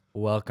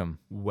Welcome.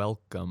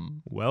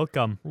 Welcome.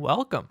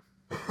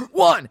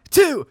 1,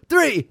 2,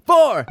 3,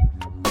 4.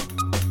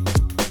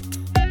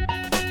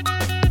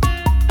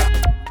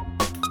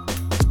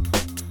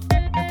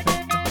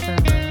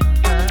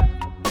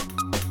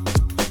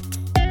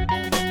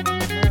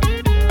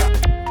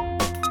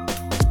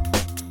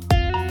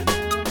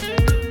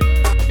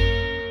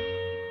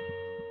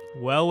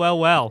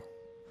 Well.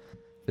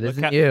 It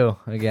isn't you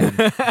again.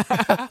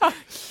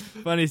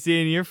 Funny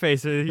seeing your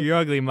face, your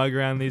ugly mug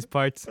around these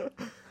parts.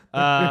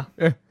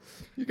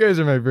 You guys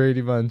are my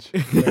Brady Bunch.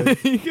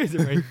 You guys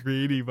are my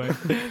greedy bunch.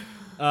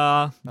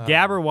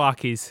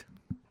 Gabberwockies.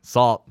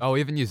 Salt. Oh, we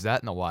haven't used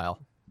that in a while.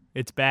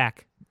 It's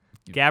back.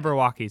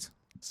 Gabberwockies.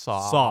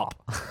 Salt.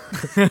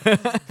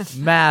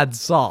 Mad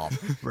salt,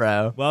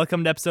 bro.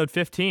 Welcome to episode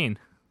 15.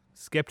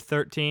 Skipped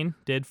 13,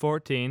 did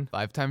 14.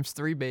 5 times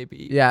 3,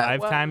 baby. Yeah.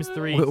 5 times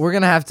 3. We're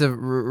going to have to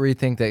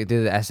rethink that,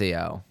 do the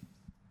SEO.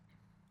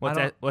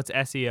 What's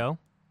SEO?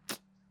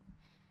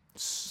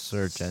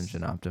 Search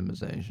engine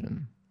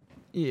optimization.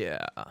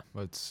 Yeah.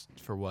 What's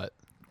for what?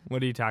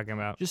 What are you talking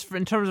about? Just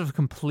in terms of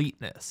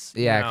completeness.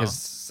 Yeah,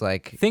 because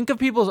like think of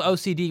people's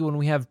OCD when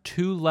we have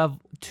two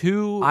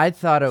I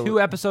thought it two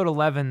episode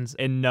 11s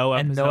And no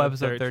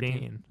episode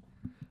 13.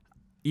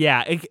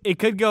 Yeah, it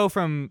could go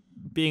from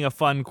being a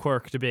fun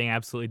quirk to being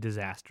absolutely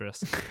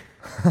disastrous.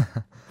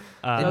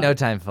 in no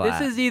time flat.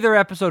 This is either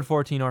episode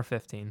 14 or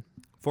 15.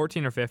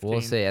 14 or 15.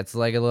 We'll see. It's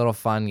like a little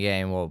fun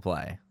game we'll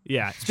play.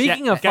 Yeah.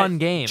 Speaking of fun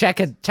games, Check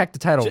the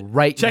title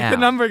right now. Check the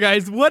number,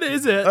 guys. What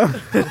is it?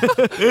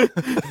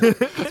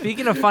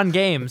 speaking of fun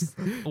games,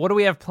 what do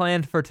we have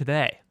planned for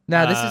today?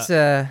 No, this is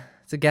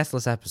it's a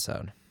guestless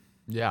episode.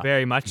 Yeah.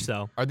 Very much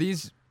so. Are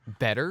these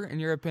better, in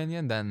your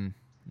opinion, than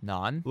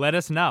non? Let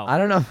us know. I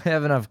don't know if we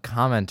have enough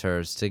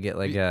commenters to get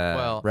like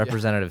a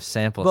representative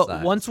sample But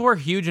size. once we're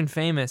huge and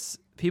famous,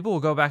 people will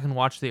go back and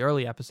watch the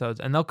early episodes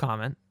and they'll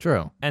comment.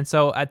 True. And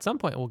so at some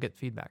point we'll get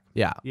feedback.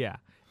 Yeah. Yeah.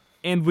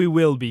 And we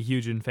will be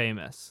huge and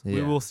famous. We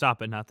Yeah. will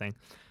stop at nothing.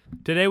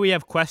 Today we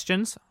have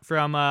questions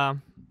from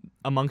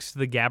amongst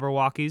the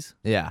Gabberwockies.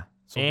 Yeah.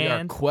 So we are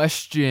And-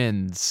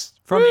 questions.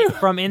 From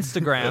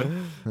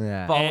Instagram.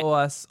 Yeah. Follow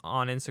us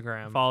on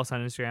Instagram. Follow us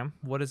on Instagram.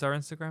 What is our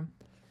Instagram?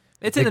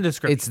 It's in the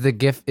description. It's the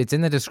gift. It's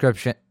in the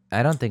description.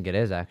 I don't think it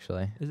is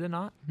actually. Is it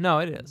not? No,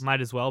 it is. Might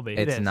as well be.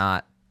 It's is.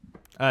 not.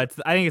 I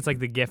think it's like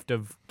the gift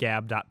of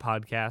G.A.B.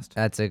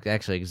 That's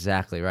actually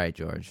exactly right,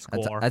 George.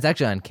 Score. That's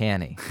actually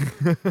uncanny.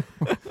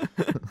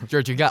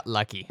 George, you got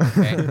lucky.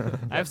 Okay?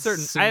 I have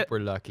certain super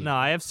lucky. No,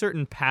 I have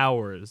certain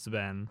powers,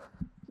 Ben,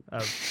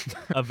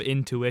 of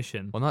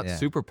intuition. Well, not Yeah.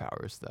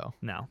 superpowers though.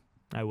 No,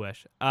 I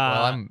wish.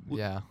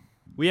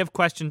 We have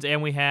questions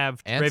and we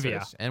have answers,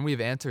 trivia. and we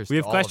have answers. We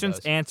have to all of questions,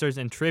 those. answers,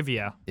 and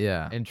trivia.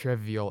 Yeah. and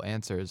trivial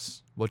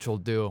answers, which we'll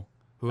do.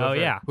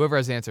 yeah. Whoever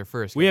has the answer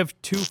first. We have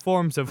two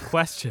forms of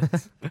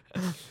questions.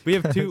 we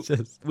have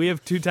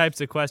two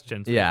types of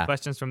questions. We have Yeah.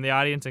 questions from the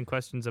audience and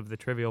questions of the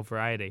trivial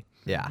variety.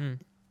 Yeah.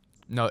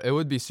 No, it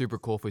would be super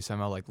cool if we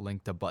somehow like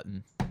linked a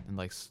button and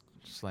like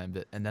slammed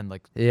it, and then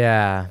like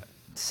Yeah.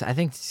 I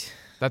think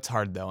that's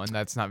hard though, and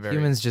that's not very.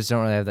 humans just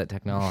don't really have that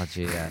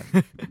technology yet.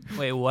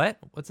 Wait, what?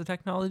 What's the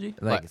technology?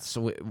 Like,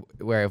 so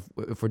where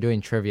if we're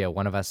doing trivia,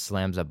 one of us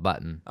slams a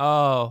button.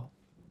 Oh,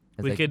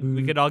 It's We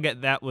like, could all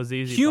get that was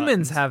easy.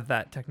 humans buttons. have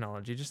that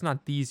technology, just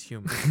not these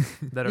humans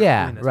that are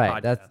yeah, doing this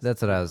right. podcast.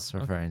 That's what I was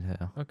referring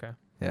to. Okay.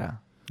 Yeah.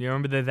 You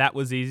remember the that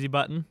was easy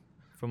button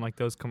from like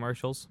those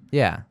commercials?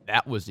 Yeah.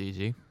 That was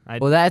easy.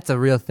 Well, that's a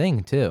real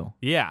thing too.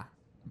 Yeah.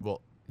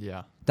 Well,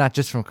 yeah. Not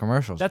just from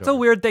commercials. That's a George.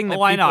 weird thing that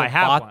Oh, I know. people I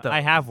have bought one. those.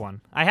 I have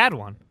one. I had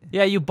one.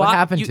 Yeah, you bought.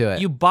 happened to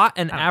it? You bought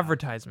an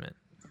advertisement.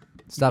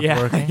 Stopped Yeah.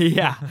 working.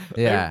 yeah.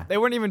 Yeah. They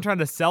weren't even trying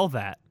to sell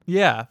that.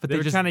 Yeah, but They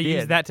were just trying to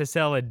use did. that to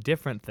sell a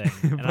different thing.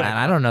 And Man,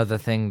 I don't know the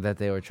thing that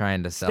they were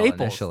trying to sell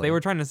Staples. initially. They were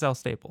trying to sell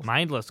Staples,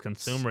 mindless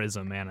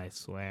consumerism, man. I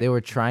swear. They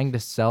were trying to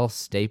sell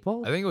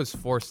Staples? I think it was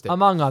 4 staples.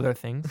 among other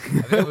things. I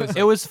think it was.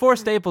 It was for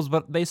Staples,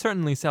 but they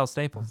certainly sell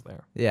Staples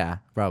there. Yeah,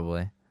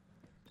 probably.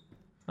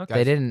 Okay.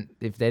 They didn't.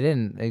 If they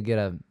didn't, they'd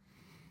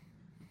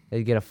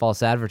get a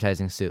false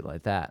advertising suit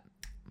like that.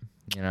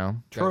 You know,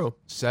 True.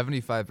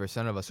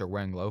 75% of us are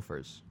wearing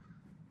loafers.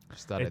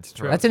 Just thought It's I'd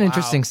true. throw that's it. an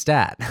interesting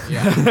stat.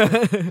 Yeah.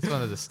 It's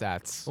one of the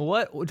stats.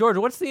 What, George?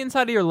 What's the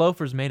inside of your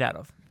loafers made out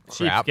of?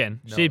 Crap. Sheepskin.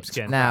 No,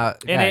 Sheepskin. Now,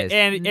 and guys,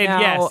 and Now-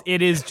 yes,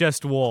 it is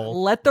just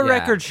wool. Let the Yeah.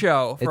 record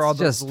show for it's all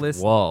those just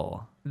listeners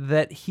wool.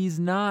 that he's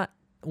not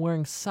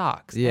wearing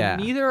socks. Yeah.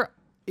 And neither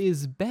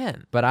is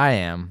Ben. But I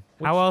am.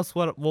 How else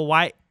would? Well,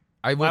 why?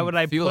 Why wouldn't would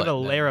I feel put it a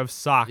then. layer of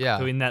sock Yeah.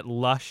 between that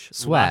lush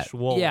Sweat. lush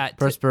wool? Yeah.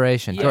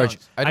 Perspiration. Yeah. George,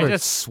 I I don't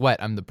just-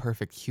 sweat. I'm the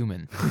perfect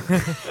human.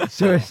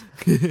 George.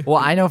 Well,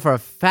 I know for a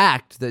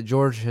fact that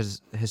George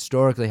has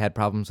historically had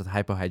problems with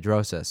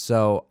hypohidrosis.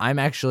 So I'm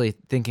actually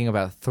thinking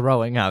about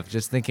throwing up,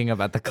 just thinking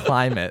about the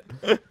climate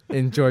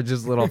in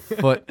George's little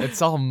foot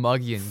It's all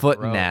muggy and gross.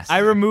 nest.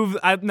 I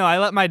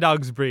let my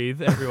dogs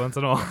breathe every once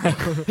in a while.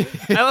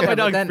 I let my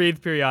dogs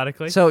breathe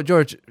periodically. So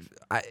George,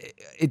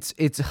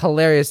 it's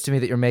hilarious to me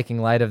that you're making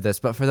light of this,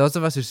 but for those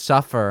of us who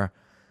suffer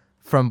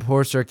from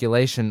poor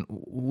circulation,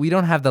 we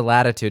don't have the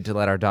latitude to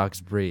let our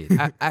dogs breathe.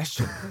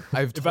 Ashton,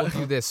 I've told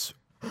you this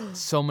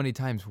so many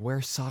times.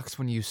 Wear socks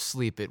when you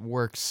sleep. It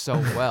works so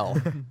well.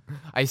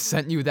 I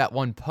sent you that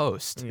one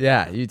post.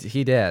 Yeah,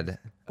 he did.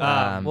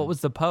 What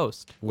was the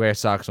post? Wear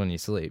socks when you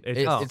sleep.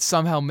 It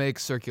somehow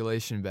makes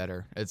circulation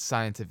better. It's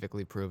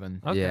scientifically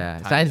proven. Okay.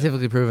 Yeah,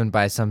 scientifically proven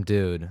by some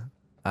dude.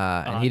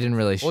 And he didn't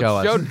really show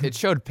us. It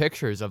showed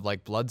pictures of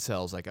like blood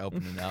cells like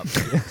opening up.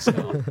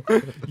 So,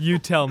 You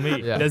tell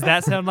me. Yeah. Does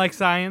that sound like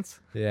science?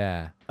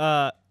 Yeah.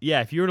 Yeah.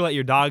 If you were to let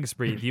your dogs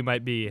breathe, you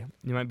might be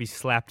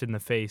slapped in the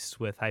face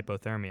with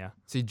hypothermia.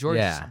 see, George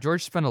Yeah.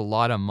 spent a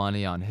lot of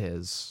money on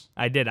his.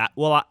 I did.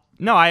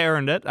 No, I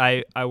earned it.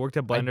 I worked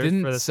at Blenders I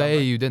didn't for the say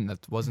summer. you didn't.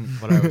 That wasn't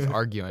what I was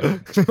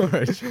arguing.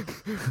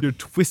 You're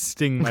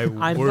twisting my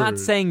I'm words. not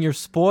saying you're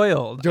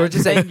spoiled. George I'm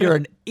is saying you're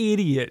an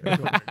idiot.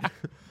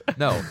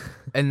 No,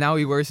 and now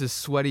he wears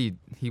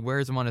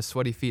them on his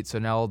sweaty feet, so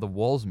now all the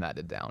wool's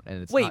matted down,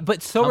 and it's Wait, not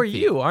but so are comfy.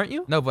 you, aren't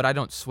you? No, but I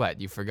don't sweat.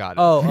 You forgot. It.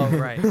 Oh,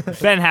 right.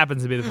 Ben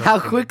happens to be the How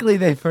person. quickly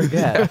they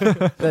forget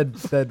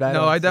that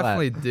No, I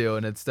definitely do,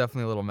 and it's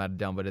definitely a little matted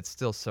down, but it's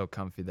still so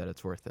comfy that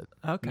it's worth it.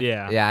 Okay.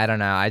 Yeah. Yeah, I don't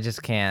know. I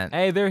just can't.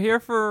 Hey, they're here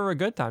for a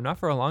good time, not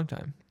for a long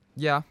time.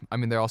 Yeah, I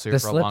mean they're also here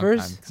The for a long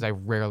slippers? time because I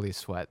rarely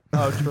sweat.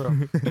 Oh,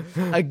 true.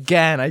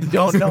 Again, I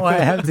don't know why I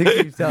have to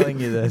keep telling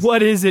you this.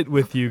 What is it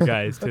with you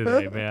guys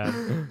today,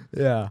 man?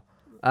 Yeah.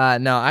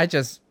 No, I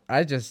just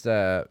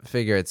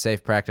figure it's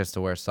safe practice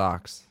to wear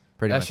socks.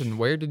 Pretty much. Ashton,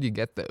 where did you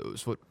get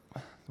those?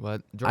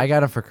 What? I got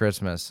them for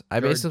Christmas. I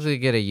George- basically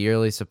get a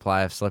yearly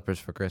supply of slippers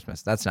for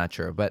Christmas. That's not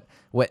true, but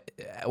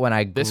when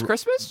I This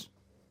Christmas?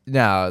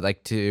 no,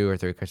 like 2 or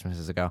 3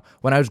 Christmases ago,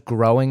 when I was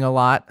growing a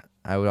lot,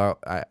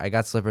 I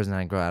got slippers and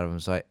I grow out of them.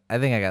 So I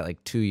think I got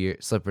like 2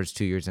 slippers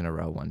 2 years in a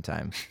row one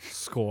time.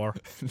 Score.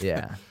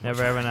 Yeah.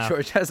 Never ever know.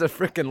 George has a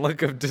freaking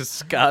look of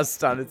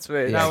disgust on its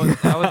face. Yeah.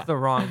 That was the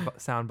wrong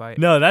soundbite.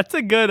 No, that's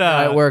a good.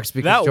 It works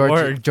because that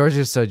worked. George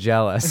is so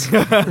jealous.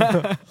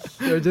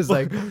 They're just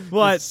like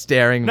What? just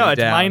staring No, me it's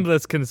down.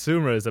 mindless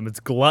consumerism. It's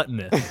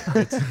gluttonous.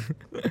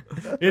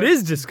 It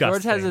is disgusting.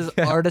 George has his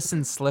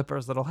artisan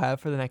slippers that'll have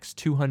for the next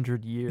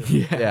 200 years.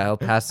 Yeah, he'll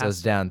pass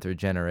those down through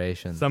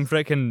generations. Some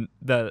freaking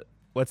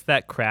what's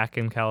that crack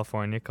in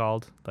California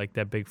called? Like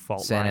that big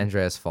fault San line.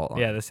 Andreas fault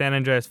line. Yeah, the San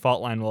Andreas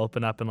fault line will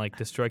open up and like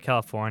destroy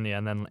California,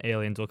 and then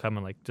aliens will come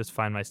and like just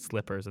find my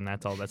slippers, and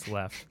that's all that's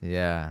left.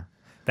 Yeah.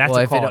 That's well,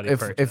 a if quality if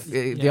purchase.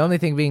 the only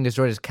thing being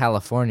destroyed is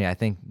California, I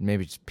think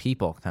maybe just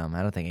people come.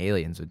 I don't think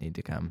aliens would need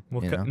to come.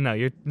 Well, you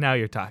know? no,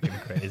 you're talking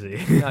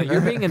crazy. No,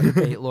 you're being a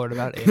debate lord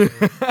about aliens.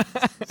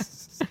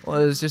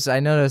 Well, it's just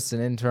I noticed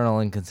an internal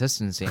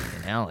inconsistency in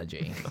the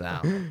analogy.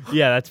 So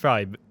Yeah, that's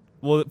probably.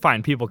 Well,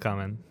 fine. People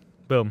coming.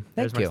 Boom.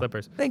 There's thank my you.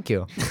 slippers. Thank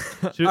you.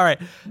 Shoot. All right.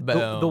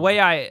 The way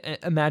I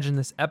imagine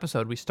this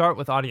episode, we start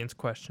with audience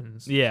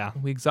questions. Yeah.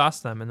 We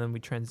exhaust them, and then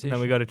we transition. Then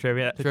we go to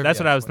trivia. Trivia. That's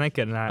what I was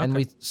thinking. And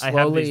we I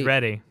have these slowly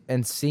ready.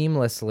 and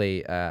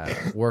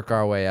seamlessly work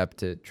our way up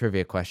to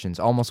trivia questions,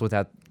 almost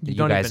without you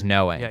don't guys even-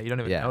 knowing. Yeah, you don't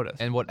even notice.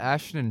 And what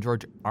Ashton and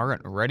George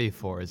aren't ready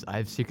for is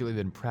I've secretly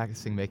been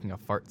practicing making a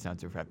fart sound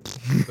to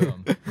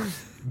boom.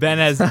 Ben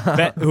has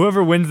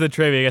whoever wins the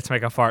trivia gets to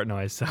make a fart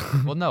noise. So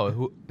Well,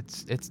 no,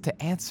 it's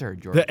to answer,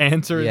 George. the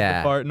answer is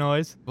Yeah. the fart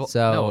noise. Well,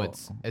 So- no,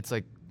 it's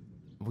like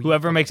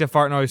Whoever makes a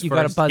fart noise You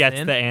gotta first buzz gets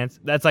in? the answer.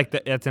 That's like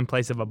that's in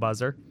place of a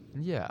buzzer.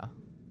 yeah,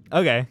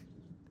 Okay.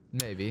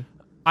 maybe.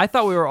 I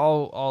thought we were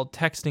all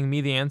texting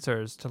me the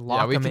answers to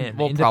lock we them can- in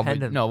we'll probably-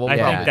 independently. no, we'll I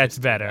Yeah. think that's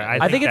better.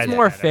 I think it's that's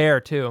more better. fair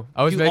too.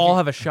 I was you making, all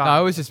have a shot. No,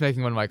 I was just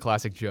making one of my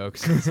classic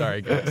jokes.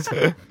 Sorry, guys.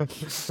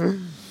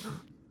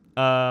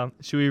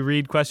 Should we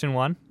read question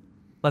 1?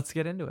 Let's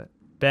get into it.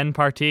 Ben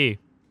Partee,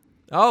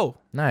 Oh,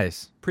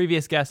 Nice.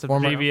 previous guest of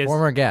Former Previous-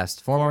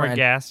 guest, former and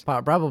guest.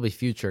 probably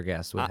future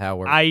guest with how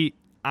we're.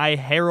 I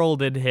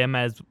heralded him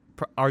as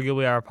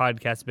arguably our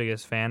podcast's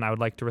biggest fan. I would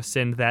like to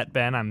rescind that,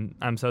 Ben.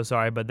 I'm so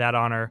sorry, but that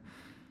honor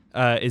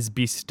is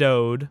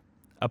bestowed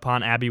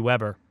upon Abby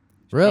Weber.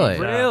 Really?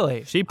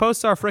 Really? She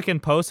posts our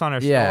freaking posts on her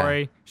Yeah.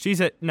 story. She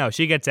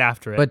gets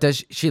after it. But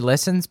does she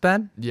listens,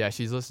 Ben? Yeah,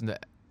 she's listened to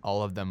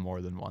all of them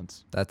more than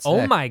once. That's Oh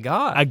sick. my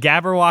god. a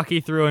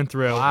Gabberwocky through and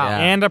through, Wow. Yeah.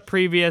 and a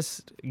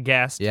previous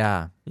guest,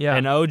 Yeah. yeah.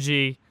 an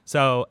OG.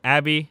 So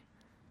Abby,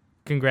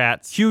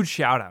 congrats. Huge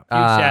shout out.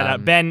 Huge shout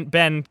out. Um,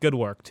 Ben, good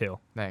work too.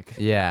 Thank.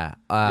 Yeah.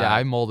 Yeah,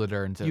 I molded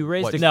her into. You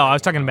raised what a- she- No, I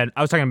was talking to Ben.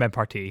 I was talking to Ben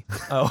Partee.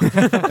 Oh.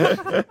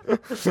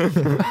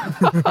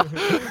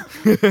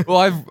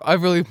 Well,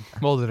 I've really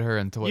molded her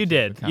into what You she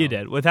did. become. You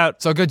did.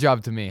 Without So good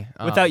job to me.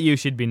 without you,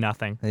 she'd be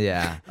nothing.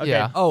 Yeah. Okay.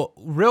 Yeah. Oh,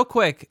 real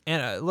quick,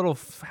 and a little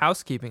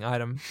housekeeping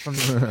item from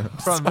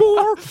from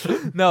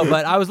No,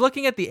 but I was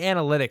looking at the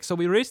analytics. So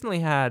we recently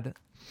had,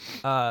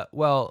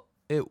 well,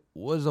 it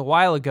was a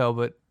while ago,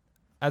 but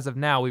as of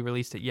now, we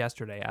released it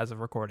yesterday, as of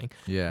recording.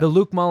 Yeah. The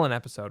Luke Mullen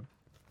episode,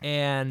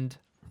 and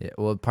Yeah.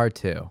 Well, part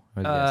 2.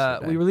 was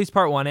yesterday. we released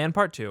part 1 and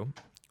part 2.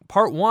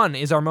 Part 1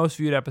 is our most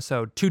viewed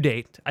episode to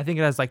date. I think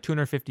it has like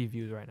 250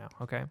 views right now.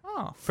 Okay.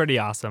 Oh, pretty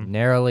awesome.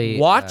 narrowly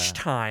Watch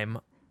time,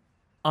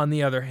 on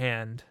the other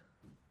hand,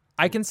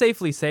 I can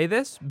safely say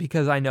this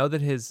because I know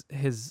that his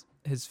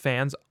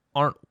fans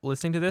aren't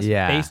listening to this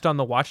Yeah. based on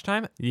the watch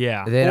time.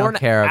 Yeah. They don't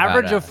care about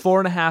average of us.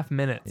 4.5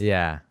 minutes.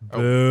 Yeah.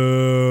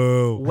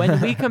 Boo. When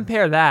we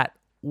compare that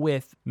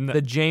with No.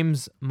 the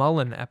James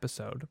Mullen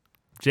episode,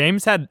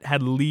 James had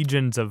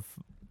legions of,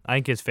 I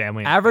think his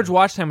family. average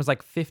watch time was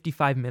like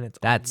 55 minutes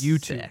That's on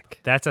YouTube. sick.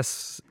 That's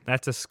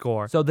a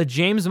score. So the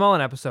James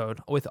Mullen episode,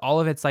 with all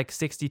of its like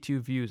 62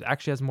 views,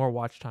 actually has more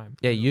watch time.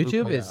 Yeah,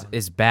 YouTube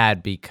is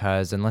bad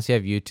because unless you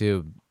have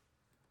YouTube,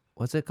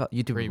 what's it called?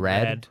 YouTube Premium.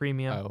 Red?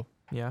 Premium. Oh,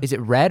 Yeah. Is it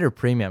Red or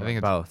Premium? I think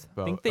or it's both.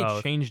 I think they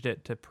both. changed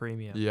it to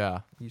premium. Yeah.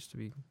 It used to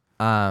be.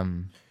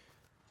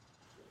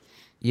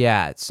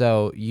 Yeah.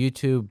 So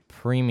YouTube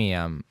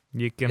Premium.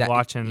 You can Yeah,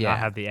 watch and yeah. not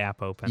have the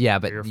app open. Yeah, or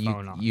but your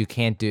phone on. you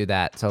can't do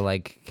that. So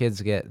like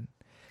kids get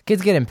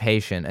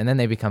impatient and then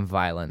they become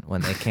violent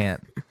when they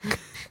can't.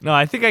 No,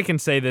 I think I can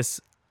say this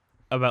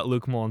about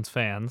Luke Mullen's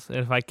fans.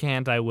 If I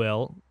can't, I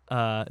will.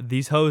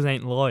 These hoes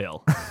ain't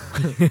loyal.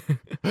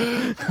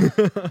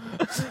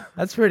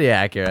 That's pretty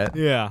accurate.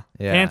 Yeah.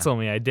 Yeah. Cancel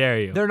me, I dare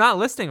you. They're not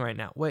listening right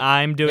now. Wait.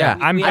 I'm doing. Yeah,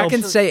 I'm we Bill, I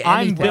can say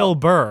I'm anything. Bill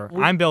Burr.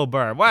 I'm Bill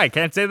Burr. Why? I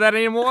can't say that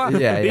anymore.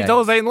 Yeah, These yeah.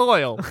 hoes ain't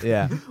loyal.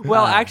 Yeah.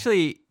 well,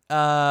 actually,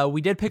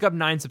 we did pick up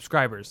 9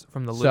 subscribers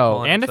from the Luke So-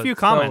 Mullen And a episode, few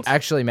comments.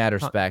 Actually, mad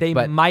respect, They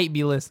but might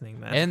be listening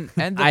then.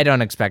 And the, I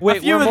don't expect. Wait,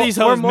 A few we're of mo- these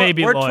we're hoes more- may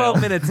be We're loyal.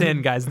 12 minutes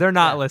in, guys. They're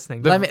not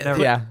listening. let me. They're-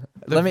 Yeah.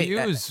 the Let me.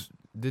 views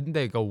didn't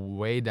they go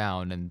way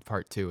down in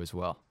part 2 as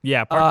well?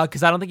 Yeah.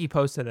 Because I don't think he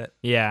posted it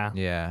yeah.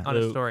 Yeah. on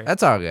his story.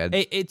 That's all good.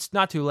 It's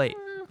not too late.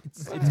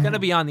 It's gonna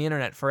be on the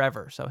internet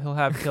forever, so he'll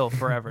have till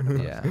forever. To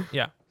post. Yeah.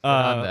 Yeah.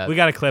 on that. We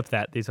got to clip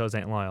that. These hoes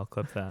ain't loyal.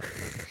 Clip that.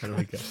 That'll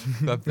be good.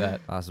 Love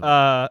that. Awesome.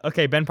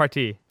 Okay, Ben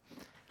Parti.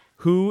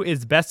 Who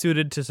is best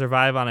suited to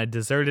survive on a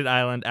deserted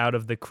island out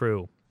of the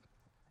crew?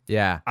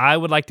 Yeah. I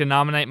would like to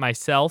nominate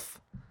myself.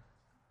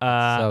 So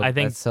I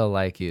think that's so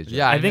like you. Jim.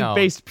 Yeah, I think know.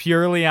 based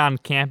purely on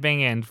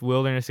camping and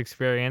wilderness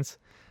experience,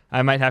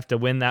 I might have to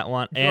win that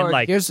one. And George,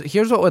 like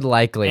Here's what would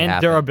likely and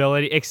happen.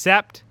 durability.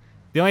 Except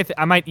the only thing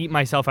I might eat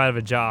myself out of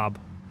a job.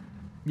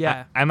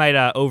 Yeah. I might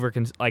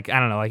like I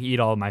don't know, like eat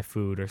all of my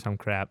food or some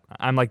crap.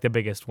 I'm like the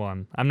biggest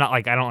one. I'm not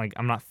like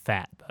I'm not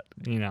fat, but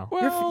you know,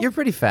 You're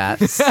pretty fat.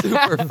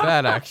 super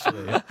fat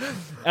actually.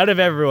 out of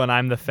everyone,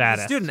 I'm the He's a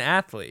fattest. student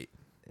athlete.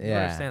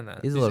 Yeah. understand that.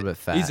 He's a little bit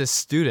fat. He's a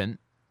student.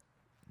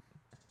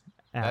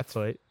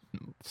 athlete.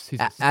 He's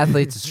a,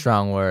 Athlete's a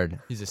strong word.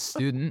 he's a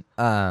student.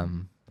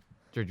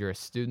 George, you're a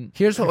student.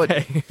 Here's what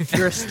would.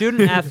 You're a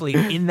student athlete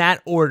in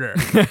that order.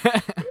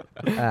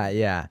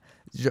 Yeah.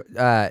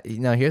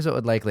 Here's what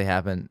would likely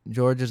happen.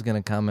 George is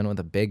gonna come in with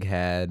a big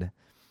head,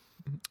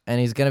 and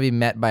he's gonna be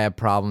met by a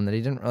problem that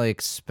he didn't really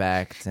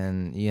expect,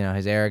 and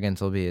his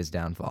arrogance will be his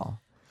downfall.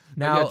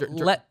 Now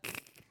yeah,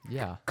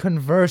 Yeah.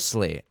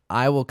 Conversely,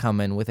 I will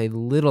come in with a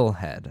little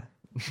head,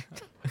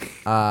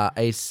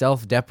 a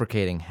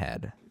self-deprecating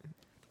head,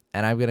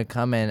 and I'm gonna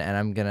come in and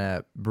I'm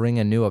gonna bring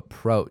a new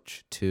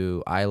approach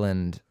to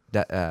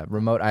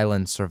remote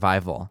island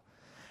survival,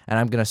 and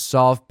I'm gonna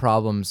solve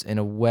problems in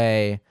a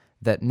way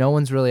that no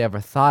one's really ever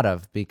thought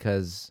of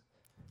because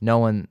no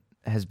one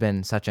has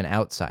been such an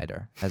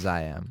outsider as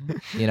I am.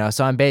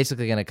 So I'm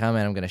basically gonna come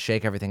in. I'm gonna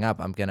shake everything up.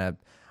 I'm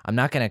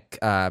not gonna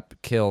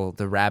kill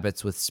the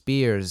rabbits with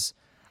spears.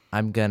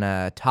 I'm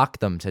gonna talk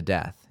them to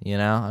death.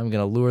 I'm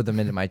gonna lure them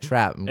into my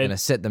trap. I'm gonna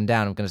sit them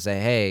down. I'm gonna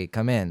say, "Hey,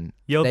 come in,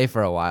 stay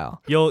for a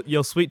while."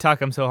 You'll sweet talk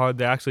them so hard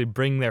they actually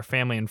bring their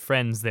family and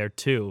friends there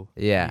too.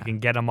 Yeah. You can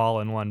get them all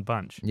in one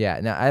bunch. Yeah.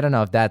 Now I don't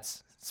know if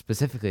that's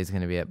specifically is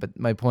gonna be it, but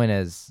my point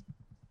is,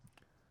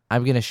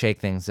 I'm gonna shake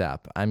things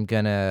up. I'm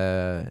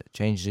gonna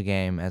change the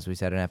game, as we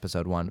said in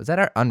episode 1. Was that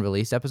our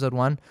unreleased episode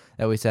 1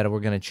 that we said we're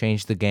gonna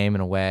change the game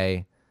in a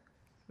way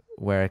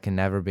where it can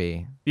never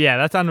be? Yeah,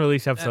 that's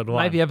unreleased episode 1.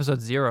 Might be episode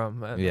 0.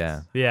 But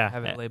Yeah. Yeah,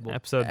 have it labeled.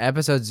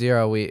 Episode.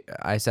 0,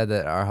 I said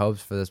that our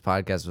hopes for this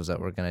podcast was that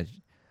we're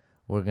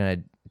gonna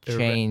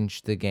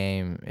change the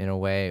game in a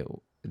way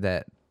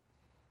that,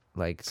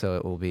 so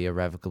it will be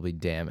irrevocably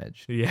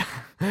damaged. Yeah,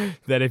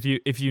 that if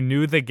you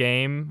knew the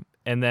game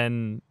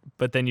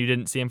but then you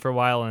didn't see him for a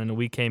while, and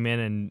we came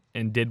in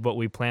and did what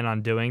we plan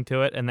on doing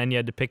to it, and then you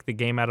had to pick the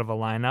game out of a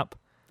lineup,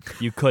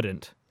 you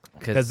couldn't.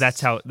 Because that's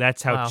how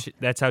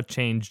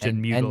changed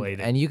and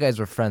mutilated. And you guys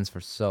were friends for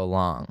so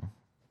long,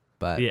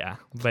 but yeah,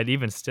 but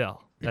even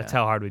still, that's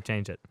how hard we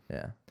change it.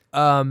 yeah,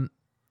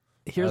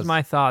 Here's was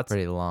my thoughts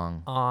pretty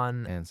long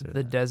on answer to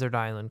the that. desert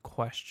island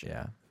question.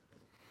 Yeah,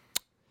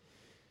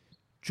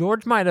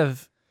 George might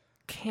have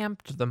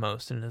camped the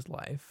most in his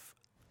life.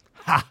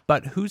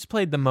 But who's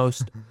played the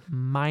most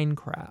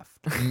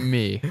Minecraft?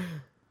 Me.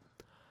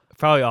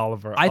 Probably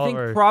Oliver. I think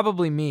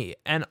probably me.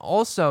 And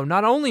also,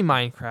 not only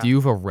Minecraft. Do you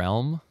have a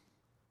realm?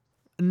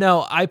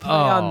 No, I play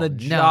on the Oh,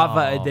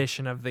 Java no.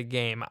 edition of the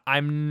game.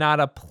 I'm not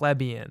a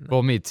plebeian.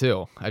 Well, me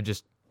too. I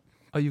just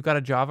Oh, you got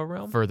a Java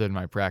realm? furthered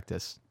my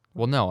practice.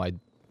 Well, no,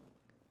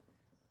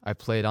 I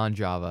played on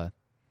Java.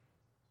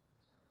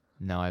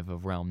 Now I have a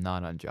realm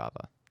not on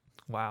Java.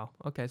 Wow.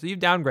 Okay, so you've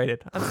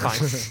downgraded.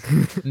 That's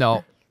fine.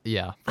 No,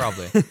 Yeah,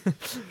 probably.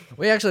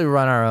 We actually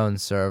run our own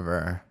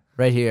server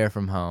right here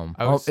from home.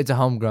 It's a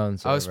homegrown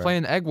server. I was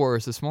playing Egg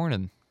Wars this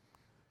morning.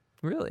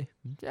 Really?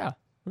 Yeah.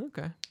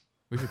 Okay.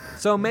 We should,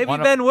 So maybe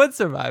Wanna- Ben would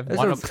survive.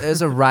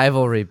 There's a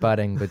rivalry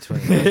budding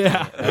between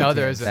Yeah. No,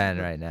 there isn't. Ben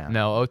right now.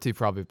 No, OT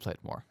probably played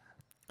more.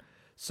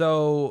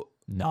 So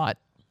Not.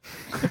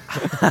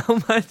 how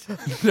much?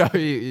 No,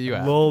 you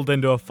have. Lulled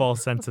into a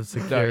false sense of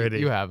No, security.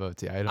 you have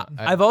OT. I don't.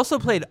 I've also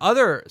played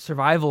other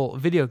survival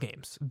video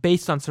games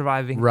based on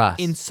surviving Rust.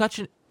 in such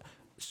an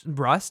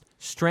Rust.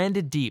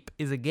 Stranded Deep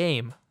is a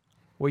game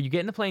where you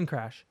get in a plane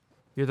crash,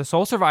 you're the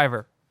sole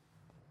survivor,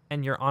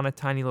 and you're on a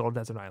tiny little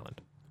desert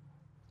island.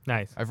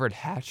 Nice. I've read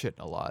Hatchet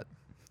a lot.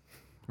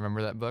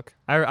 Remember that book?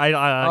 I like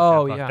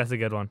Oh, that book. yeah. That's a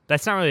good one.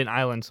 That's not really an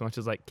island so much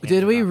as like.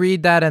 Did we Canada.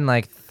 read that in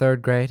like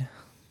 3rd grade?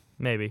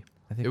 Maybe.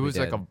 I think It we was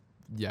like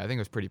did. I think it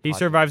was pretty. He popular.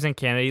 survives in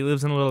Canada. He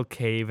lives in a little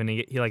cave and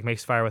he like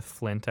makes fire with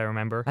flint. I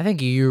remember. I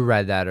think you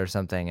read that or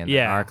something, and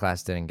Yeah. our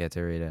class didn't get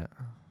to read it.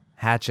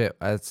 Hatchet.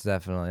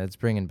 It's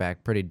bringing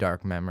back pretty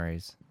dark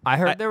memories. I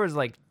heard there was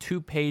like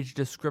 2-page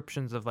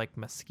descriptions of like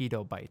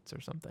mosquito bites or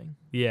something.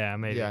 Yeah,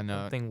 maybe. Yeah,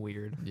 no. Something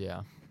weird.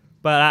 Yeah.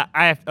 But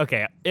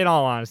okay. In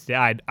all honesty,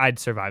 I'd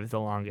survive the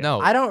longest.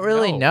 No. I don't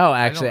really no, know,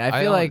 actually. don't-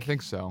 I feel don't like-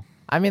 think so.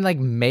 I mean, like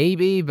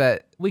maybe,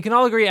 but We can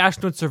all agree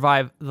Ashton would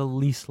survive the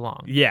least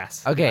long.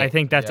 Yes. Okay. I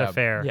think that's Yeah, a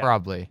fair. Yeah.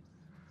 Probably.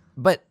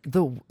 but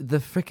the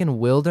freaking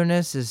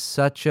wilderness is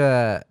such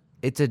a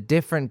it's a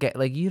different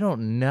like you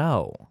don't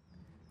know.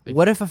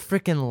 What if a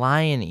freaking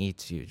lion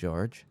eats you,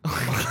 George?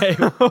 Okay.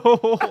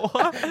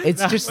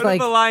 It's just What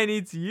like if a lion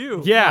eats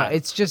you? Yeah.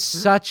 it's just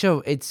such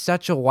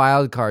a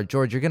wild card,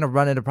 George. You're gonna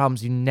run into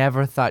problems you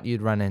never thought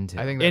you'd run into.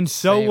 I think. and that's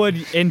so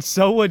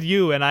same- would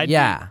you and I.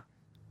 yeah.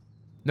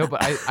 No,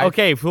 but I.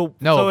 Okay. Well,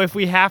 No. So if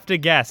we have to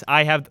guess,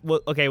 I have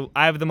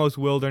the most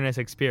wilderness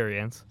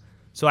experience,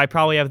 so I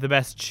probably have the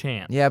best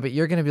chance. Yeah, but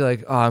you're gonna be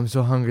like, oh, I'm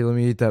so hungry. Let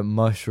me eat that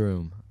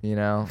mushroom. You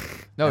know?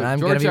 No, And I'm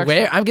George gonna be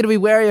actually- I'm gonna be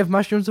wary of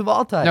mushrooms of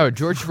all types. No,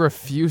 George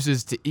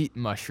refuses to eat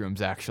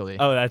mushrooms. Actually,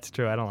 Oh, that's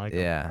true. I don't like.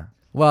 Yeah.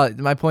 Well,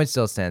 my point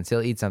still stands.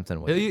 He'll eat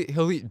something with it.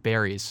 he'll eat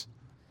berries.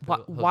 Why,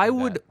 He'll why do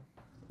would that.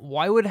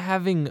 why would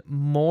having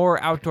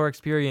more outdoor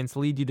experience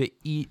lead you to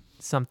eat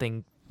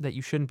something that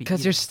you shouldn't be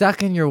Because you're eating?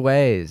 stuck in your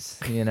ways.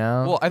 You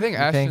know? Well, I think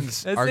You think-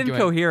 Ashton's That's arguing.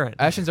 incoherent.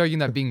 Ashton's arguing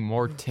that being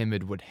more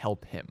timid would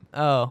help him.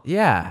 Oh.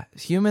 Yeah,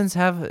 humans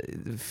have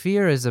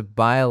fear is a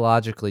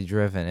biologically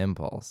driven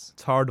impulse.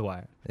 It's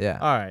hardwired. Yeah.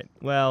 All right.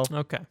 Well,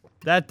 Okay.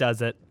 that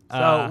does it.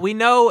 So we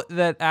know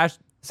that So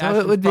Ashton's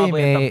it would be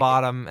probably at the me.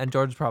 bottom and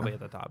George's probably at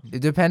the top.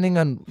 Depending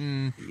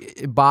on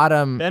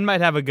bottom, Ben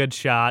might have a good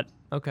shot,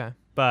 Okay.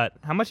 but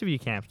how much have you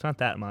camped? Not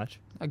that much.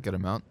 A good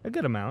amount. A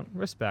good amount.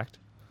 Respect.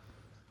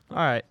 All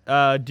right.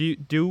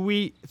 Do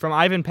we from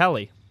Ivan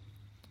Pelly?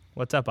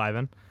 What's up,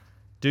 Ivan?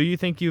 Do you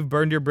think you've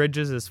burned your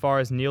bridges as far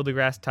as Neil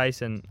deGrasse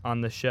Tyson on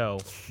the show?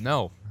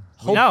 No.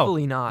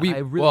 Hopefully not. I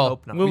really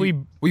hope not. Well,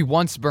 we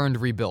once burned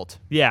rebuilt.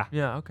 Yeah.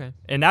 Yeah, okay.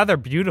 And now they're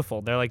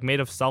beautiful. They're like made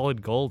of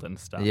solid gold and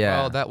stuff.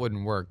 yeah. Well, that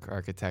wouldn't work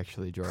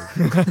architecturally, George.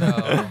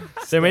 So,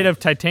 They're made of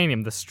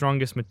titanium, the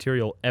strongest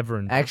material ever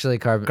invented. Actually,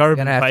 carbon. Carbon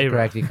gonna have fiber. to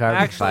correct you.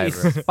 Carbon Actually,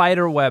 fiber.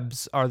 spider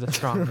webs are the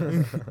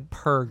strongest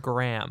per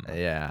gram.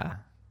 Yeah.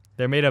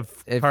 They're made of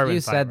If carbon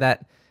you fiber. said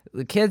that,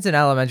 the kids in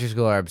elementary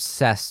school are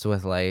obsessed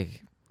with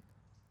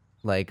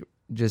like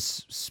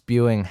just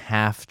spewing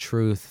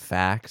half-truth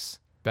facts.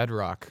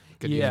 bedrock.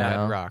 Could Yeah. use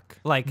bedrock.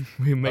 Like,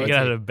 we make it OT.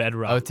 out of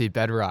bedrock. OT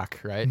bedrock,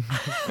 right?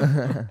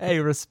 hey,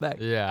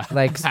 respect. Yeah.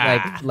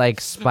 Like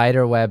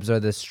spider webs are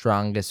the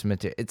strongest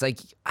material. It's like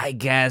I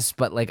guess,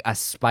 but like a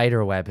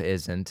spider web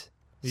isn't.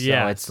 So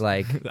Yeah. it's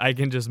like I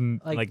can just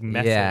Like,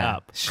 mess yeah. it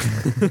up.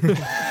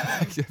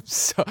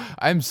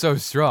 I'm so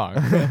strong.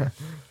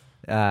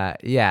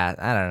 Yeah,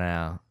 I don't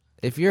know.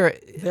 If you're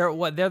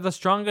They're the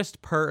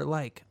strongest per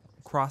like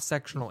cross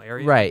sectional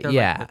area. Right, They're,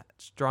 yeah. Like, the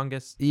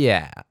strongest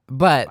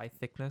but by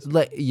thickness.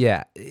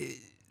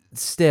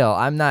 still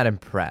I'm not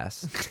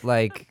impressed.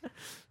 Like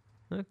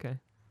Okay.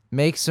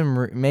 make some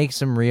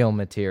real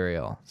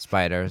material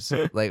spiders.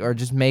 Like or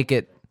just make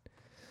it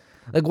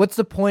like what's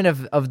the point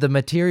of the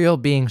material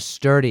being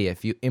sturdy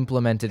if you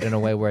implement it in a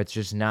way where it's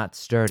just not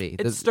sturdy?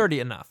 It's sturdy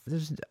enough.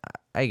 There's,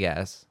 I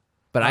guess.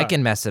 But I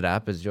can mess it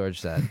up, as George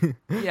said.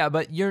 Yeah,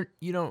 but you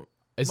don't.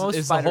 Most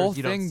Is the spiders, whole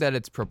you don't thing s- that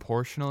it's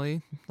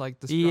proportionally like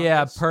the strongest?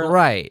 Yeah, per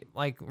Right.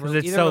 like 'Cause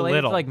it's either so related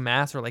little. to like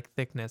mass or like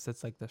thickness.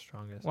 It's like the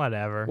strongest.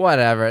 Whatever.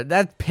 Whatever.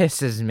 That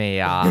pisses me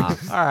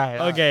off. All right.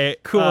 Okay,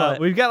 Cool.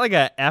 we've got like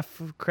a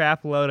F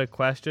crap load of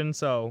questions,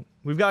 so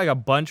we've got like a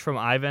bunch from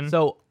Ivan.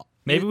 So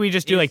maybe we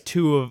just do like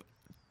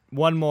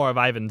one more of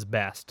Ivan's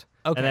best,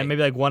 Okay. and then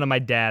maybe like one of my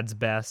dad's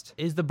best.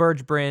 Is the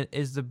bridge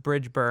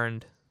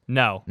burned?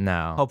 No,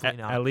 No. Hopefully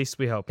not. at least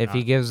we hope. If not.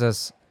 he gives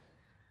us,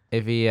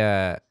 if he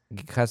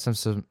cuts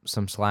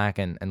some slack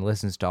and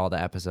listens to all the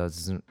episodes,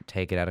 doesn't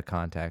take it out of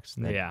context.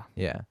 Then, Yeah.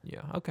 Yeah. Yeah.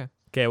 Okay.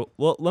 Okay,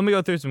 well, let me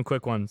go through some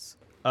quick ones.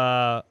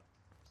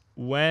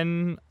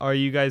 When are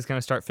you guys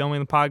gonna start filming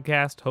the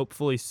podcast?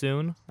 Hopefully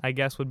soon, I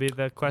guess would be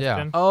the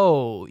question.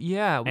 Oh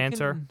yeah.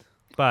 Answer?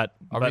 but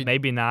we-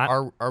 maybe not.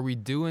 Are we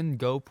doing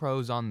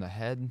GoPros on the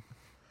head?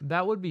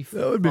 That would be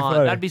That would be fun.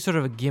 funny. That'd be sort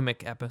of a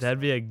gimmick episode.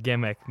 That'd be a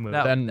gimmick movie.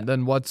 That-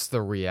 Then what's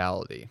the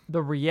reality?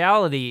 The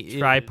reality is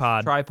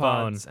Tripod phone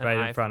tripods and right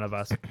in iPhone. front of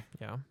us.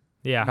 Yeah.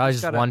 Yeah. Probably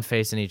just gotta- one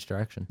face in each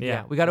direction.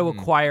 Yeah. We got to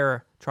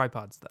acquire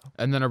tripods though.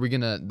 And then are we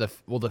gonna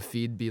will the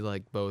feed be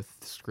like both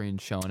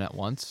screens shown at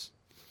once?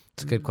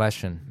 It's a good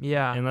question.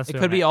 Yeah. Unless it we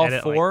could be wanna all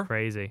edit like four.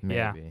 crazy. Maybe.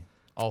 Yeah.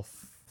 All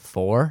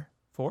 4?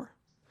 4?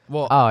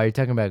 well, Oh, are you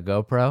talking about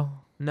GoPro?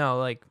 No,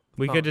 like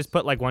We could just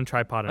put like one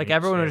tripod. like on each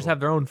everyone would table. just have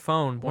their own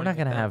phone. We're not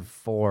pointing gonna at have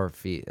 4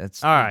 feet.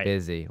 That's All too right.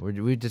 busy.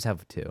 We just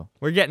have 2.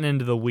 We're getting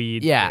into the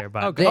weeds Yeah. here,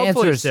 but Okay. The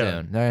hopefully answer's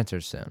soon. The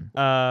answer's soon.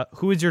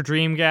 Who is your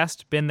dream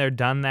guest? Been there,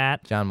 done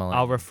that. John Mulaney.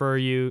 I'll refer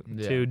you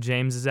Yeah. to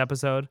James's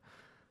episode.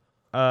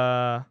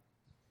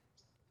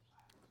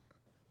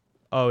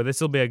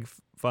 This will be a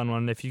fun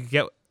one. If you could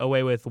get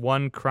away with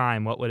one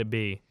crime, what would it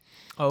be?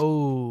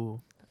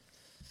 Oh.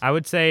 I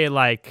would say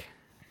like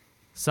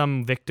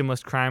some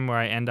victimless crime where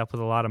I end up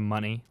with a lot of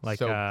money, like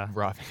so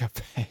robbing a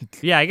bank.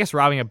 yeah, I guess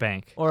robbing a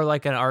bank. Or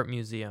like an art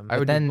museum. I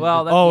would then-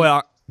 well, that'd Oh,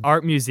 be-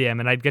 art museum,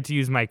 and I'd get to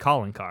use my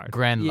calling card.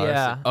 Grand Yeah.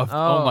 larceny.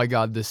 Oh. Oh my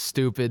god, the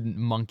stupid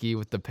monkey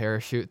with the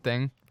parachute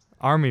thing.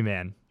 Army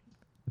man.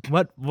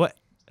 What?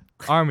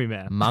 Army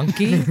man.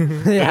 Monkey?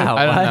 Yeah,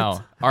 I don't what?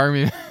 know.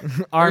 Army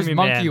Army There's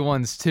monkey man.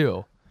 ones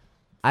too.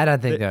 I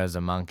don't think there was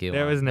a monkey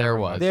There one. was never There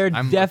one. was. there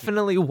I'm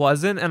definitely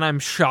wasn't, and I'm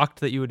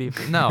shocked that you would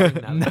even. No,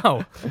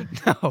 no,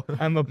 no.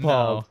 I'm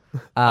appalled.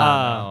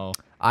 No.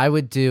 I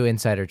would do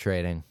insider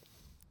trading.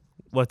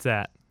 What's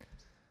that?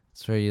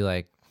 It's where you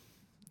like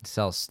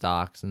sell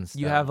stocks and stuff.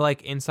 You have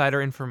like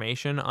insider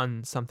information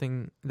on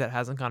something that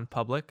hasn't gone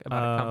public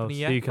about a company so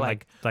yet. you can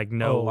like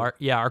know.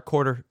 our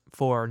quarter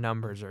 4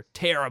 numbers are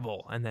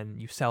terrible, and then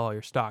you sell all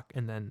your stock,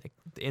 and then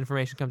the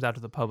information comes out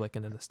to the public,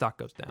 and then the stock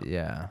goes down.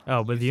 Yeah.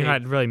 Oh, but You you're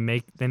think- not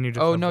really then you're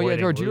just. Oh no, yeah, avoiding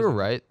George, you were losing.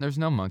 right. There's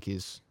no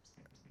monkeys.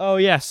 Oh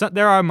yeah,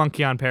 there are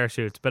monkey on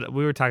parachutes, but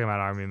we were talking about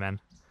army men.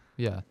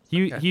 Yeah.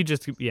 He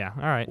just yeah.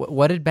 All right.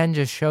 What did Ben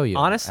just show you?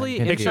 Honestly,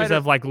 I'm Pictures confused.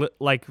 of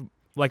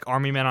like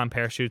army men on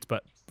parachutes,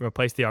 but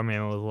replace the army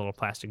man with a little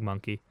plastic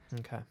monkey.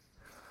 Okay.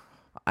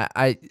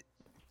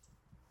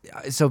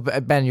 So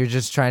Ben, you're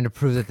just trying to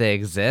prove that they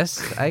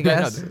exist, I No,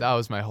 guess. that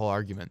was my whole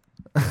argument.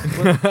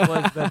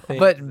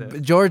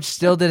 But George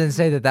still didn't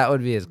say that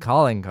would be his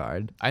calling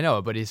card. I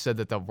know, but he said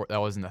that that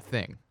wasn't a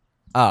thing.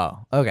 Oh,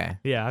 okay.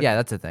 Yeah. Yeah,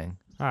 that's a thing.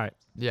 All right.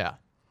 Yeah.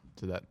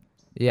 So that.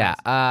 Yeah.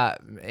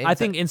 I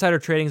think insider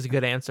trading is a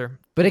good answer.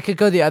 but it could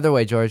go the other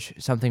way, George.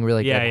 Something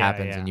really Yeah, good yeah,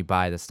 happens yeah. and you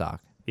buy the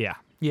stock. Yeah.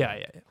 Yeah.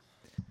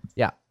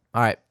 Yeah.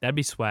 All right. That'd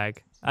be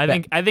swag. I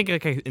think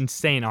like an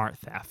insane art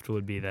theft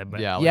would be that. But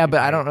Yeah. Yeah, like- but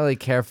I don't really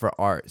care for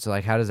art. So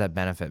like, how does that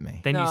benefit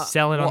me? then you No,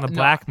 sell it on Well, the no,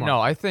 black market. No,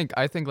 I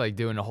think like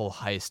doing a whole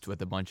heist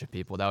with a bunch of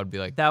people. That would be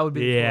like. That would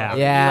be Yeah. cool.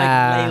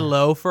 Yeah. You, like lay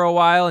low for a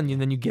while, and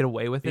then you get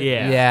away with it.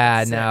 Yeah.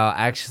 Yeah. Sick. No,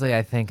 actually,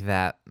 I think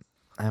that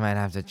I might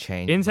have to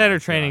change. Insider mine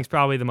trading is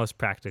probably the most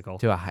practical.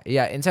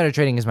 yeah, insider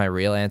trading is my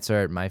real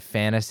answer. My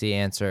fantasy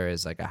answer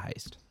is like a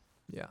heist,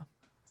 Yeah.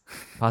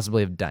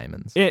 possibly of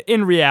diamonds.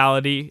 In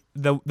reality,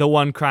 the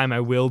one crime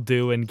I will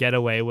do and get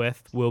away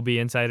with will be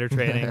insider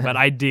trading, but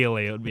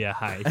ideally it would be a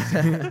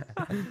heist.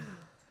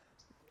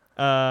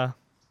 All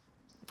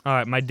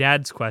right, my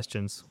dad's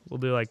questions. We'll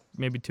do like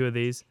maybe 2 of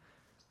these.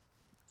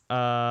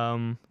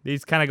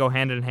 These kind of go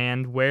hand in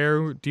hand.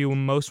 Where do you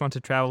most want to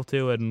travel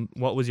to, and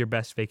what was your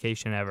best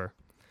vacation ever?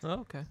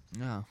 Oh, okay.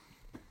 Yeah.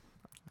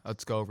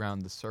 Let's go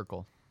around the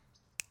circle.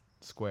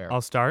 Square.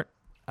 I'll start.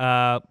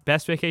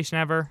 Best vacation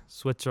ever,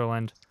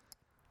 Switzerland.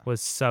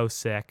 Was so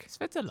sick.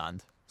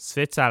 Switzerland.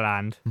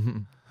 Switzerland.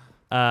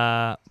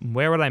 Where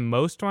would I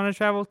most want to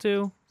travel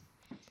to?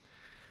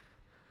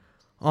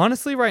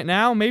 Honestly, right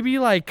now, maybe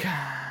like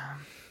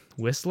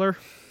Whistler.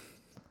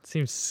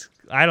 Seems.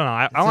 I don't know.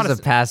 I want This is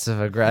to. a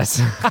passive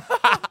aggressive.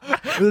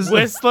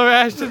 Whistler,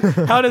 Ashton.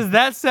 How does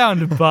that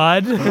sound,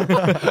 bud?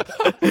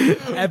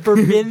 Ever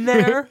been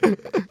there?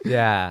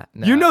 Yeah.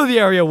 No. You know the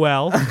area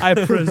well, I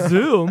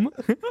presume.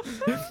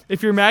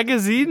 If your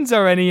magazines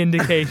are any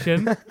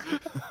indication.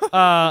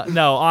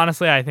 No,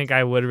 honestly, I think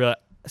I would really.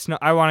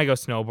 I want to go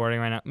snowboarding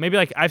right now. Maybe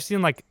like I've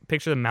seen like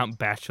pictures of Mount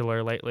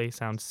Bachelor lately.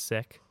 Sounds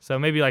sick. So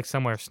maybe like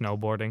somewhere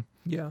snowboarding.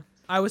 Yeah.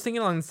 I was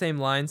thinking along the same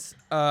lines.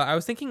 I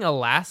was thinking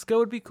Alaska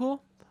would be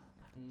cool.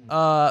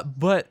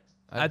 But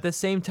at the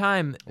same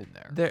time,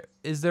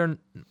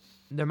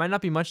 there might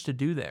not be much to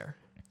do there.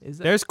 Is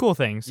there? There's cool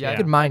things. Yeah, I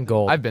could mine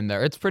gold. I've been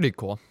there. It's pretty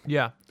cool.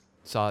 Yeah.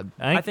 Saw.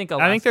 I think think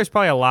Alaska- there's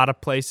probably a lot of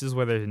places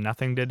where there's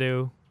nothing to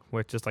do, where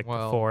it's just like the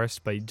Well-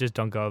 forest, but you just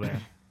don't go there.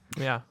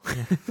 Yeah.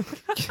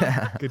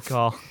 Good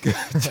call.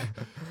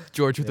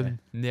 George with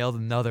nailed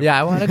another. Yeah,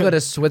 I want to go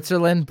to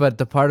Switzerland, but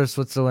the part of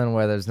Switzerland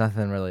where there's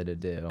nothing really to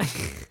do.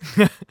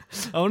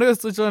 I want to go to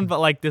Switzerland, but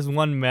like this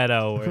one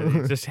meadow where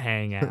they just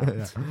hang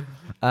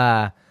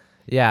out.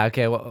 Yeah.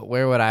 Okay.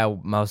 Where would I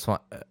most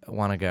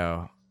want to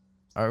go?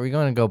 Are we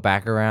going to go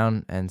back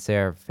around and say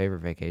our favorite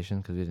vacation?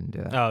 Because we didn't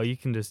do that. Oh, you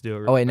can just do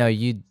it. Oh wait, no,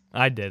 you.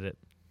 I did it.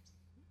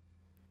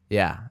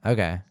 Yeah.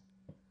 Okay.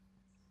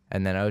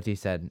 And then OT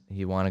said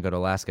he wanted to go to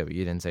Alaska, but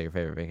you didn't say your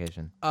favorite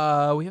vacation.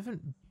 We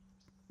haven't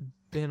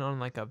been on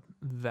like a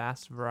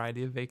vast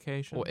variety of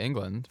vacations. Well,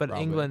 England. But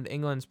probably.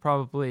 England's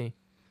probably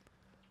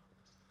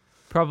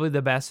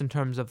the best in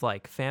terms of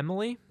like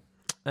family,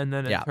 and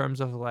then in Yeah.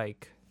 terms of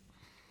like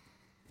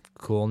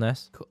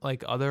Coolness.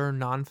 like other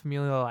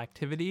non-familial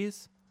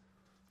activities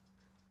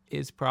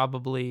is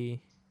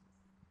probably.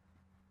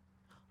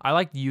 I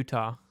liked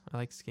Utah. I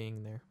like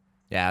skiing there.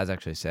 Yeah, that was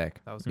actually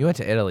sick. That was You went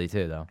to Italy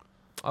too, though.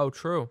 Oh,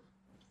 true.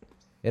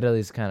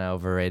 Italy's kind of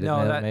overrated,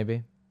 No, that-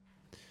 maybe.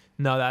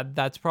 No,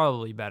 that's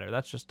probably better.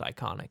 That's just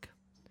iconic.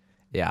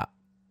 Yeah.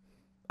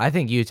 I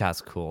think Utah's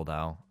cool,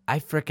 though.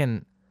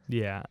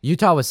 Yeah.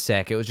 Utah was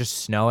sick. It was just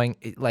snowing,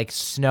 like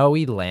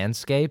snowy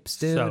landscapes,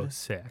 dude. So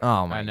sick.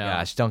 Oh my I know.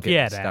 gosh! Don't get me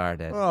Get out.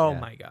 started. Oh Yeah.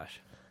 my gosh.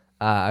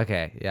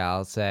 Okay, yeah,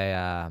 I'll say.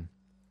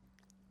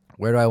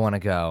 Where do I want to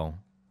go?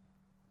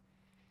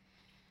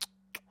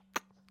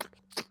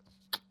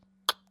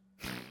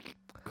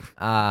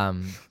 I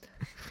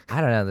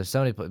don't know. There's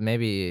so many.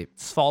 Maybe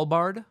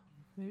Svalbard,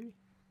 maybe.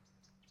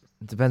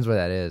 it depends where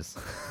that is.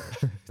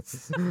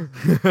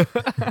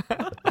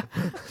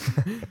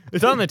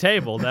 It's on the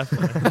table,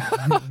 definitely.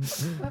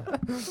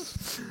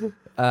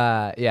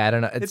 Yeah, I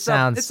don't know. It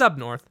sounds. It's up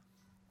north.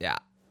 Yeah.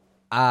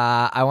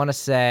 I want to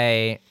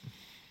say.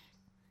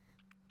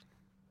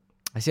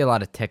 I see a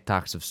lot of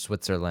TikToks of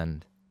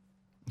Switzerland.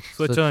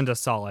 Switzerland's a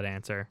solid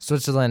answer.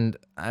 Switzerland,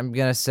 I'm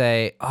gonna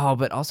say. Oh,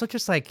 but also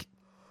just like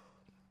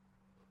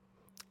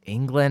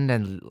England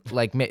and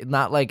like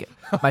not like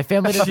my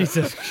family doesn't.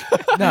 Jesus.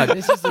 No,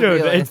 this is the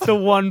Dude, real it's answer. the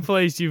one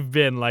place you've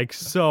been like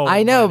so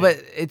I know, many.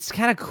 but it's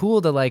kind of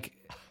cool to like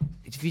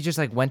if you just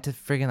like went to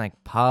friggin'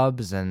 like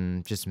pubs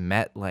and just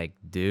met like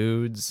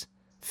dudes,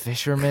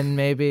 fishermen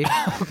maybe.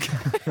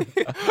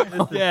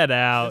 Get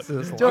out.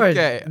 George,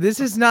 Okay. this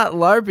is not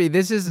LARPy.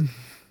 This is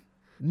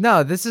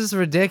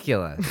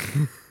ridiculous.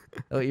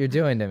 What you're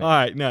doing to me. All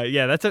right, no,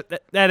 yeah,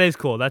 that is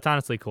cool. That's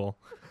honestly cool.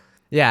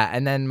 Yeah,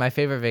 and then my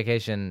favorite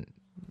vacation.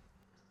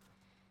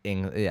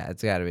 Yeah,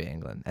 it's got to be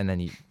England, and then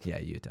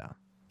Utah.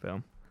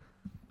 Boom.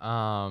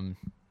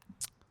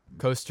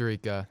 Costa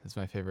Rica is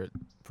my favorite,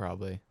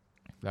 probably.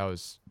 That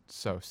was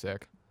so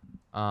sick.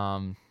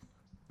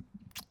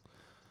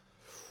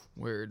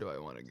 Where do I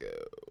want to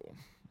go?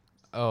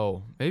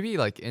 Oh, maybe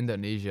like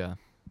Indonesia.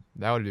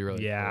 That would be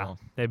really Yeah, cool.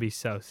 that'd be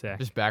so sick.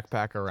 Just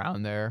backpack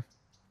around there.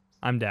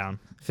 I'm down.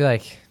 I feel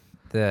like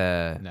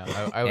the No,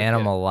 I would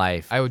animal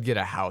life. I would get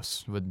a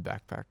house with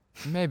backpack.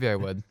 Maybe I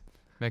would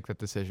make that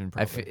decision.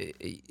 I Probably.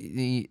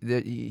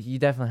 you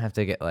definitely have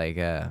to get like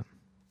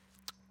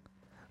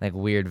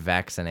weird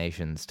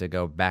vaccinations to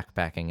go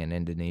backpacking in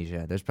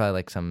Indonesia. There's probably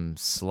like some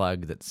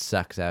slug that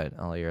sucks out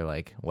all your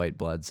like white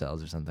blood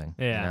cells or something.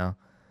 Yeah. You know?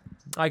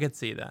 I could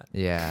see that.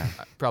 Yeah.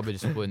 I probably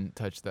just wouldn't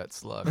touch that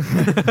slug.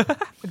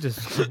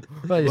 Just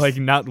like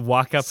not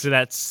walk up to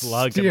that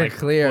slug and steer like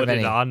clear of put it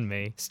any- on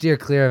me. Steer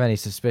clear of any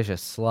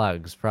suspicious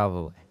slugs,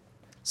 probably.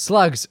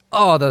 Slugs.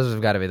 Oh, those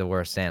have got to be the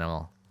worst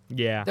animal.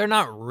 Yeah. They're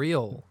not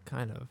real,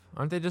 kind of.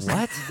 Aren't they just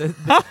What?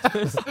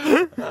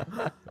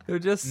 They're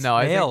just No,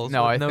 I snails think,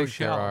 no, with I no think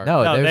shell. there are.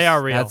 No, No, they there's-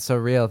 are real. That's a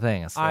real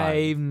thing. A slug.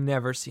 I've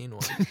never seen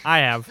one. I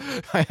have.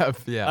 I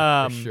have,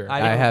 yeah, Um, for sure. I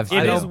have-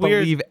 I It don't is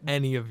weird. believe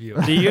any of you.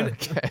 The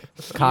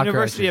Cockroaches,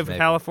 University of maybe.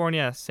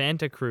 California,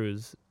 Santa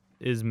Cruz,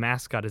 is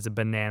mascot is a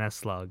banana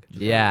slug,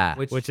 Yeah.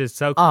 which is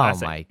so Oh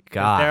classic. my 'Cause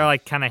god. They're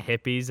like kind of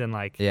hippies and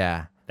like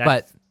Yeah.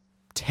 That's- But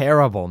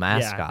terrible yeah,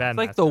 mascot. bad It's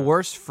like the mascot.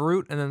 worst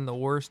fruit and then the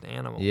worst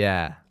animal.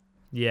 Yeah.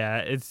 Yeah,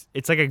 it's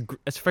like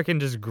it's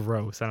freaking just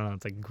gross. I don't know.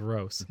 It's like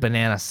gross.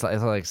 Banana, it's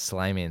like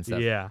slimy and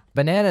stuff. Yeah.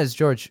 Bananas,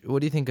 George. What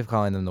do you think of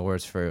calling them the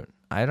worst fruit?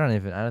 I don't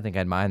think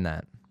I'd mind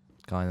that,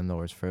 calling them the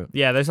worst fruit.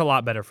 Yeah, there's a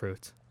lot better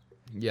fruits.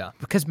 yeah.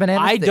 Because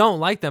bananas. I don't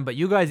like them, but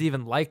you guys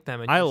even like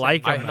them. And I you said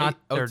like they're them. Not,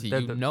 they're, OT, they're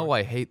you the know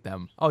worst. I hate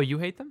them. Oh, you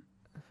hate them?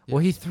 Well,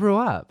 he threw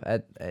up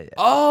at.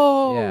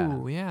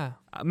 Oh, yeah.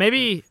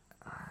 Maybe.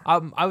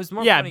 I was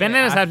more. Yeah, pointing at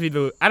bananas Ash- have to be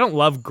the. I don't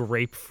love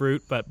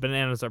grapefruit, but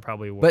bananas are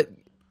probably worse.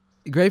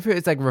 But grapefruit,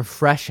 it's like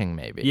refreshing,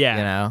 maybe. Yeah.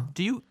 You know.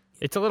 Do you?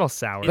 It's a little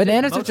sour.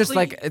 Bananas are just mostly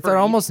like for they're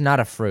almost not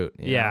a fruit.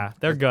 you yeah, know?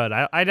 they're good.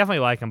 I definitely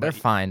like them, They're but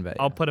fine, but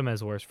I'll put them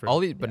as worst fruit.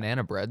 I'll eat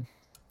banana bread.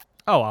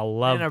 Oh, I'll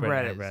love Banana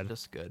banana bread is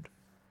just good.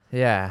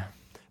 yeah,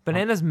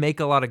 Bananas make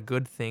a lot of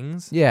good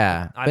things.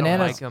 yeah. I don't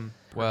Bananas, like them.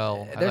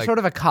 Well, I they're like sort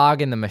of a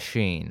cog in the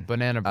machine.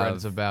 banana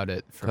bread's of about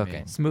it for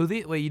cooking.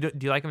 Smoothie? Wait, do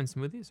you like them in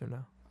smoothies or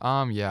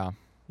no? me. Yeah,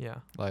 Yeah.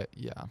 like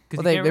yeah.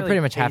 Because Well, they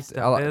pretty much have to-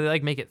 They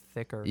like make it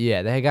thicker.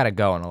 Yeah, they got to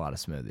go in a lot of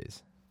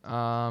smoothies.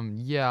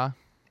 Yeah.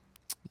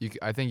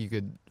 I think you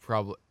could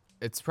probably.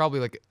 It's probably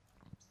like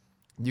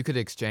you could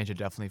exchange it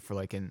definitely for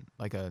like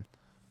a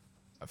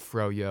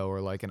froyo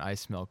or like an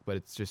ice milk, but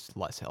it's just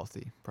less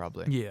healthy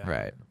probably. Yeah.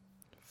 Right.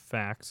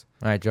 Facts.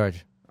 All right,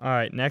 George. All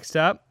right, next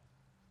up.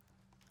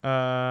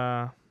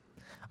 I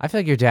feel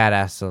like your dad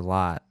asks a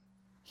lot.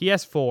 He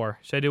has 4.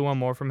 Should I do one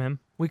more from him?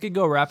 We could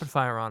go rapid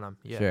fire on them.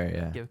 Yeah. Sure,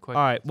 yeah. Give quick.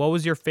 All right. What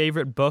was your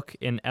favorite book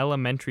in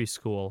elementary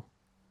school?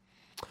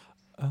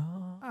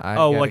 I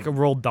Oh, gotta- like a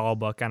Roald Dahl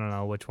book. I don't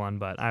know which one,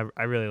 but I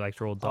really liked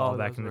Roald Dahl Oh,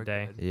 back those in the were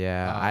day. good.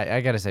 Yeah,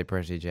 I gotta say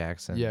Percy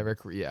Jackson. Yeah, Rick.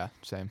 Yeah,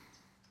 same.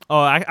 Oh,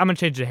 I'm gonna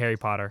change it to Harry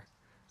Potter.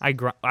 I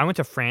went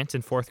to France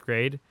in 4th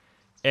grade,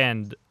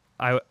 and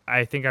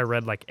I think I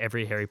read like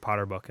every Harry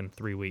Potter book in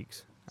 3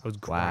 weeks.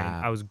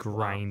 Wow. I was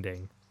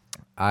grinding.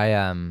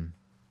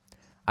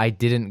 I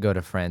didn't go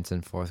to France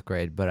in 4th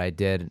grade, but I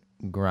did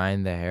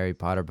grind the Harry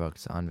Potter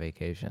books on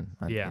vacation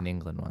Yeah. in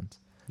England once.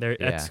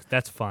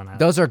 That's fun.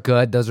 Those are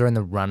good. Those are in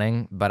the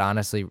running. But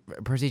honestly,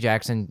 Percy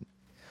Jackson.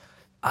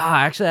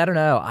 Actually, I don't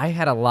know. I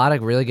had a lot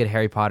of really good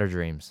Harry Potter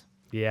dreams.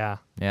 Yeah.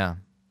 Yeah.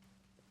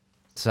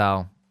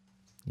 So,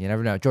 you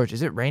never know. George,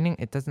 is it raining?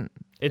 It doesn't.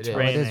 It's is.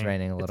 raining. It is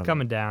raining a little It's bit.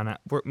 coming down.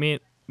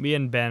 Me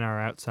and Ben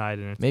are outside,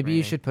 and it's Maybe you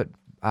raining. should put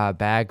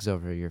bags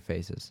over your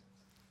faces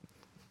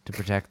to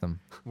protect them.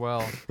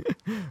 Well,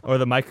 Or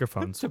the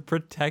microphones. To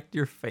protect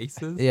your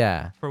faces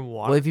Yeah. from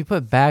water. Well, if you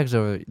put bags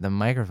over the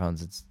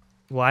microphones, it's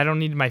Well, I don't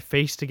need my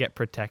face to get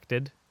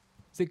protected.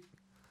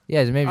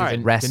 yeah. Maybe all just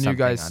right. rest. Can you something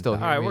guys on still top.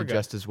 hear All right, me we're good.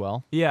 just as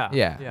well? yeah.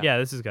 Yeah. Yeah,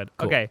 this is good.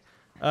 Cool. Okay.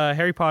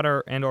 Harry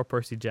Potter and or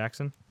Percy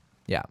Jackson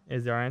Yeah.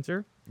 is our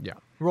answer. Yeah.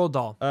 Roald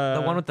Dahl. The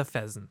Uh, one with the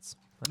pheasants.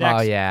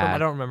 Next. Oh yeah. I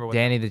don't remember what.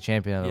 Danny the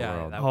Champion of the Yeah,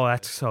 World. that Oh,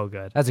 that's so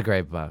good. That's a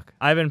great book.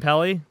 Ivan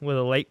Pelly with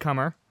a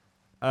latecomer.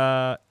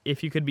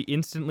 If you could be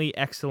instantly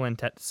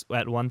excellent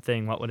at one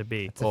thing, what would it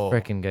be? It's a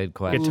freaking good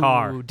question.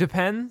 Guitar. Ooh,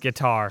 depends.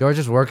 Guitar. George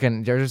is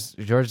working. George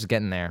is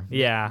getting there.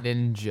 Yeah.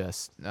 Ninja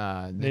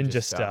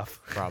stuff.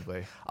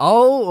 Probably.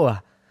 Oh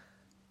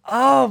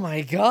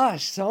my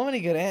gosh! So many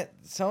good.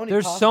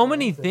 There's so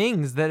many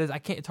things that I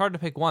can't. It's hard to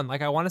pick one.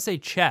 Like I want to say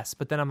chess,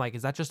 but then I'm like,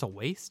 is that just a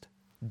waste?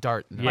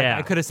 Dart. Like, Yeah.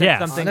 I could have said Yes.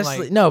 something Honestly,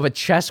 like, no, but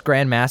chess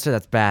grandmaster.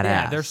 That's badass.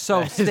 yeah, they're so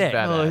That is sick.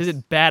 badass. Oh, is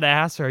it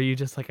badass or are you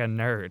just like a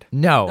nerd?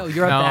 No, No,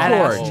 you're a No.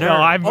 badass George. nerd.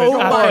 No, I'm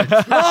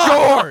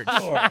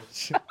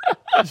George.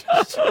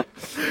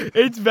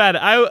 It's bad.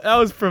 That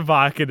was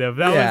provocative.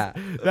 Yeah.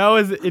 That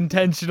was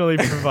intentionally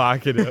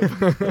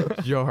provocative.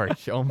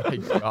 George. Oh my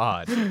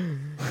God.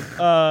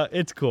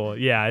 It's cool.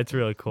 Yeah, it's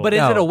really cool. But is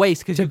No, it a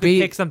waste? Because to you could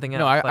be- pick something else.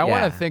 No, I Like, want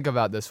Yeah. to think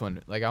about this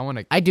one. Like, I want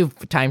to. I do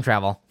time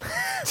travel.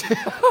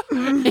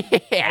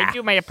 I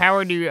do my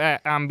power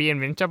to be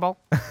invincible.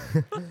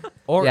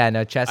 Or Yeah,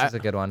 no, chess is a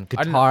good one.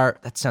 Guitar.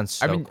 That sounds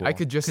so I mean, cool. I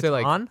could just say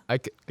like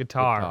Catan?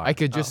 Guitar. I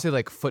could just say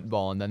like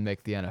football and then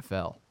make the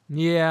NFL.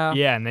 Yeah.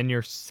 Yeah, and then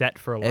you're set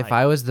for life. If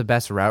I was the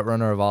best route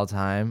runner of all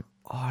time,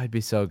 I'd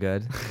be so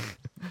good.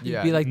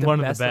 You'd be like the One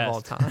of the best of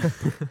all time.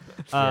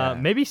 Yeah.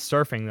 Maybe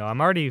surfing though. I'm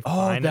already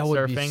fine that at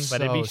would be surfing,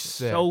 but it'd be so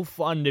sick. so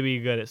fun to be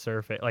good at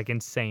surfing, like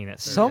insane at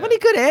surfing. So many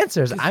good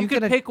answers. 'Cause I'm you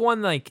could gonna pick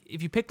one like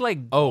if you pick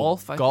like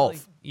golf. I feel golf.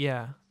 like-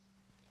 yeah.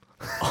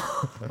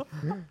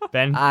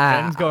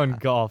 Ben's going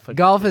golf.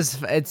 golf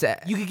is it's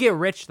You could get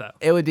rich though.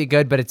 it would be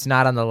good, but it's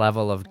not on the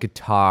level of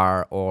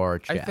guitar or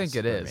chess. I think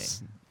it for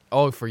is.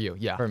 Oh, for you,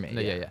 yeah. For me,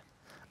 No, yeah.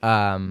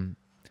 yeah. me.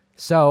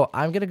 So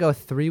I'm gonna go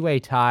three-way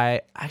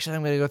tie. Actually,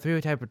 I'm gonna go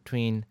three-way tie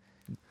between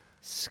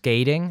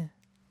skating.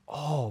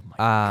 Oh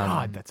my Um,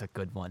 God, that's a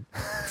good one.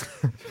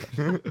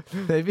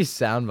 Maybe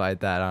soundbite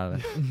that on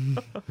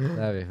it.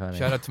 That'd be funny.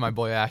 Shout out to my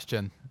boy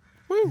Ashton.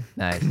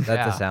 Nice. That's a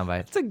Yeah.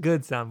 soundbite. It's a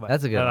good soundbite.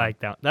 That's a good I one. like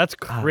that. That's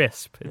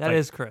crisp. It's That like-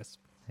 is crisp.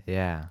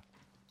 Yeah.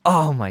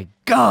 Oh my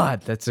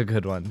God, that's a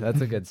good one.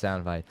 That's a good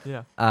soundbite.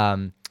 Yeah.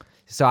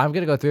 So I'm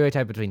gonna go three-way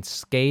tie between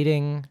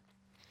skating,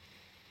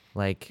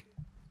 like.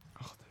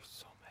 Oh, there's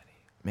so many.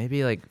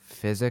 Maybe like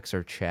physics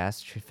or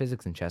chess.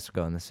 Physics and chess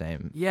go in the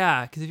same.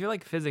 Yeah, because if you're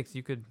like physics,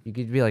 you could. You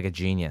could be like a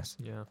genius.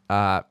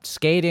 Yeah.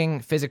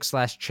 Skating,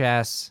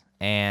 physics/chess,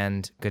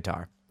 and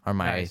guitar are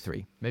my Nice.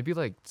 three. Maybe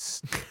like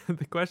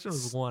The question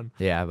was one.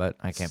 Yeah, but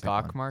I can't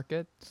stock pick one.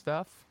 market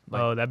stuff.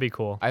 Like, Oh, that'd be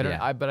cool. I don't.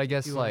 Yeah. But I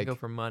guess You want to like go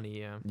for money?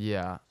 Yeah.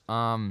 yeah.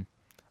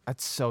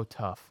 That's so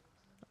tough.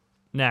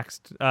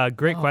 Next,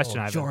 great question,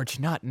 Oh, Ivan. George,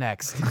 not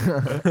next.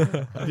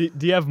 Do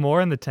you have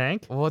more in the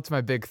tank? Well, what's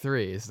my big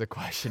three? Is the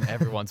question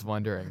everyone's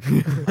wondering.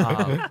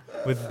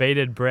 With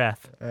bated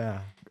breath. Yeah.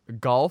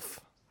 Golf.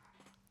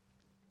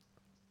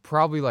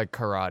 Probably like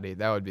karate.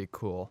 That would be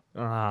cool.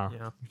 Yeah.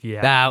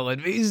 Yeah. That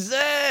would be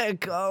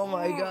sick. Oh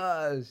my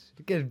gosh.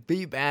 You could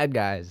beat bad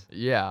guys.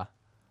 Yeah.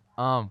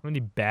 How many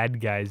bad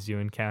guys you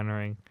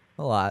encountering?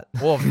 A lot.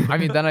 Well, I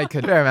mean, then I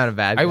could. Fair amount of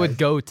bad guys. I would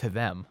go to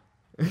them.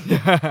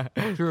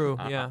 True.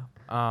 Yeah.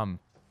 I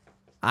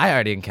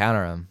already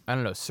encounter them. I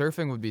don't know.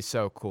 Surfing would be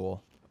so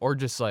cool, or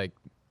just like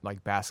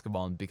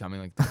basketball and becoming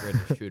like the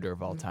greatest shooter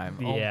of all time.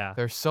 Oh, Yeah.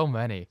 there's so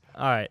many.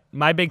 All right.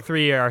 My big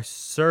three are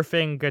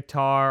surfing,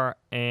 guitar,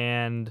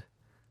 and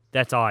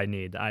that's all I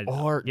need.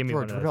 Or give me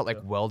George, one of what those about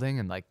like two. welding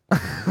and like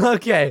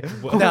Okay.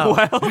 No.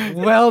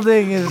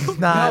 Welding is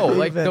not. no,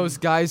 like even- those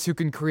guys who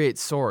can create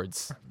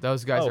swords.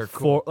 Those guys are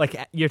cool. Like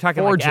you're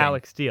talking Forging. like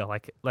Alex Steele,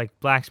 like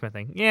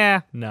blacksmithing.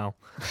 Yeah, no.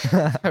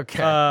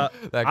 Okay. Uh,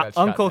 That got shut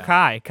Uncle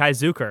down. Kai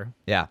Zucker.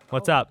 Yeah.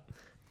 What's up?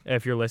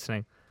 If you're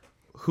listening,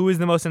 Who is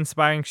the most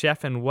inspiring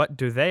chef, and what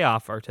do they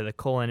offer to the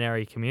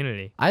culinary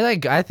community? I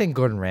think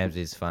Gordon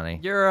Ramsay's funny.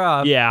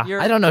 Yeah.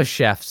 I don't know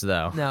chefs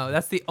though. No,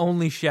 that's the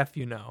only chef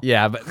you know.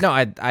 Yeah, but no,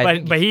 I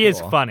think But he's he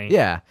is cool. funny.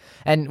 Yeah,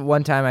 and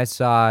one time I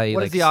saw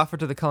What does he offer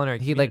to the culinary?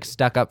 He like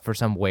stuck up for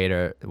some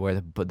waiter where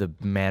the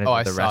manager Oh, of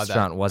I the saw that.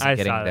 restaurant wasn't I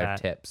getting saw their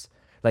that. tips.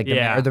 Like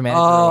Yeah. the manager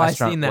Oh, of I the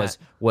restaurant seen that.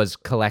 was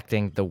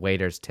collecting the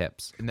waiter's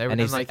tips, And they were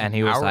he's like and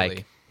he was hourly.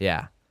 like,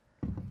 yeah,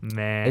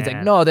 Man. he's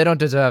like, no, they don't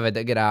deserve it.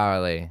 They get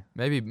hourly.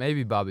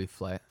 Maybe Bobby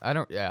Flay. I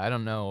don't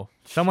know.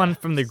 Someone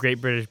from the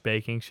Great British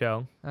Baking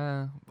Show.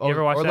 You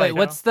ever watch that Wait, show?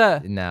 what's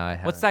the No, I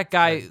haven't. what's that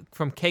guy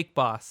from Cake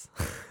Boss?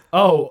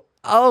 Oh.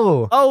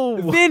 Oh,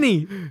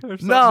 Vinny.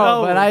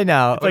 no, but I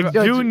know. It's like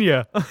George-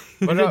 Junior.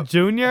 Was it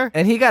Junior?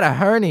 And he got a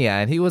hernia,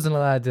 and he wasn't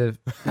allowed to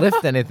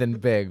lift anything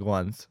big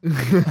once.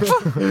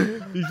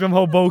 He's from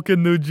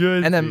Hoboken, New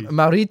Jersey. And then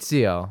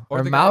Maurizio or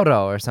the guy-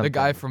 Mauro or something. The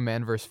guy from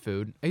Man vs.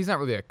 Food. He's not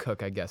really a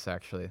cook, I guess.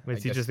 Actually, Wait, I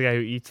is he guess. just the guy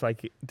who eats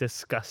like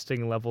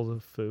disgusting levels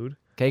of food?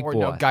 Cake Or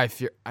boss. no, Guy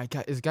Fieri.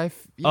 Is Guy?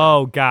 Yeah.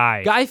 Oh,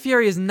 Guy. Guy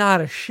Fieri is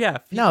not a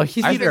chef. No,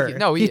 he's I eater. think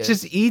no, he is.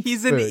 just eats.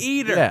 He's an food.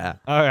 eater. Yeah.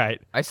 All right.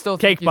 I still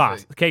think Cake he's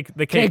boss. a- Cake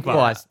Cake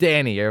boss,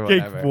 Danny or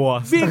Cake whatever.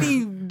 boss.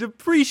 Vinny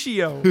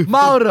Deprecio.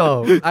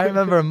 Mauro. I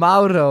remember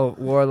Mauro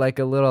wore like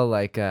a little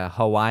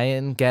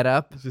Hawaiian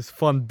getup. It's just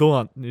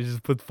fondant. You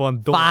just put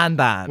fondant.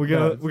 Fondant. We're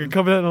gonna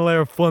cover that in a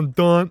layer of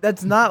fondant.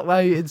 That's not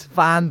why it's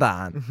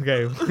fondant.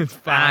 Okay, it's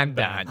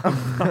fondant.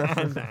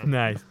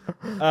 Nice.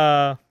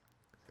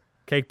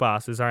 Cake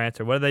boss is our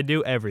answer. What do they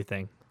do?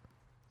 Everything.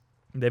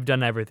 They've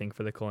done everything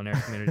for the culinary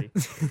community.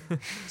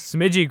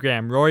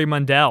 Smidgygram, Rory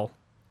Mundell.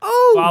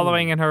 Oh.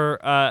 Following in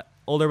her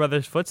older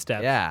brother's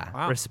footsteps. Yeah.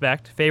 Wow.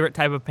 Respect. Favorite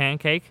type of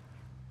pancake?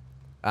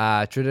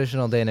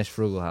 Traditional Danish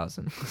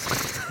Frugelhausen.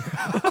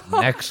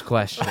 Next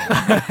question.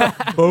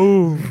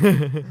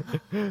 Boom.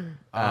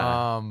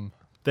 Um,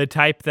 The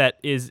type that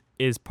is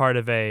part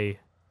of a,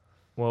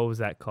 what was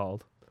that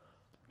called?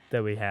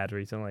 That we had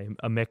recently.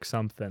 A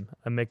McSomething.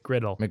 A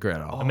McGriddle.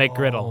 McGriddle. A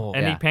McGriddle.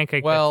 Any yeah.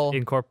 pancake Well, that's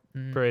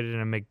incorporated in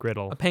a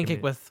McGriddle. A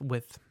pancake with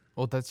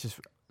well, that's just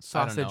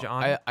sausage I don't know.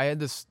 on it. I had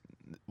this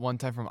one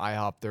time from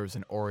IHOP. There was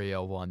an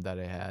Oreo one that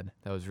I had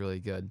that was really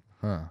good.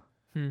 Huh.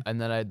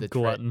 And then I had the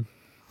glutton.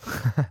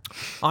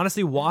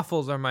 Honestly,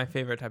 waffles are my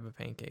favorite type of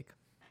pancake.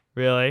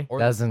 Really? Or,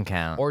 Doesn't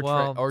count. or,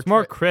 Well, or It's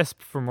more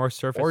crisp for more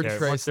surface or area.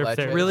 tres More surface leches.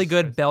 area. Really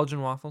good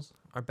Belgian waffles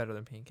are better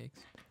than pancakes.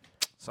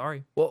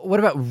 Sorry. Well, what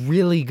about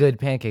really good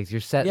pancakes?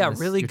 You're setting Yeah, the,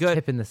 really you're good.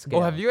 tipping the scale.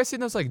 Oh, have you guys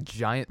seen those like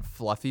giant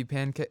fluffy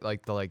pancake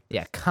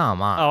Yeah,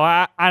 come on. Oh,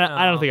 I don't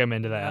No. think I'm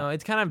into that. No,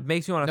 it kind of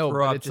makes me want to No,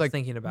 throw but up it's just like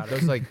thinking about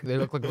those it. like they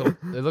look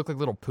like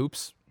little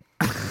poops.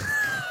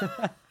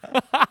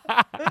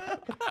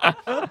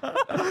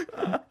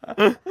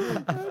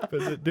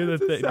 Do the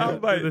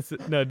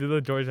thing. Do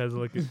the George has a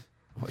look.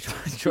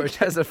 George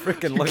has a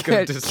freaking look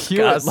of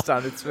disgust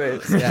on its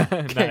face. Yeah.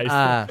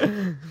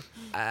 Nice.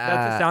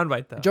 That's a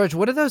soundbite though. George,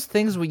 what are those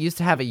things we used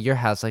to have at your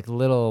house, like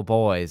little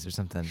boys or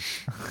something?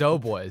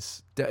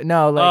 Doughboys.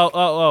 No,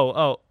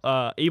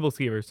 like Evil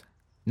Skeevers.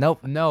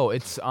 nope. No,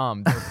 it's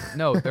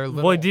they're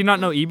little. Well, do you not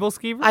know Evil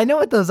Skeevers? I know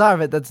what those are,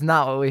 but that's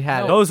not what we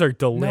had. Those are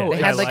delicious.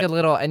 They I had like a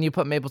little, and you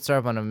put maple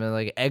syrup on them, and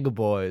like egg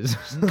boys,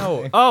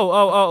 no.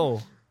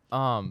 Oh.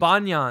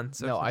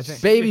 Banyans. No, I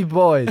think baby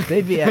boys,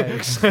 baby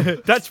eggs.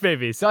 Dutch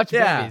babies. Dutch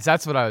Yeah. babies.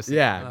 That's what I was.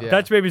 Yeah.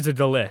 Dutch babies are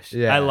delish.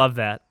 Yeah. I love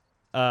that.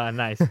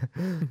 Nice.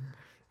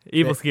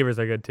 Evil Skeevers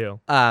are good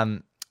too.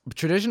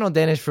 Traditional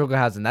Danish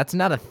Frugelhausen. That's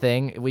not a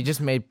thing. We just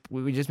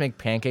make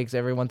pancakes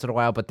every once in a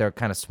while, but they're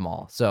kind of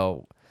small,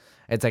 so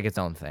it's like its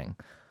own thing.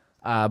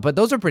 But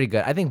those are pretty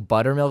good. I think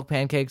buttermilk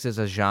pancakes is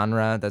a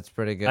genre that's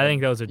pretty good. I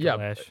think those are Yeah.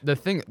 delish. The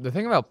thing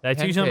about That's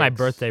pancakes, usually my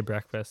birthday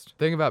breakfast.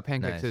 thing about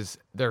pancakes Nice. is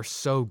they're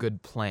so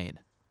good plain,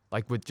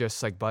 like with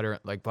just like butter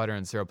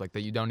and syrup, like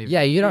that. You don't even.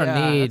 Yeah, you don't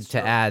Yeah, need that's to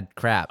true. add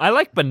crap. I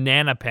like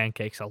banana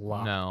pancakes a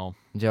lot. No.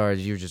 George,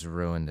 you just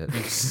ruined it.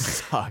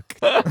 Suck.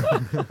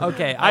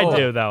 Okay, I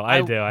do though.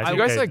 I do. I Do think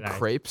you guys they're like nice.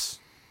 crepes?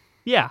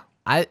 Yeah.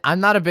 I'm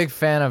not a big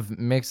fan of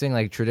mixing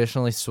like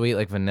traditionally sweet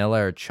like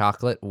vanilla or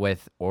chocolate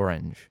with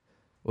orange,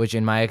 which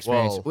in my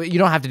experience, Whoa. well, you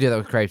don't have to do that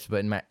with crepes, but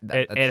in my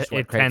that's just what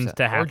It crepes tends are.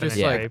 to Or happen. just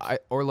in like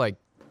crepes.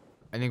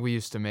 I think we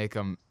used to make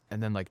them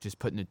and then like just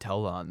put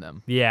Nutella on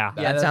them. Yeah.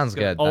 That sounds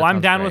good. Oh, That I'm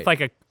sounds down great. with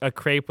like a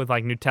crepe with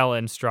like Nutella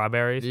and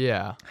strawberries.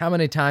 Yeah. How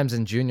many times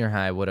in junior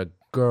high would a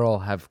girl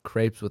have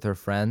crepes with her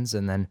friends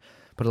and then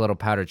put a little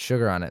powdered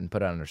sugar on it and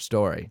put it on her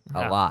story?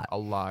 Yeah. A lot. A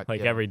lot.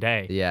 Like yeah. every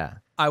day. Yeah.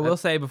 I will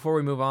say before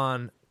we move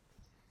on,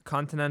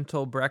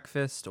 continental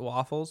breakfast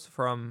waffles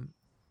from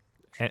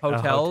A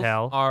hotels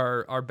hotel.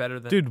 are better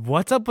than. Dude,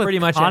 what's up with Pretty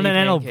much any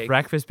continental pancake.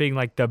 breakfast being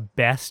like the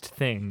best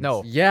thing?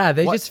 No. Yeah,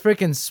 they What- just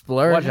freaking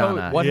splurge on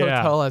us. What Yeah.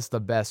 hotel has the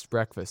best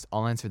breakfast?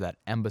 I'll answer that.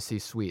 Embassy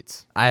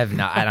Suites. I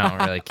don't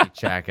really keep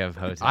track of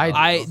hotels. the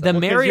Well,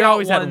 'cause Marriott you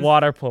always ones, had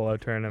water polo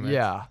tournaments.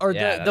 Yeah. or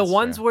Yeah, the that's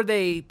ones true. where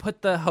they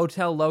put the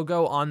hotel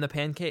logo on the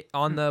pancake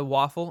on the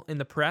waffle in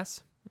the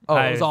press. Oh,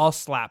 it was all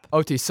slap.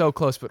 OT, so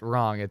close but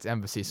wrong. It's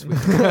Embassy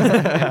Suites.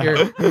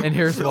 and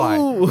here's why.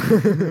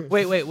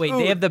 Wait.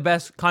 They have the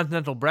best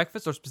continental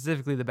breakfast, or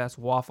specifically the best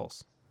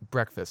waffles?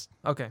 Breakfast.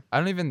 Okay, I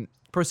don't even.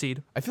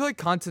 proceed. I feel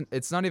like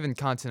it's not even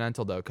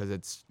continental though, because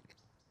it's.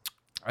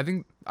 I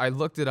think I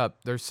looked it up.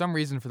 There's some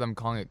reason for them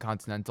calling it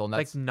continental, and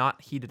that's Like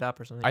not heated up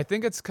or something. I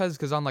think it's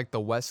because on like the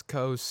West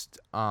Coast,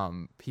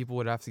 people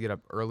would have to get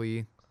up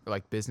early,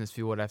 like business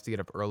people would have to get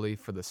up early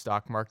for the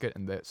stock market,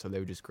 and so they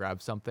would just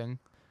grab something.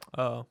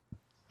 Oh,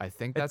 I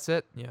think that's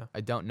it. yeah.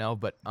 I don't know,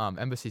 but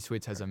Embassy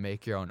Suites has a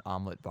make your own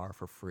omelet bar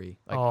for free.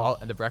 Like Oh.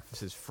 and the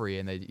breakfast is free,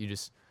 and you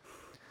just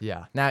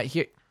yeah. Now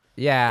here,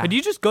 yeah. Could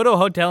you just go to a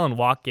hotel and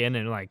walk in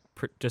and like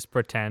just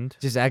pretend?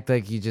 just act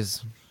like you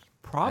just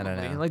Probably.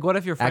 know. Like, what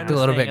if your friend act a was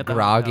little staying bit at the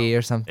groggy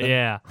or something?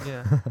 Yeah,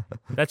 hotel? Yeah.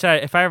 that's why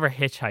if I ever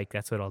hitchhike,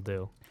 that's what I'll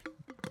do.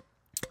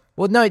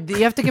 Well, no,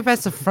 you have to get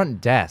past the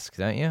front desk,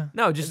 don't you?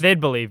 No, just They'd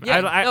believe. yeah.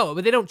 I, No,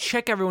 but they don't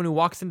check everyone who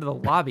walks into the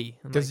lobby.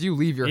 Because you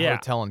leave your Yeah.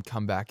 hotel and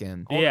come back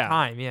in. all yeah. the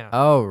time. Yeah.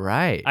 Oh,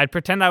 right. I'd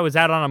pretend I was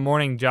out on a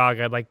morning jog.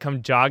 I'd like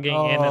come jogging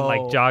in and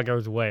like Oh. jog I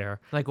was where,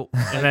 Like, and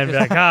then be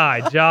like,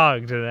 I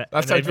jogged, and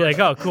That's they'd be how like,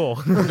 oh, cool.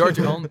 George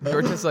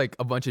has like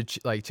a bunch of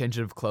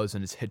changing of clothes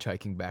in his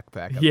hitchhiking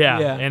backpack. yeah,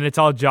 Yeah. and it's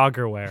all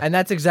jogger wear. And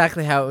that's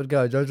exactly how it would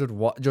go. George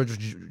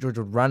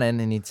would run in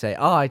and he'd say,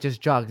 "Oh, I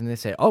just jogged," and they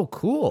say, "Oh,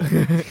 cool."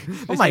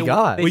 Oh my god.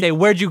 They say,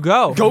 "Where'd you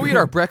go?" Go eat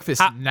our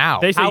breakfast now.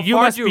 They say How you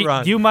far must do you be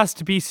run?" you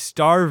must be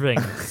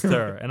starving,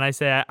 sir. And I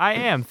say I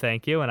am,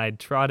 thank you, and I'd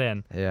trot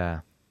in,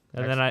 Yeah.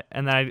 and then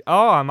I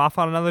I'm off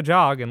on another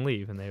jog and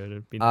leave, and they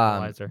would be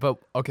wiser. But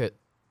okay,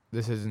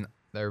 this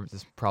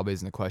probably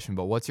isn't a question,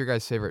 but what's your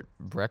guys' favorite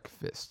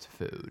breakfast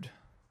food?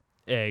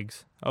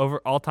 Eggs,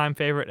 all-time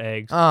favorite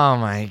eggs. Oh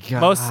my god.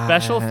 Most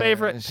special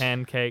favorite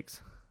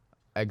pancakes.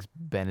 Eggs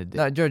Benedict.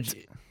 No, George.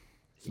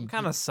 Some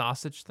kind of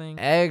sausage thing.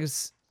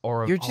 Eggs.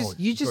 Or You just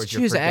George,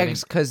 choose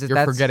eggs because you're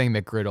that's forgetting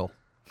McGriddle.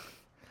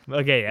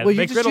 Okay, yeah. well,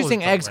 you're McGriddle just was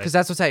choosing eggs great. because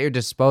that's what's at your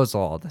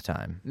disposal all the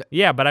time.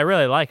 Yeah, but I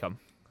really like them.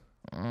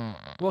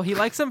 Well, he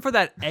likes them for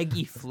that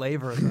eggy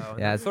flavor, though.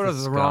 Yeah, That's it's sort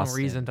of the wrong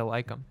disgusting. reason to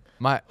like them.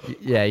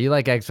 Yeah, you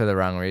like eggs for the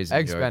wrong reason.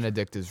 Eggs George.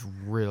 Benedict is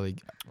really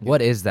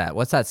What is that?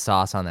 What's that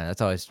sauce on there?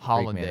 That's always freaked me out.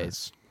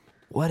 hollandaise.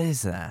 What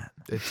is that?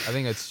 I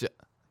think it's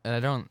and I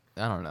don't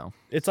know.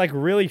 It's like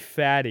really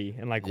fatty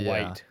and like Yeah.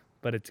 white,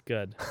 but it's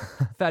good.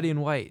 Fatty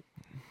and white,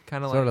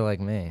 kind of Sort like. of like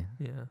me.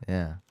 Yeah.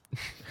 Yeah.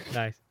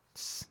 Nice.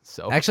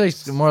 So Actually,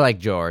 it's more like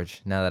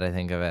George. Now that I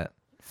think of it,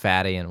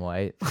 fatty and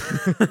white.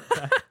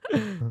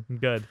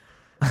 Good.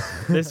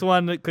 This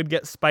one could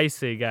get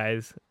spicy,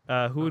 guys.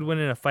 Who would win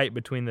in a fight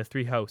between the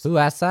three hosts? Who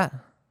asked that?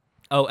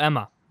 Oh,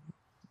 Emma.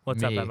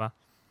 What's Me. up, Emma?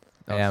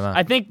 Hey, Emma.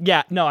 I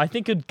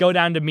think it'd go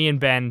down to me and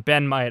Ben.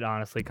 Ben might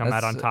honestly come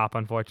out That's- on top,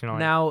 unfortunately.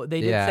 Now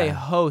they did say Yeah.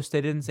 host.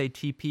 They didn't say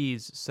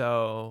TPs.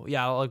 So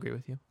yeah, I'll agree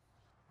with you.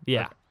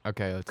 yeah.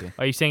 okay, OT.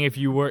 Are you saying if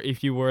you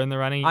were in the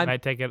running, you I'm-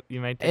 might take it?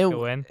 You might take It- a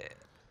win.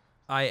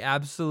 I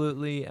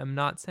absolutely am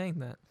not saying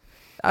that.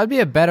 That'd be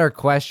a better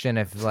question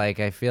if, like,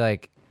 I feel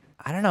like,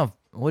 I don't know,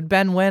 would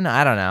Ben win?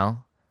 I don't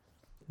know.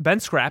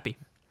 Ben's scrappy.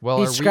 Well,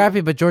 He's are we-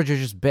 scrappy, but George is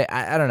just big.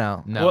 I don't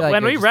know. No. I feel Well, like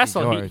when it'd we just be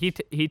wrestle,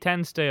 George. he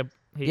tends to.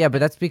 Yeah, but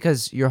that's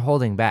because you're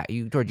holding back.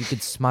 George, you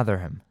could smother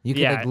him. You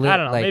could, yeah, like, I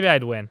don't know. like, Maybe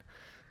I'd win.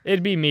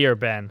 It'd be me or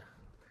Ben.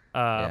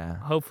 Yeah.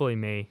 Hopefully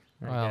me.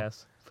 I Well.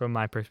 guess from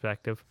my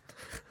perspective.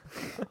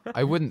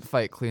 I wouldn't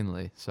fight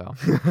cleanly, so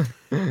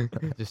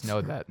just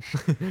know that.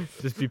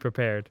 Just be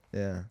prepared.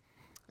 Yeah.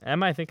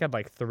 Emma, I think I'd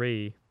like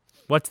 3.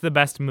 What's the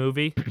best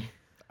movie?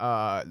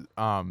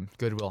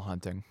 Good Will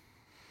Hunting.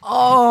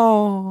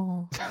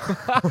 Oh.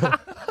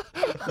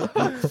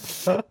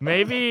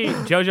 Maybe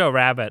Jojo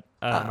Rabbit.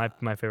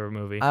 My favorite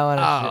movie.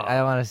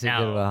 I want to see no.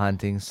 Good Will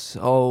Hunting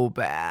so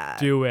bad.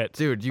 Do it.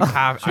 Dude, you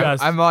have.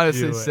 Just I'm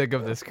honestly do it. sick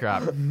of this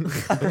crap.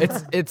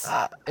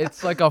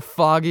 It's like a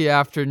foggy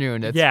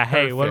afternoon. It's yeah.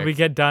 Hey, when we perfect.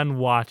 get done,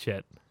 watch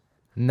it.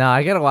 No,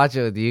 I gotta watch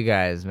it with you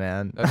guys,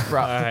 man. That's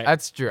Alright.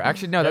 That's true.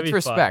 Actually, no, That'd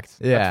that's be fun. respect.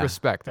 Yeah. That's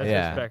respect. That's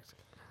Yeah. respect.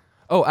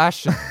 Oh,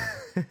 Ashton,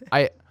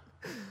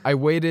 I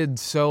waited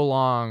so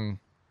long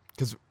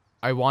because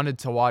I wanted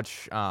to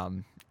watch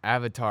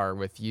Avatar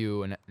with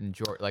you and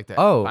George, like the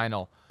Oh.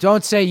 final.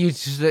 Don't say you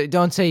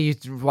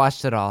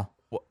watched it all.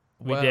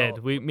 We Well,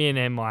 did. Me and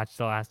him watched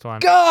the last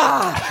one.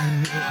 God!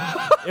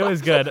 It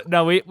was good.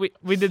 No, we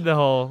did the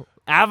whole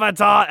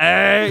Avatar.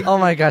 Hey. Oh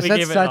my gosh, We that's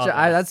gave it such all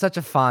a that's such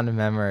a fond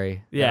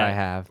memory Yeah. that I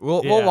have.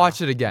 We'll Yeah.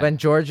 watch it again. When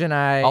George and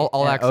I I'll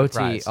and act OT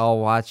surprised. all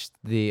watched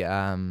the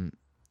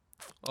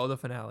Oh, the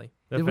finale.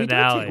 The did we do it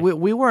finale.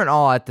 we weren't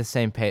all at the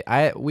same page.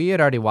 We had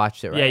already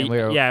watched it, right? Yeah, And we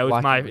were yeah. It was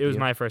watching with it was you.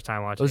 my first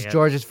time It watching was it.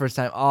 George's first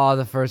time. Oh,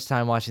 the first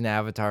time watching the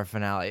Avatar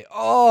finale.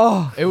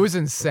 Oh, it was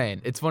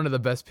insane. It's one of the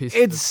best pieces.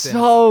 it's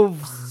of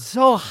cinema.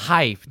 so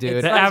hype,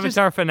 dude. The like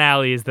Avatar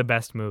finale is the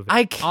best movie.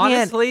 I can't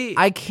Honestly-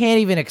 I can't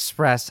even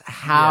express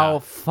how Yeah.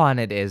 fun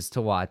it is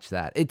to watch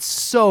that. It's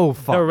so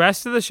fun. The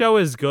rest of the show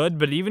is good,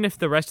 but even if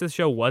the rest of the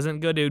show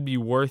wasn't good, it would be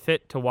worth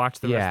it to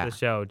watch the Yeah. rest of the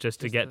show just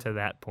to get to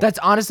that point. That's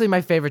honestly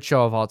my favorite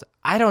show of all time.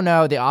 I don't know.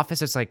 No, The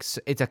Office is like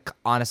it's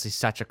honestly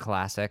such a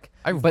classic.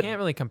 I But can't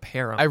really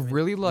compare them. I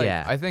really like.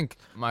 Yeah. I think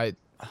my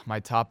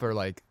top are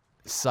like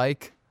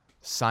Psych,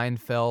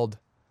 Seinfeld,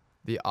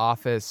 The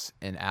Office,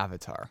 and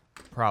Avatar.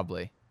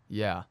 Probably.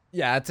 Yeah.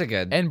 Yeah, that's a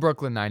good. And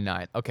Brooklyn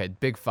Nine-Nine. Okay,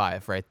 big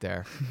 5 right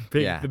there.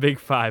 Yeah. The big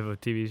 5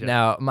 of TV shows.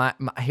 Now,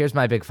 here's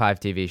my big 5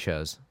 TV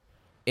shows,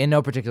 in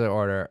no particular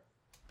order.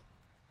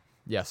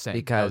 Yeah, same. That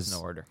Because- was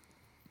no order.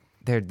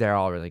 They're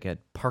all really good.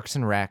 Parks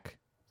and Rec,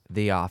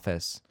 The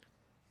Office,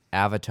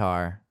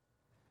 Avatar.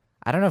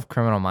 I don't know if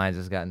Criminal Minds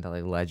has gotten to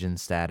like legend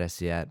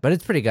status yet, but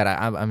it's pretty good.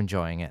 I'm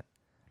enjoying it.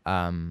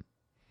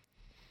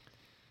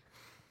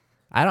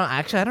 I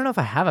don't know if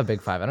I have a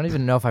big 5. I don't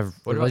even know if I've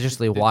What about-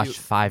 religiously did watched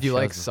 5 Do you shows.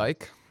 like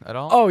Psych at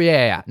all? Oh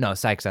yeah. No,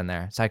 Psych's in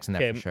there. Psych's in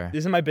there Okay, for sure.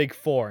 this is my big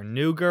 4.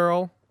 New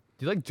Girl.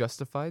 Do you like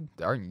Justified?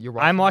 Aren't you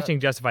watching? I'm that? watching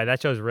Justified.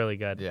 That show's really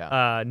good.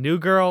 Yeah. New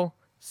Girl,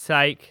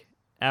 Psych,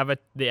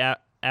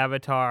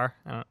 Avatar.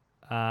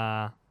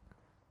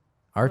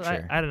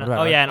 Archer. I don't know. What about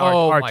Oh yeah, and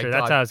Oh my Archer.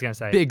 That's God. what I was gonna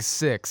say. Big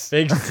 6.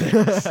 Big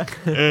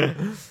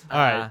 6. All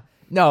right.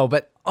 No,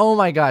 but oh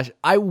my gosh,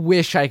 I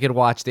wish I could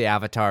watch the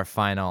Avatar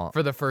final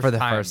For the first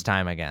time. first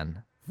time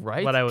again.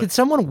 Right? What I would, Could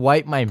someone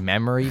wipe my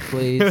memory,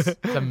 please?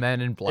 The Men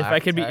in Black. if I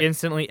could be tech.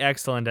 instantly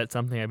excellent at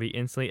something, I'd be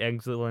instantly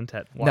excellent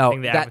at No,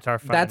 watching the that- Avatar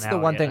final. that's the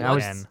one thing I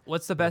was- again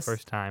What's the for the best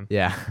first time.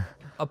 Yeah.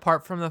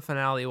 apart from the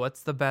finale?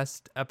 What's the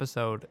best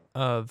episode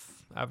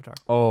of Avatar?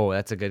 Oh,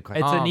 that's a good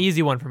question. It's an Um,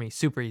 easy one for me.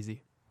 Super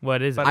easy.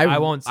 What is it? But I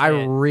won't say I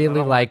it. I really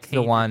don't like wanna the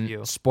taint one.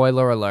 review.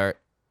 Spoiler alert.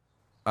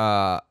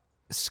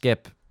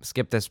 Skip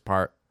this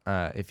part.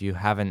 If you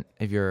haven't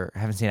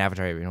seen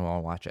Avatar, you don't want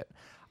to watch it.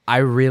 I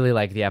really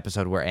like the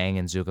episode where Aang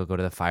and Zuko go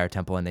to the fire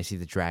temple and they see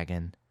the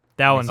dragon.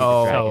 that one's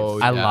Oh, so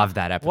I yeah. love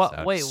that episode.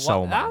 What? Wait,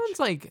 so what? much. That one's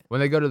like. When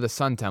they go to the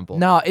Sun Temple.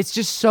 No, it's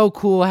just so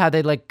cool how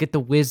they like get the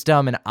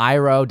wisdom, and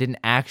Iroh didn't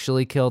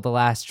actually kill the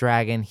last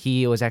dragon.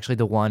 He was actually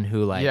the one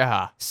who like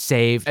Yeah.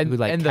 saved, And- who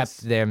like and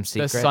kept them The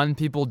secret. Sun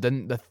people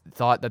didn't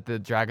thought that the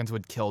dragons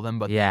would kill them,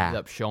 but they Yeah. ended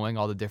up showing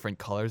all the different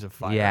colors of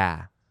fire.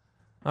 Yeah.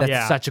 That's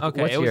Yeah. such a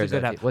Okay, what's it was yours? a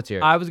good. Eti? What's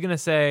yours? I was gonna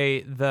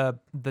say the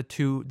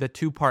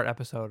two-part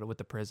episode with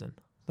the prison,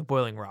 the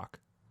boiling rock.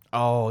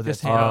 Oh,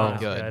 that's Just really oh,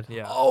 good.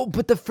 Yeah. Oh,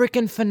 but the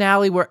freaking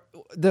finale where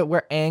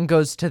Aang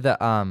goes to the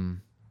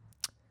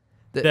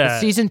The-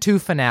 season 2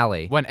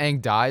 finale When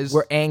Aang dies.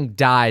 where Aang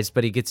dies,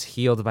 but he gets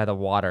healed by the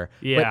water.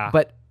 Yeah.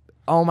 But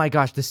oh my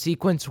gosh, the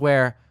sequence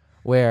where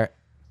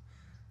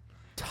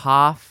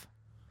Toph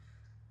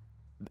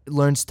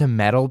learns to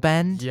metal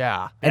bend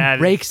Yeah. and That is-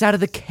 breaks out of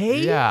the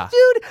cave, Yeah.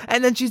 dude,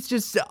 and then she's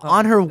just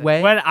on her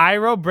way. when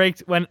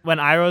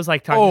Iroh's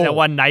like talking to that Oh,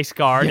 one nice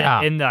guard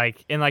yeah. in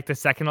the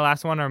second to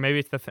last one, or maybe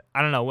it's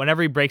I don't know.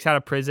 Whenever he breaks out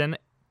of prison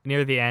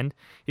near the end,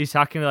 he's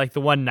talking to like the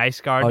one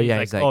nice guard. Oh, and yeah,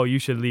 he's he's like, like, "Oh, you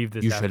should leave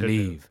this. you should afternoon."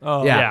 leave.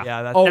 Oh Yeah.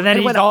 yeah. That's, Oh, And then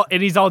and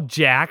when he's all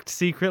jacked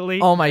secretly.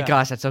 Oh my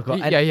gosh, that's so cool.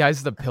 He, And- yeah, he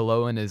has the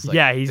pillow in his like,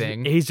 yeah,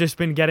 thing. he's just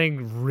been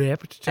getting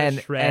ripped to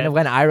and shreds.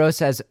 when Iroh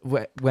says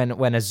when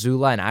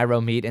Azula and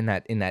Iroh meet in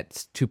that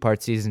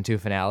 2-part season 2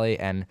 finale,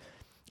 and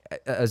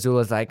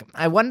Azula's like,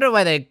 I wonder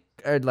why they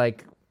are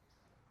like,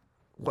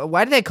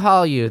 why do they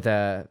call you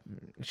the?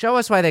 Show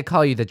us why they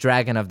call you the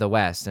Dragon of the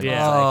West. And Yeah. he's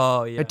like,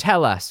 Oh yeah. or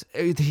tell us.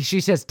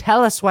 She says,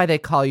 tell us why they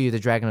call you the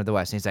Dragon of the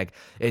West. And he's like,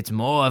 it's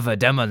more of a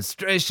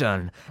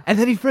demonstration. And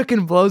then he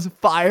freaking blows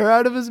fire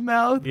out of his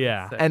mouth.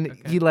 yeah, And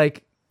he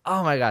like,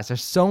 oh my gosh,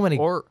 there's so many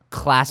or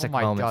classic oh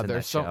my moments God, in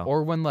there's that so show.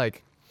 or when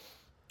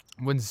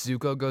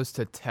Zuko goes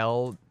to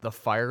tell the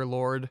Fire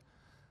Lord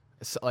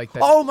like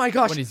that Oh my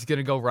gosh. when he's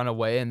gonna go run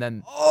away, and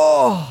then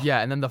Oh. yeah,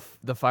 and then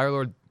the Fire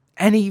Lord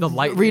And he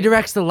lightning.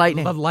 redirects the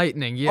lightning. the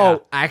lightning, yeah.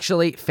 Oh,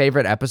 actually,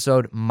 favorite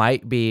episode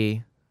might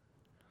be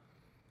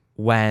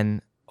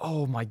when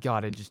Oh my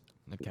God, it just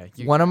okay.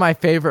 one of my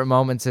favorite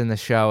moments in the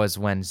show is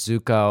when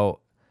Zuko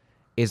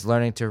is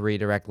learning to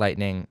redirect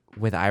lightning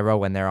with Iroh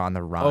when they're on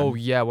the run. Oh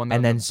yeah, when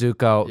And then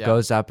Zuko yeah.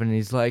 goes up and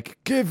he's like,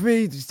 "Give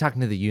me." He's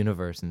talking to the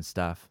universe and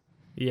stuff.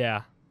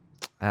 yeah.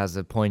 That was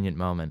a poignant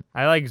moment.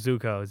 I like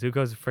Zuko.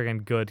 Zuko's a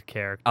freaking good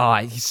character. Oh,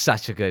 he's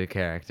such a good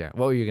character.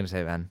 What were you gonna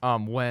say, Ben?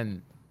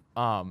 when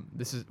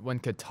this is when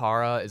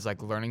Katara is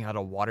like learning how to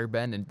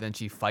waterbend, and then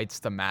she fights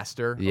the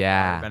master. of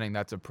Yeah. waterbending.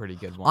 That's a pretty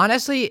good one.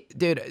 Honestly,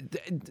 dude,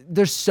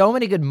 there's so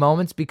many good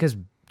moments because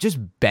just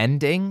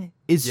bending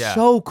is Yeah.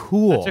 so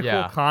cool. Such a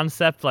Yeah. cool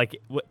concept. Like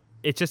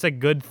it's just a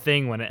good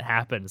thing when it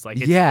happens. Like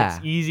Yeah.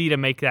 it's easy to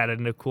make that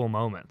into cool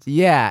moments.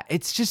 Yeah,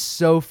 it's just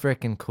so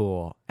freaking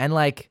cool. And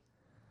like,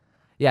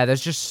 yeah,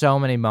 there's just so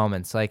many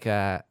moments. Like,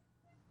 and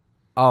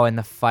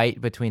the fight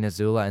between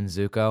Azula and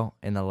Zuko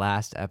in the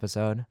last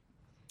episode.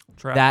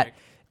 Tragic. That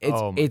it's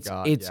Oh my it's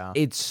God, it's yeah.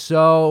 it's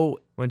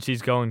so When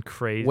she's going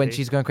crazy. when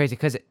she's going crazy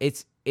because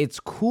it's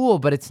cool,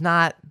 but it's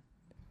not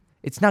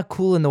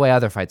cool in the way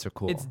other fights are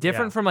cool. It's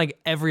different Yeah. from like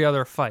every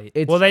other fight.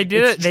 It's, Well, they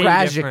did it's it- they-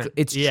 tragic. different.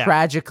 It's Yeah.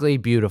 tragically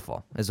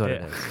beautiful, is what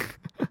it Yeah.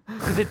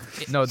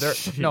 is. no,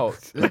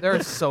 there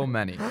are so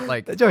many.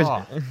 Like George,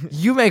 oh.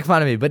 you make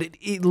fun of me, but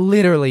it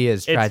literally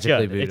is it's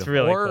tragically good. beautiful. It's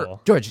really Or-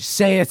 cool. George,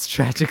 say it's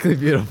tragically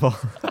beautiful.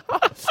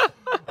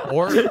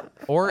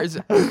 Or is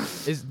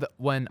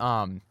when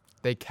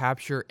they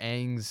capture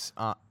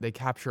they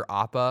capture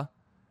Appa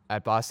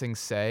at Ba Sing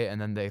Se, and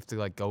then they have to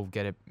like go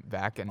get it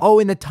back. And Oh,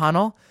 in the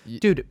tunnel?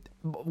 Dude,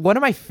 one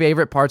of my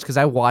favorite parts, because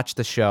I watched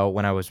the show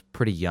when I was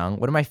pretty young,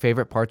 one of my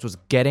favorite parts was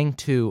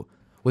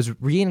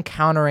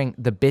re-encountering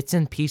the bits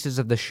and pieces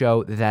of the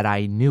show that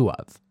I knew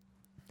of.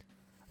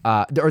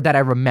 Or that I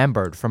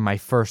remembered from my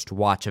first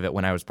watch of it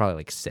when I was probably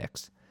like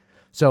 6.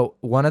 So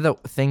one of the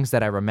things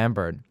that I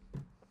remembered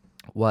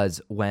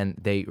was when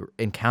they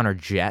encounter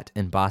Jet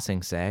in Ba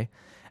Sing Se,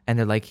 and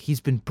they're like, he's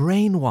been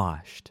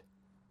brainwashed.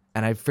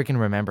 And I freaking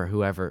remember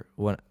whoever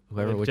which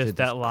just of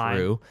that this line?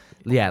 crew.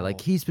 Yeah, like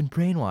he's been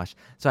brainwashed.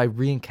 So I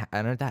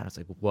re-encountered that. I was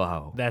like,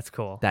 whoa. That's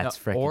cool. That's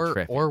freaking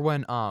trippy. Or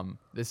when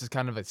this is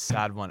kind of a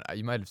sad one.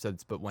 You might have said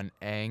this, but when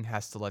Aang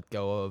has to let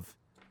go of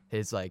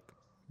his like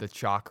the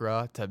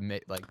chakra to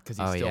make like because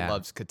he still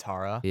loves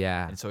Katara.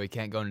 Yeah. And so he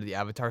can't go into the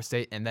Avatar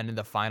state. And then in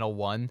the final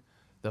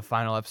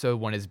episode,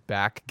 when his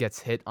back gets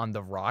hit on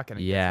the rock and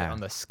it gets hit on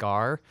the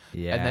scar,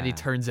 and then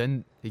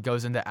he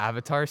goes into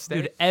Avatar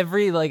state. Dude,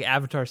 every like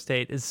Avatar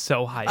state is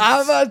so hyped.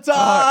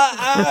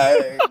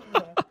 Avatar!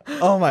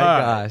 Oh my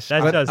gosh.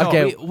 That does.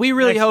 Okay. We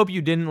really hope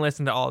you didn't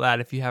listen to all that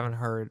if you haven't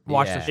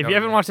watched the Yeah. show. If you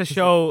haven't watched the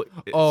show,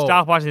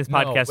 stop watching this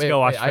podcast. wait, go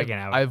watch wait, freaking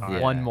I Avatar.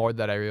 have one more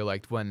that I really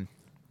liked. When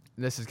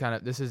it's kind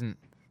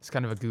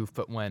of a goof,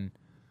 but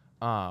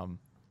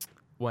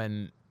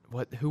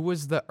who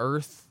was the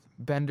Earth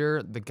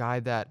Bender? The guy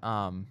that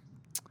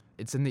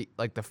it's in the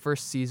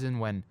first season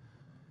when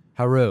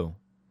Haru.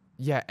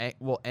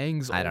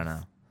 Aang's I old don't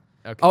know.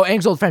 Okay. Oh,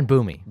 Aang's old friend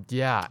Boomy.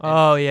 Yeah.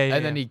 Oh yeah.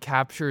 And then he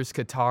captures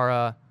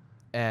Katara,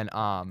 and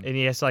And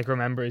he has to like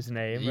remember his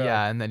name. Bro.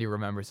 yeah, and then he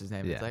remembers his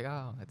name. Yeah. It's like,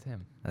 oh, that's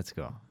him. That's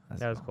cool.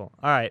 That was cool.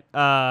 All right.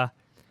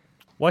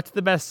 What's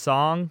the best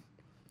song?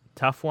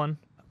 Tough one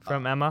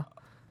from Emma.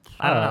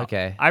 I don't know.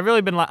 Okay. I've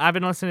been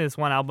listening to this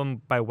one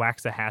album by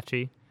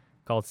Waxahachie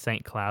called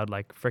Saint Cloud,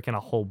 like freaking a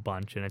whole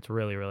bunch, and it's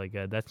really, really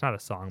good. That's not a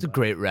song. It's a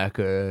great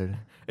record.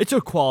 It's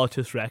a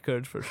quality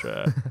record for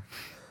sure.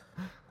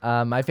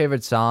 My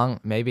favorite song,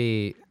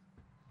 maybe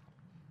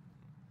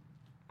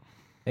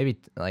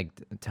like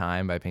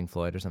 "Time" by Pink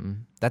Floyd or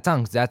something. That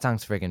song's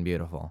freaking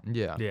beautiful.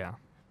 Yeah. Yeah.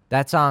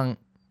 That song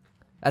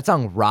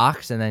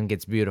rocks and then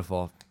gets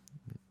beautiful.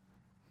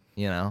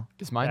 You know,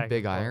 Is mine Back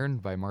Big and forth. Iron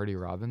by Marty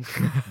Robbins?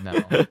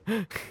 No.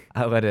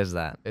 what is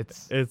that?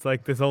 It's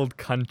like this old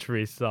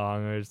country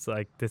song, or it's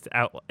like this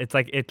It's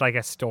like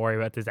a story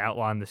about this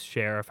outlaw and this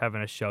sheriff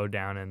having a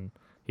showdown, and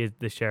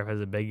the sheriff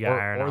has a big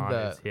iron or on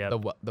his hip.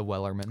 the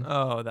Wellerman.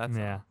 Oh, that's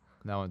Yeah.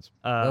 That one's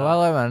The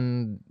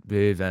Wellerman,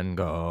 bid and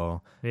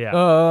go. Yeah.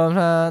 Oh,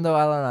 the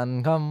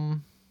Wellerman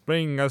come.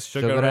 Bring us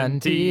Sugar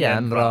and tea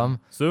and rum.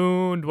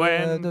 Soon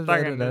when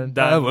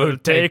that will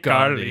take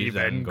our leave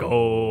and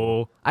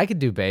go. I could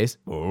do bass.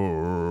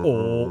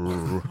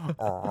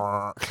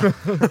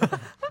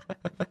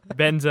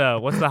 Ben's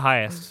what's the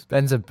highest?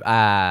 Ben's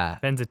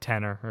Ben's a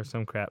tenor or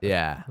some crap.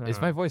 yeah.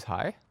 Is my voice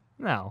high?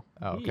 No.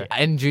 Oh, okay.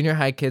 In junior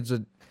high, I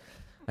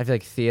feel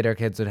like theater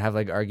kids would have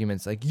like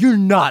arguments like, "You're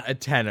not a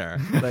tenor.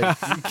 Like,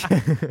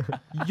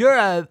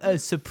 You're a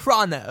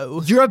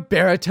soprano. you're a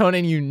baritone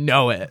and you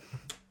know it."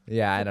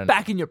 Yeah, I don't know.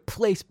 Back in your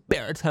place,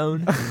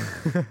 baritone.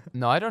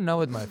 No, I don't know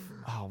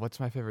what's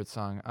my favorite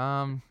song?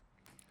 I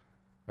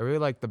really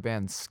like the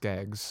band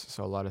Skeggs,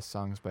 so a lot of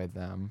songs by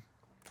them.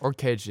 Or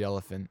Cage the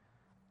Elephant.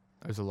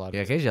 There's a lot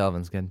Yeah, of Casey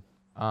Elvin's good.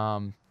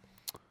 I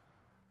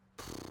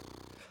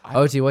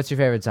OT, what's your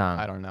favorite song?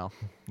 I don't know.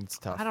 It's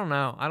tough. I don't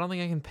know. I don't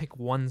think I can pick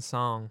one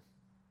song.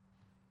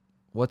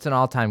 What's an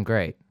all-time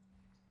great?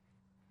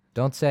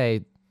 Don't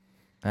say,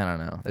 I don't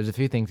know. There's a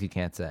few things you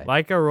can't say.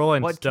 Like a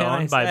Rolling What can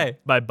I Stone say?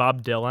 by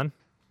Bob Dylan.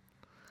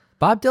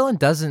 Bob Dylan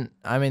doesn't,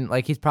 I mean,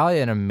 like, he's probably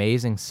an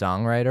amazing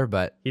songwriter,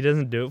 but He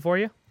doesn't do it for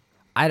you.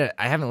 I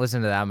haven't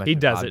listened to that much He of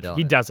does Bob it. Dylan.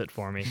 He does it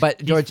for me. But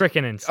he's George,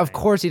 freaking insane. of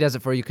course he does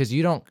it for you because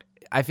you don't,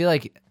 I feel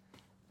like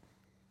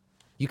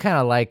you kind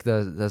of like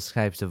those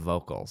types of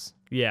vocals.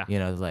 Yeah. You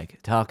know, like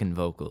talking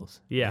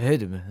vocals. Yeah.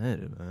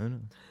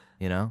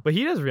 You know? But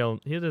he does real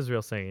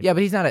singing. Yeah,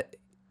 but he's not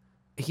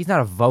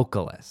a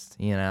vocalist,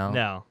 you know?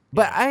 No.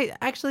 But I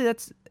actually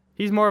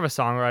He's more of a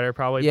songwriter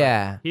probably. but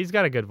yeah. He's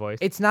got a good voice.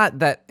 It's not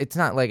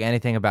like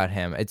anything about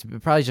him. It's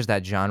probably just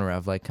that genre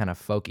of like kind of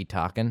folky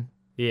talking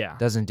Yeah.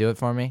 doesn't do it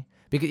for me.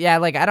 Because yeah,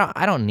 like I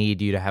don't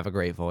need you to have a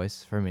great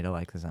voice for me to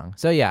like the song.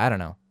 So yeah, I don't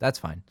know. That's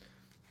fine.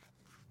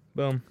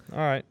 Boom. All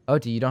right.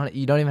 OT, you don't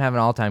even have an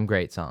all-time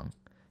great song.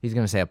 He's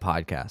going to say a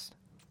podcast.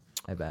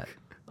 I bet.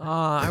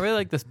 I really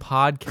like this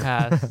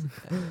podcast.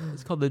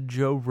 It's called the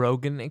Joe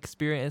Rogan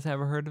Experience.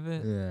 Ever heard of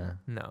it? Yeah.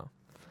 No.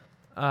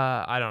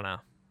 I don't know.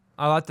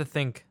 I'll have to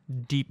think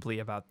deeply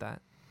about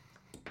that.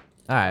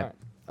 All right.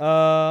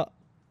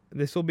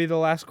 This will be the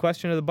last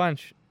question of the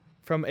bunch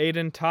from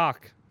Aiden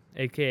Talk,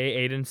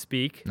 aka Aiden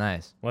Speak.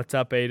 Nice. What's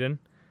up, Aiden?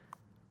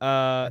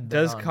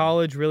 Does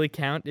college really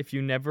count if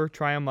you never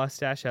try a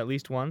mustache at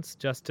least once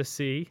just to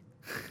see?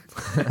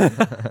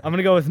 I'm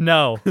gonna go with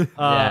no.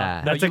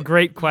 Yeah. That's No, a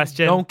great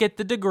question. Don't get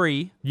the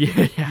degree.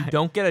 Yeah.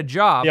 Don't get a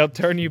job. They'll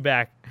turn you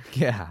back.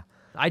 Yeah.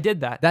 I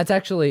did that. That's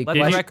actually Let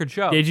Did the you- record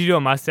show. Did you do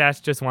a mustache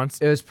just once?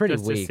 it was pretty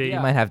just to weak. see? You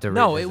Yeah. might have to.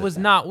 No, it revisit was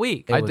that. not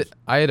weak. It was-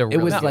 I had a It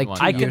really was good like one.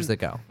 2 I years can-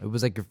 ago. It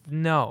was like it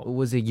No.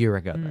 was a year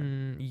ago.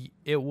 Then.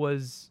 It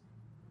was.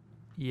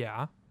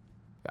 Yeah.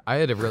 I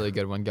had a really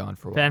good one going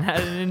for a while. Ben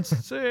had an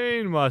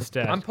insane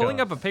mustache. I'm pulling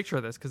going. up a picture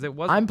of this because it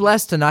was. I'm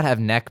blessed to not have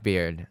neck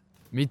beard.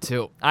 Me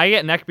too. I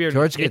get neck beard.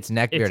 George gets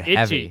neck beard it's itchy.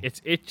 heavy.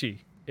 It's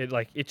itchy. It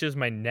like itches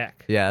my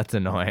neck. Yeah, that's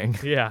annoying.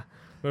 Yeah.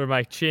 Where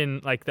my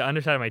chin, like the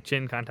underside of my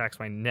chin contacts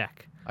my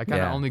neck. I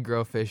kind of Yeah. only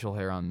grow facial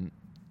hair on,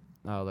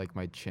 like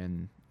my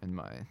chin and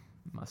my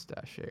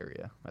mustache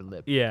area, my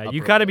lip. Yeah, you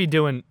upper got to lip. be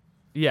doing.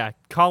 Yeah,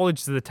 college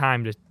is the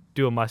time to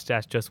do a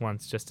mustache just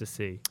once, just to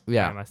see.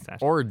 Yeah. my mustache.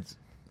 Or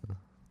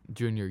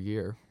junior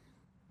year.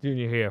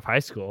 Junior year of high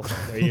school,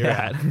 where you're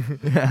at.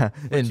 Yeah,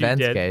 in you Ben's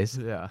did. case.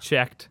 Yeah.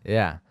 Checked.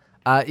 Yeah.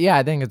 Yeah,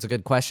 I think it's a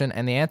good question.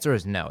 And the answer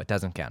is no, it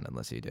doesn't count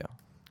unless you do.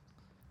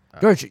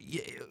 George,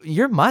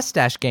 your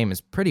mustache game is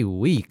pretty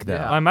weak, though.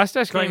 Yeah. My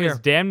mustache Right game is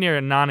here. damn near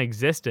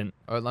non-existent.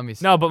 Oh, let me.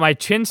 No, but my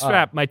chin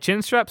strap, my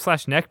chin strap /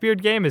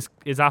 neckbeard game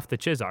is off the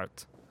chiz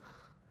art.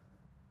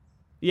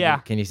 Yeah.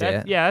 Can you say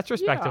that- it? Yeah, that's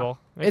respectable.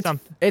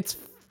 It's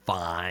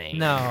fine.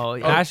 No,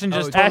 Ashton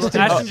just Ashton Ashton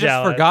just just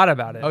jealous. forgot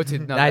about it. Oh,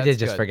 no, I did that's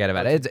just good. forget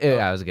about it.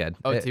 I was good.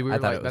 Oh, It- we I were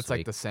thought like, it was that's like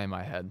weak. the same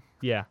I had.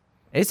 Yeah.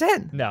 Is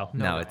it? No.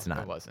 No, way. it's It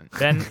not. wasn't.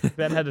 Ben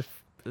had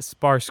a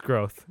sparse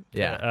growth.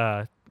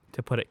 Yeah.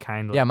 To put it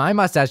kindly. Yeah, my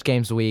mustache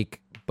game's weak,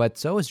 but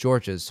so is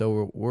George's.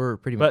 So we're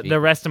pretty much. But the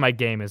rest of my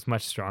game is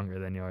much stronger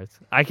than yours.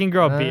 I can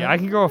grow a beard. I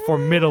can grow a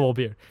formidable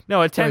beard.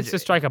 No, it tends to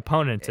strike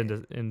opponents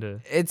into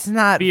it's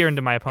not fear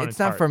into my opponent's It's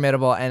not heart.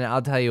 formidable, and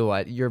I'll tell you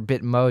what, your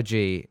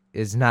Bitmoji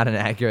is not an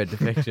accurate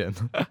depiction.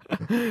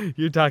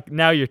 You're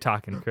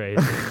talking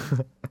crazy.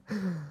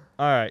 All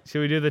right,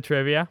 should we do the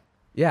trivia?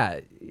 Yeah,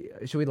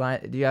 should we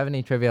line? Do you have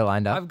any trivia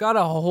lined up? I've got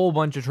a whole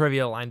bunch of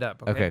trivia lined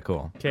up. Okay,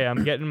 cool. Okay,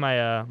 I'm getting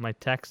my my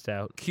text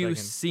out. so I Cue can-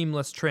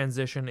 seamless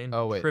transition in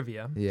Oh, wait.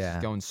 trivia.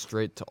 Yeah. Going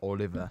straight to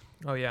Oliver.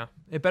 Oh yeah,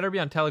 it better be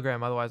on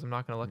Telegram, otherwise I'm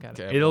not going to look at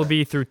it. Okay, It'll well,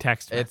 be through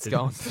text. It's message.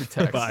 going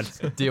through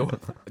text. deal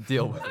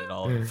with it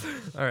all.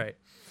 All right.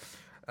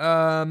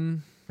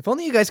 If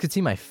only you guys could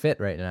see my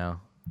fit right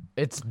now.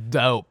 It's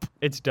dope.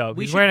 It's dope.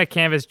 We He's should- wearing a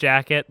canvas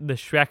jacket, the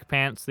Shrek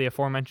pants, the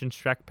aforementioned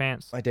Shrek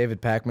pants. My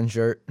David Packman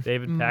shirt.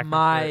 David Packman.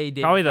 My shirt.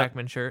 David Probably the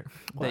Packman shirt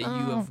that you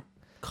have.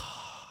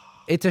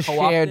 It's a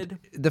Co-opted?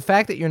 shared. The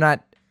fact that you're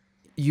not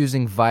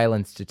using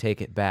violence to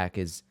take it back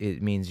it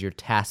means you're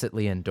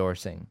tacitly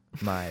endorsing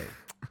my.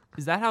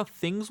 Is that how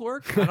things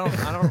work? I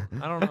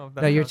don't know if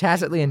that's No, you're how-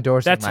 tacitly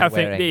endorsing. That's my how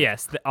wearing. things.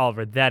 Yes,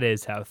 Oliver. That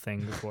is how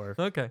things work.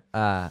 Okay.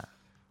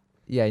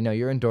 Yeah, no,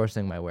 you're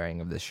endorsing my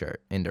wearing of this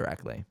shirt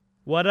indirectly.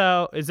 What?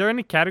 Is there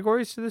any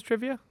categories to this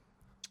trivia?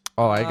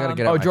 Oh, I gotta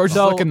get. out Oh, my George is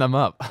phone. looking them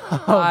up.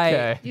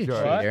 Okay, You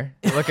George.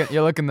 cheater.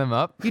 You're looking them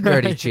up. You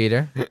dirty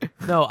cheater.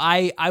 No,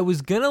 I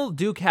was gonna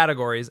do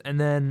categories, and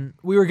then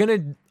we were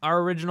gonna.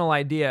 Our original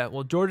idea,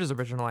 well, George's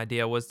original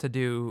idea was to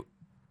do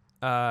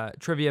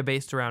trivia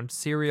based around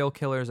serial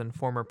killers and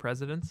former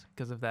presidents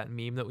because of that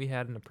meme that we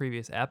had in a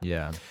previous ep.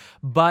 Yeah.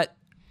 But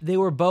they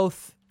were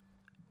both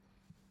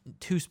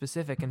too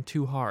specific and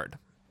too hard,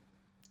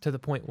 to the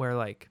point where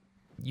like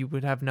you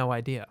would have no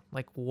idea.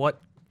 Like,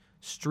 what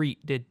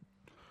street did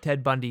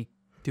Ted Bundy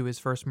do his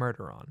first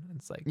murder on?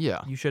 It's like,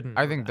 Yeah, you shouldn't.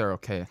 I know think that. they're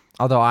okay.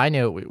 Although I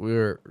knew we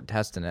were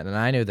testing it, and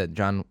I knew that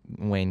John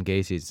Wayne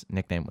Gacy's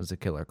nickname was the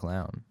Killer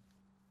Clown.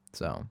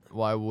 So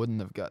Well, I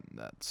wouldn't have gotten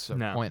that. So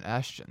No. point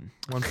Ashton.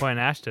 1 point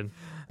Ashton.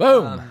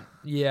 boom.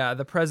 Yeah,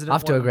 the president.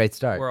 Off to a ones great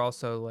start. Were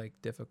also like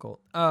difficult.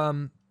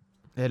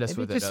 Hit us Maybe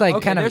with just it. like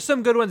Okay, kind of. there's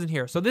some good ones in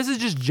here. So this is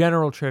just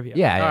general trivia.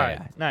 Yeah, yeah, Alright,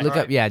 yeah. nice. Look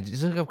Alright. up. Yeah,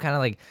 just look up kind of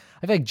like.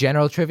 I feel like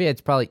general trivia. It's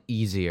probably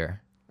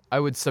easier. I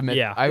would submit.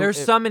 Yeah. There's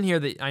some in here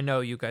that I know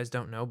you guys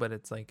don't know, but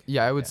it's like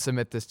Yeah, I would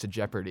submit this to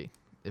Jeopardy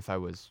if I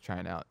was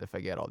trying out. If I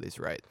get all these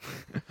right.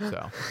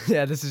 So.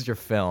 Yeah, this is your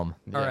film.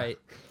 Yeah. all right.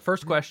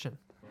 First question: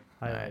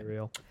 Highlight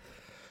reel.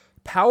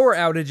 power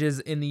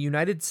outages in the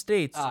United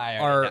States I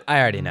are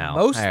already know. I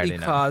mostly already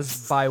know.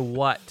 caused by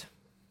what?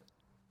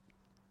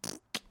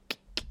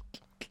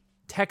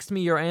 Text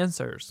me your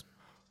answers.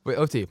 Wait,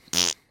 OT.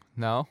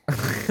 No. I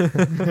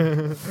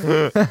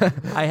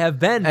have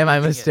been. Am I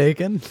reading it.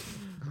 mistaken?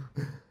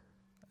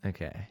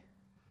 Okay.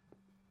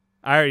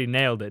 I already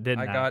nailed it,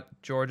 didn't I? I got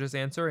George's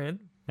answer in.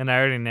 And I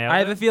already nailed I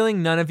have it. a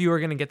feeling none of you are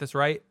going to get this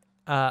right.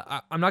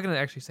 I'm not going to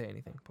actually say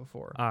anything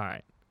before. All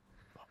right.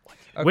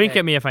 Okay. Wink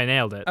at me if I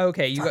nailed it.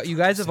 Okay, you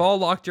guys have all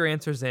locked your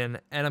answers in,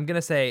 and I'm going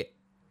to say,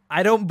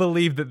 I don't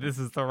believe that this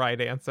is the right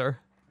answer.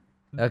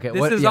 Okay.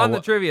 This is on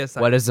the trivia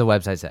site. What does the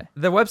website say?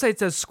 The website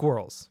says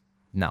squirrels.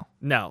 No.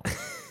 No.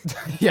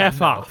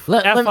 F off.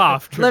 Let F me-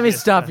 off. Let me trivia.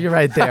 stop you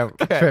right there.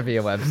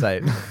 Trivia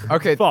website.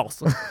 Okay.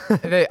 False.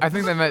 I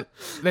think they meant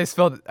they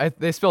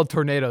spelled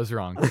tornadoes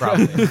wrong.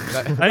 Probably.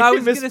 I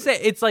was think going to say,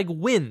 it's like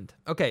wind.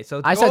 Okay,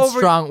 so I go said over-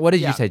 strong. What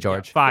did Yeah, you say,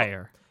 George?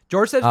 Fire.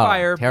 George said Oh,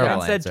 fire. terrible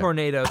Ben said answer.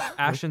 tornadoes.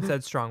 Ashton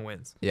said strong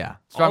winds. Yeah.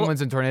 Strong all-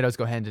 winds and tornadoes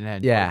go hand in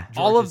hand. Yeah. George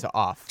All of- is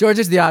off. George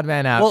is the odd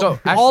man out. Well,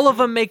 all of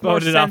them make more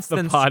Voted off sense the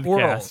than podcast.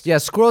 squirrels. yeah,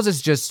 squirrels is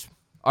just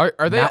Are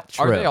they Not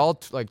are they true. all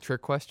like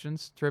trick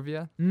questions,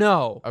 trivia?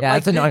 No. Okay. Yeah,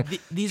 that's annoying.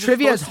 These are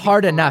Trivia is supposed to be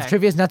hard enough. correct.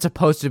 Trivia is not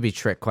supposed to be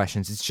trick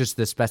questions. It's just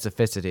the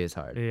specificity is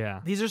hard. Yeah.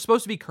 These are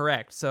supposed to be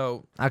correct.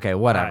 So Okay, All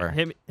whatever. right,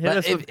 hit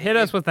But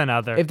us with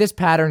another. If this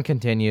pattern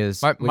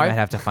continues, My- we my- might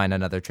have to find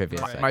another trivia.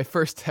 site. My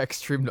first text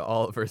stream to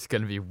Oliver is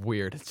gonna be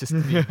weird. It's just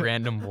gonna be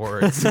random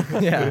words.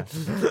 Yeah,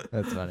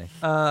 that's funny.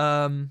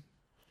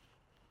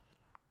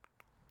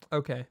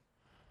 okay.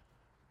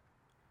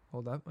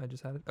 Hold up, I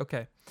just had it.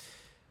 Okay.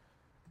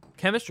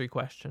 Chemistry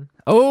question.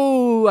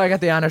 Oh, I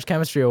got the honors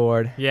chemistry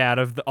award. yeah, out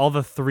of all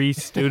the 3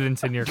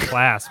 students in your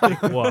class, big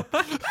whoop.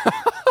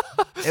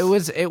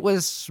 It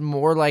was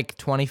more like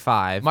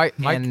 25, My-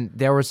 and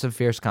there was some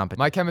fierce competition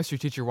My chemistry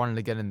teacher wanted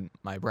to get in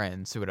my brain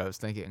and see what I was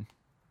thinking.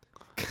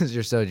 because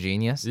you're so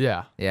genius.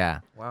 Yeah, Yeah.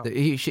 Wow.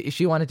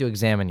 She wanted to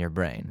examine your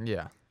brain.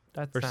 yeah.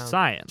 That For sounds.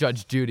 science.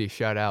 Judge Judy,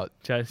 shout out.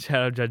 Shout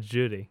out Judge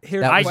Judy.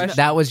 Here's That a was, question.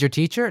 that was your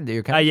teacher?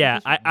 Your chemistry Yeah,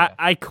 teacher?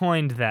 I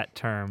coined that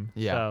term.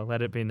 Yeah. So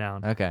let it be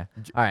known. Okay.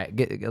 All right.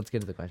 Let's get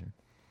to the question.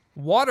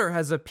 Water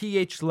has a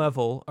pH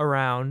level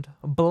around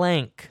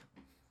blank.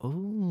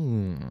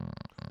 Ooh.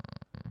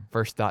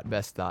 First thought,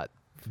 best thought.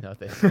 No,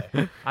 they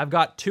say. I've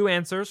got 2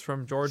 answers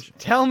from George.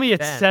 Tell me it's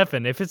Ben.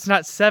 7. If it's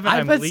not 7, I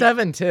I'm put le-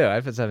 7 too. I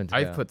put 7 too.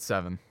 I put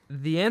 7.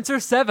 The answer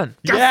 7.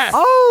 Yes.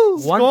 Oh,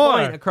 1 score.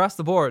 point across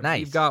the board. Nice.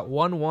 You've got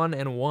 1, 1,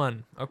 and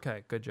 1.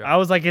 Okay, good job. I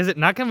was like, is it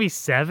not going to be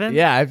 7?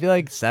 Yeah, I feel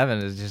like 7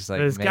 is just like.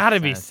 There's makes got to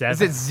be sense.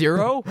 7. Is it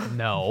 0?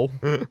 No.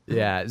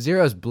 Yeah,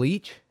 0's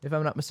bleach, if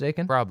I'm not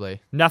mistaken. Probably.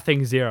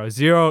 Nothing 0.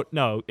 0.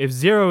 No. If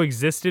 0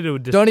 existed, it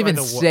would destroy Don't even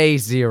the say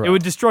 0. It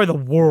would destroy the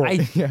world. I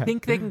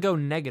think they can go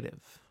negative.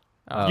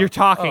 Oh. You're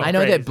talking. I know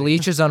crazy. that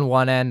bleach is on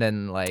one end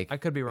and like I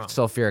could be wrong.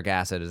 sulfuric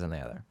acid is on the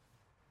other.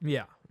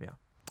 Yeah, yeah.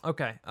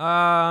 Okay.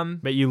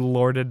 But you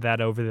lorded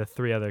that over the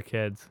 3 other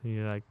kids.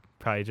 You like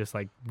probably just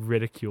like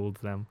ridiculed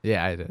them.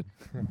 Yeah, I did.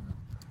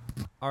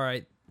 All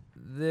right.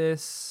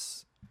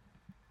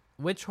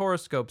 Which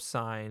horoscope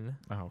sign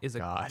Oh, is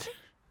God.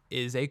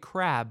 is a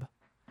crab?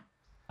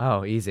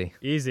 Oh, easy.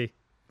 Easy.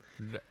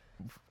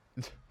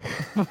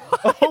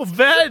 Oh,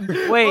 Ben.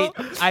 Wait,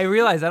 I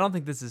realize I don't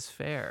think this is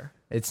fair.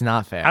 It's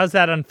not fair. How's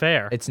that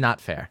unfair? It's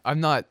not fair. I'm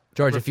not.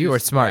 George, if you were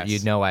refuse to smart, guess.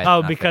 you'd know why. It's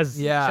Oh, not because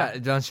fair. Yeah.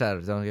 Don't shut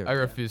up. Don't give. I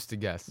refuse to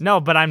guess. no,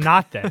 but I'm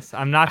not this.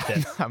 I'm not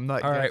this. I'm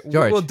not. All right.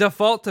 George. We'll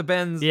default to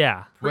Ben's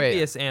Yeah.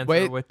 previous answer,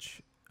 wait.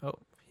 which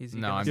he's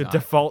No, gonna I'm Your not.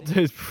 default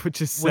is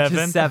which is 7.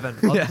 which is 7.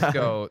 I'll just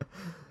go.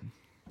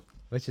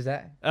 Which is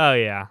that? Oh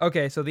yeah.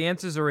 Okay, so the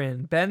answers are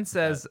in. Ben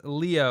says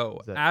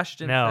Leo. that-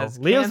 Ashton No, says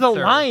Leo's the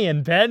Cancer.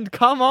 lion. Ben,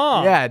 come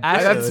on. Yeah,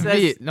 Ashton That's says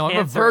me. No, I'm a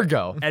Cancer,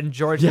 Virgo. And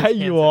George Yeah, says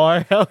you Cancer. are.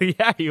 Hell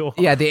yeah, you are.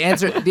 Yeah, the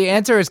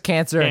answer is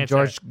cancer, and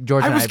Cancer.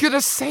 George I and was I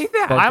gonna say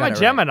that. both I'm got a it right.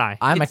 Gemini.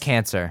 I'm a It's-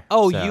 Cancer.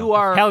 Oh, so you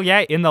are. Hell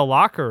yeah, in the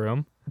locker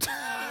room.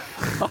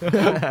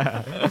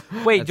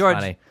 Wait, That's George.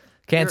 funny.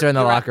 Cancer you're- in the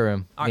you're right. locker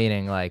room, Are-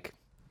 meaning like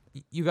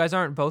You guys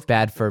aren't both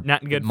bad for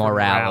Not good for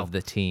morale morale. of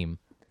the team.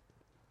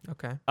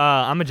 Okay.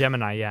 I'm a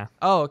Gemini. Yeah.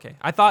 Oh, okay.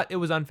 I thought it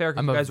was unfair because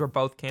I'm you a- guys were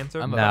both Cancer.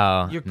 I'm a-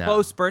 No, You're no.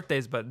 close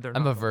birthdays, but they're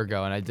I'm not. a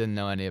Virgo, and I didn't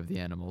know any of the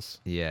animals.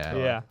 Yeah.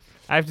 Yeah.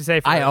 I have to say,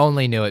 for I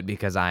only knew it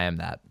because I am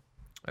that.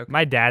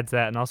 my dad's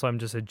that, and also I'm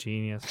just a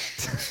genius.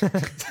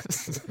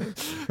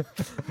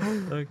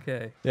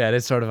 Okay. Yeah, it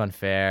is sort of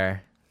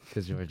unfair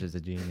because George is a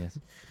genius.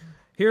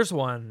 Here's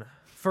one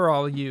for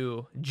all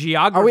you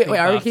geography.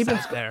 Are we buffs keeping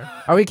out there?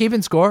 Are we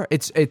keeping score?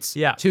 It's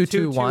Yeah.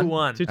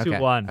 2-2-1.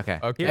 2-2-1. Okay.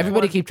 Okay.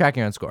 Everybody keep track of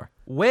your own score.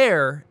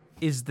 Where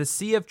is the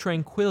Sea of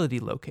Tranquility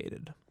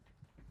located?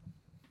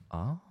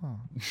 Oh.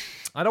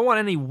 I don't want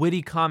any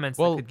witty comments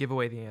Well- that could give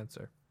away the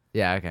answer.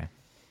 Yeah. Okay.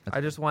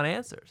 I just want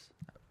answers.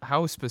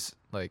 How specific?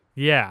 Like,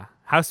 Yeah.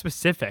 How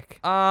specific?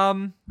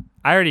 Um.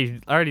 I already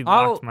I'll-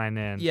 locked mine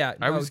in. Yeah.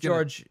 I No, was gonna-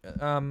 George.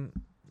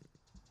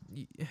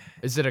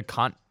 is it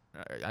a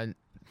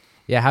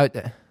Yeah. How?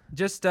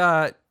 Just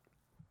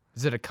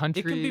Is it a country?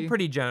 it can be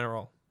pretty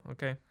general.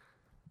 Okay.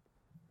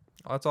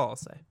 That's all I'll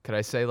say. Could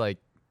I say like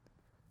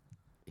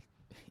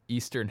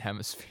Eastern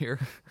Hemisphere?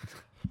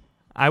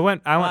 I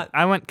went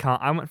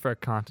for a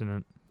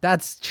continent.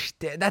 That's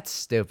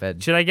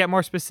stupid. Should I get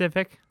more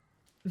specific?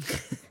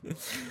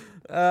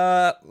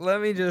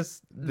 Let me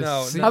just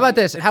no. sea- no. How about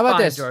this? It's How about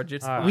fine, this? George?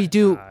 It's All fine. We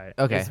do. Alright.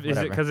 Okay, Is it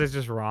whatever. because it's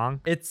just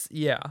wrong? It's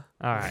yeah.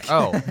 All right.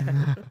 Oh,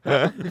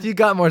 If you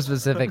got more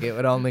specific, it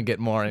would only get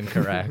more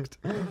incorrect.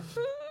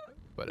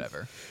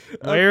 whatever.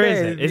 Where is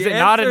Okay, it? Is the it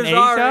not in answers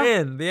are Asia?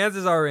 in. The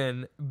answers are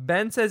in.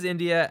 Ben says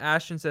India.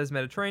 Ashton says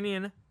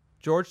Mediterranean.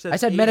 George says I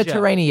said Asia.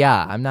 Mediterranean.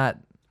 I'm not.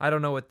 I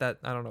don't know what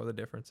the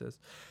difference is.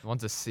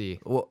 One's a C.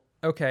 Well,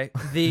 Okay.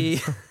 The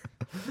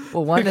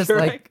one is like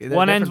correct- they're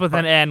One ends different with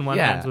an N, one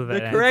Yeah. ends with The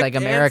an N. correct It's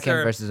like American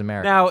answer- versus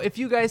American. now, if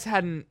you guys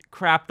hadn't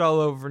crapped all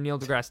over Neil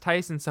deGrasse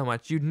Tyson so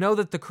much, you'd know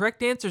that the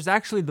correct answer is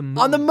actually the moon.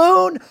 On the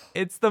moon.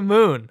 It's the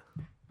moon.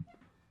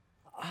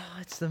 Oh,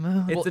 it's the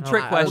moon. It's a Well,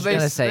 trick I was question.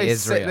 gonna say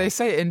Israel. They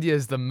say India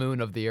is the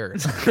moon of the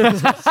earth. All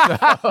right,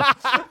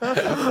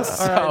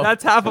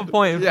 that's half a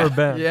point for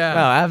Ben. No,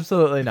 Yeah.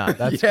 absolutely not.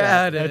 That's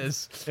Yeah, crap. it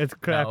is. It's No,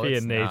 crappy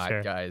it's in not,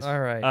 nature. guys. All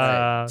right.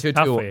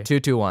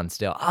 2-2-1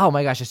 still. Oh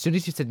my gosh! As soon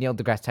as you said Neil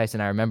deGrasse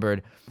Tyson, I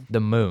remembered the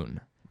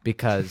moon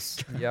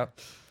because Yep.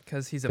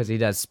 Because he's he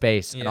does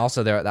space, and Yeah.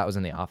 also that was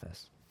in The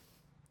Office.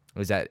 It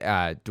was that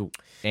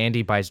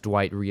Andy buys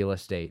Dwight real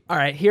estate. All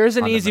right, here's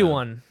an On the easy moon.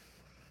 one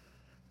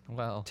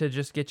Well, to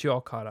just get you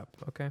all caught up,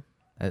 okay?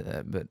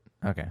 But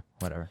okay,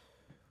 whatever.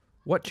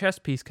 What chess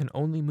piece can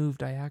only move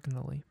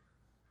diagonally?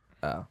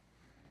 Oh,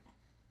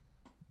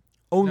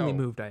 Only No.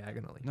 move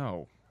diagonally.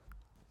 no.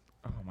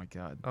 Oh my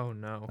God. Oh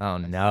no. oh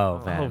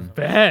no, Oh, Oh, Ben.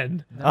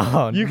 Ben.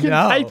 Oh, You can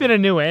no. type in a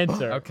new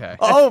answer. Okay.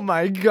 Oh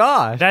my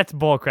gosh. That's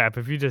bullcrap.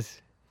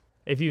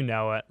 If you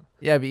know it.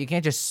 Yeah, but you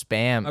can't just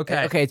spam.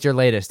 Okay. Okay, it's your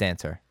latest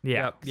answer.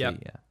 Yeah. Yep. See,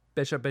 yeah.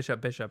 Bishop,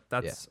 bishop, bishop.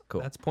 That's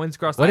cool. That's points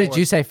across What the did board.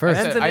 you say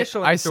first? Ben's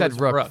initial I answer said was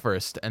rook, rook.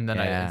 first, and then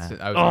Yeah.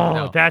 I was Oh,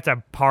 no. that's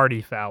a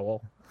party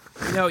foul.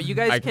 No, you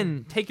guys I-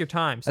 can take your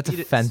time. That's Speed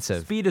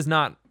offensive. Speed is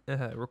not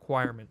a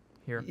requirement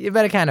here. Yeah,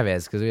 but it kind of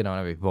is because we don't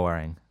want to be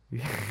boring.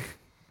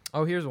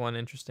 Oh, here's one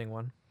interesting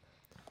one.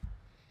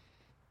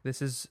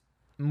 This is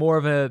more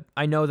of a.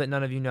 I know that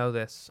none of you know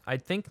this. I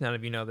think none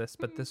of you know this,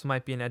 but this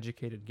might be an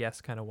educated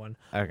guess kind of one.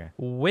 Okay.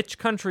 Which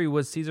country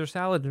was Caesar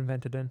salad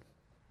invented in?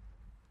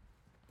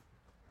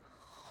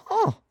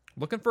 Oh.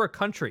 Looking for a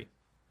country.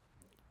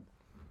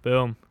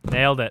 Boom.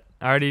 Nailed it.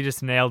 I already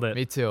just nailed it.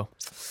 Me too.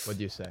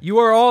 What'd you say? You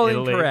are all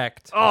Italy.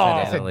 incorrect. Oh.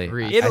 I said Italy.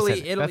 Greece. Italy, I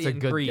said- Italy, that's a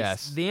and good Greece.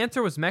 guess. The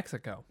answer was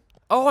Mexico.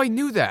 Oh, I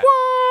knew that.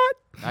 What?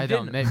 I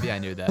don't. Maybe I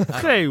knew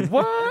that. Say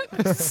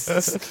what?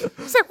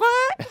 Say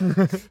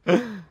what?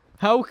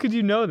 How could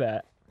you know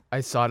that?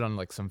 I saw it on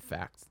like some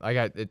facts. I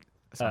got it.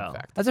 Some Oh.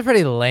 fact. That's a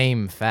pretty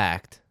lame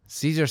fact.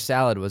 Caesar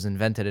salad was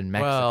invented in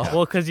Mexico. Well,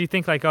 Well, because you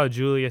think like, oh,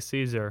 Julius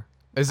Caesar.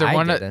 Is there I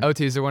one? didn't.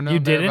 OT, is there one You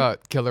on there didn't?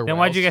 about killer Then whales?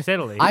 why'd you guess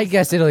Italy? I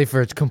guessed Italy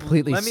for its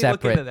completely Let me look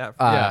separate, into that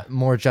for you. Yeah.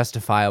 more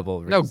justifiable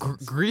No,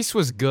 reasons. Greece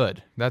was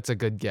good. That's a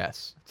good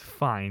guess.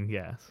 Fine,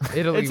 yes.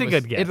 Italy It's a was,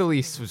 good guess. Italy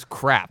was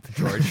crap,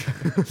 George.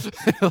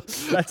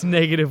 That's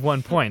negative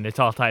 1 point. It's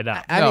all tied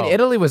up. I No. mean,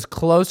 Italy was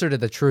closer to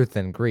the truth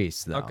than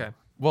Greece, though. Okay.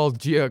 well,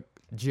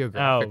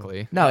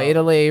 geographically. No,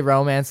 Italy,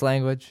 Romance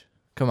language.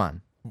 Come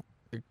on.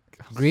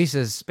 Greece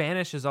is.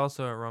 Spanish is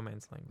also a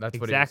Romance language. That's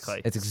what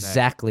Exactly. It's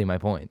exactly my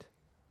point.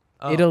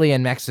 Oh. Italy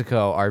and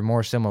Mexico are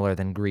more similar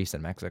than Greece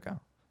and Mexico.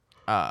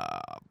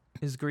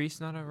 Is Greece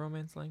not a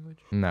Romance language?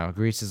 No,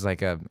 Greece is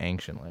like a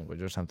ancient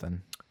language or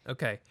something.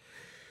 Okay.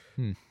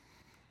 Hmm.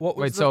 What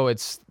was Wait, so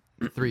it's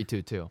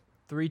 3-2-2.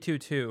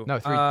 3-2-2? No,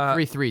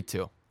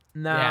 3-3-2.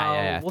 Now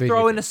yeah, we'll 3-2-2.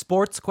 throw in a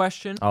sports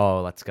question.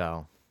 Oh, let's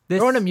go. This,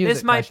 Throw in a music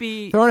this might question.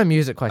 be Throw in a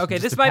music question. okay.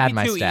 just This to might pad be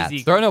my too stats.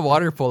 easy. Throw in a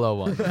water polo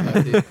one.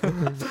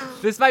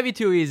 This might be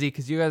too easy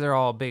because you guys are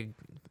all big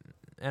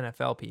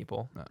NFL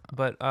people.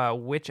 But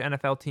which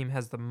NFL team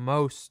has the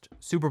most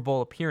Super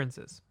Bowl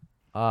appearances?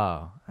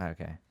 Oh,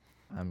 okay.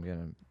 I'm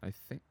gonna. I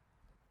think.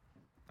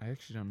 I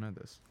actually don't know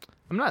this.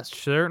 I'm not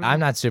certain. I'm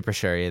not super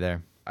sure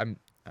either. I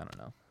don't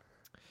know.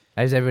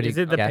 Has everybody? Is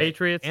it the guessed?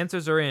 Patriots?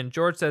 Answers are in.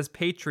 George says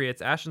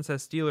Patriots. Ashton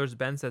says Steelers.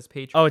 Ben says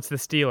Patriots. Oh, it's the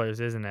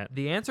Steelers, isn't it?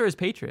 The answer is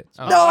Patriots.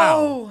 Oh,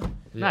 No.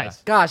 yeah.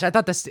 Nice. Gosh, I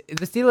thought the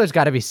Steelers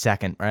got to be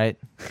second, right?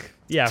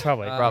 Yeah,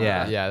 probably. Probably.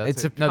 Yeah. Yeah. That's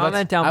It's it. a- No, Comment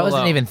that's, down I below.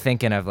 wasn't even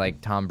thinking of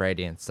like Tom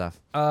Brady and stuff.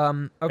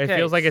 Okay. It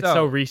feels like it's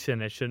so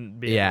recent. It shouldn't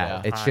be. Yeah,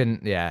 all it time.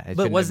 shouldn't. Yeah, it But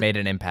shouldn't have wasn't- made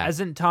an impact.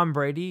 Hasn't Tom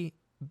Brady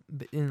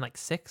in like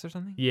 6 or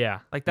something? Yeah.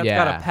 Like that's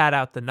Yeah. gotta pad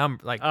out the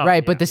number. Like Oh,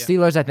 right, but the yeah.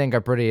 Steelers, I think,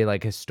 are pretty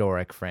like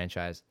historic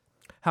franchise.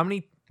 how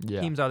many yeah.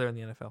 teams are there in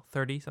the NFL?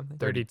 30 something.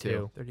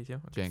 32. 32.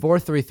 Okay. Jink.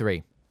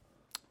 4-3-3.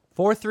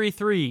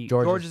 4-3-3.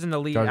 George George is- is in the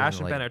lead. George is in Ash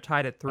the and Ben lead. are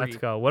tied at 3. Let's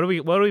go. What are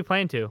we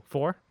playing to?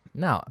 4?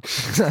 No.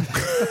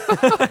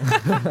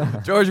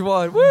 George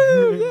won.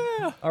 Woo!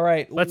 Yeah. All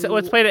right. Let's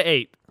play to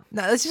 8.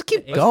 No, let's just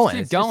keep Let's going.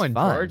 keep It's just going,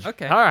 fun. George.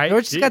 Okay. All right.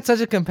 George just got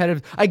such a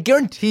competitive. I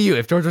guarantee you,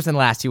 if George was in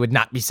last, he would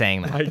not be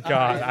saying that. My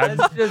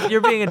God.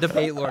 You're being a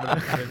debate lord.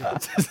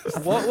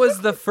 What was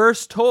the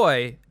first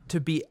toy to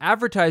be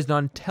advertised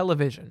on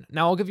television?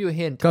 Now I'll give you a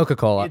hint.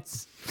 Coca-Cola.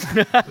 It's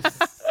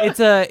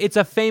it's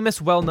a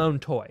famous, well-known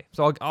toy.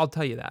 So I'll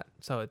tell you that.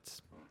 So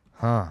it's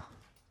Huh.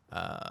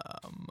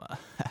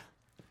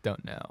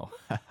 Don't know.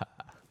 All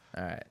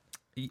right.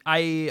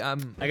 I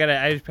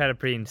I just had a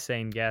pretty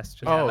insane guess.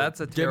 Just Oh, that's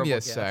a give terrible me a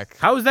guess. sec.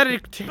 How is that a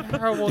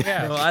terrible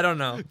guess? well, I don't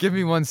know. Give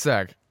me 1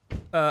 sec.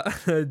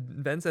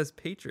 Ben says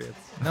Patriots.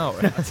 No.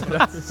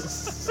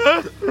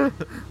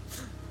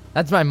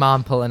 That's my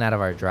mom pulling out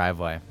of our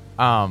driveway.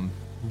 In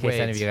case Wait.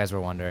 any of you guys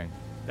were wondering.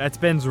 That's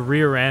Ben's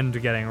rear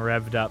end getting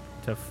revved up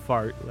to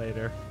fart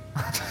later.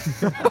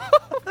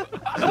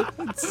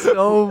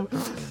 So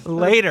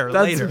later,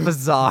 That's later.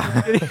 bizarre.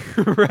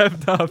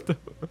 Revved up.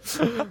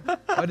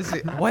 What is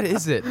it? What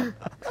is it?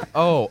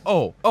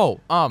 Oh.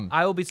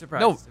 I will be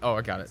surprised. No. Oh,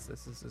 I got it.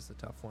 This is a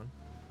tough one.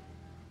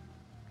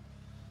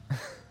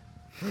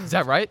 Is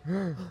that right?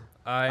 All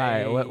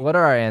right. What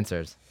are our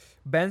answers?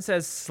 Ben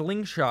says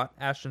slingshot.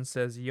 Ashton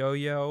says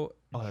yo-yo.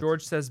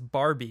 George says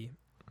Barbie.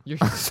 You're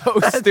so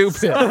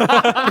stupid.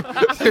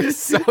 You're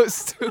so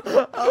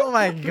stupid. Oh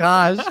my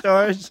gosh,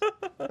 George.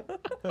 I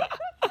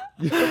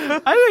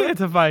think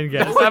it's a fine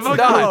guess. I'm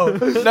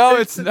okay. No,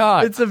 it's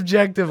not. It's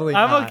objectively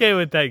I'm not. okay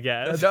with that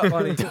guess.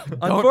 Funny.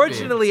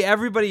 Unfortunately,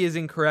 everybody is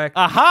incorrect.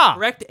 Aha!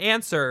 Correct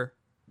answer.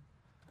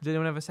 Does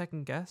anyone have a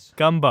second guess?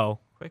 Gumbo.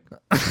 Quick.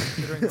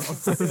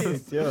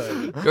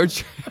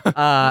 George.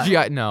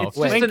 G.I. No. It's just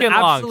Lincoln an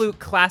Logs. absolute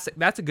classic.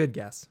 That's a good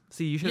guess.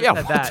 See, you should have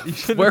said that. You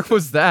should Where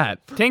was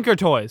that? Tinker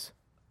Toys.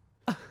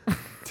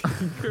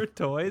 your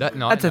toys.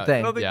 No, That's I a know. thing.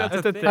 I don't think Yeah. that's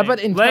a That's a thing. How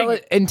about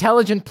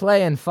intelligent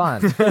play and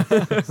fun?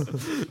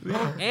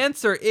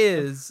 Answer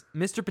is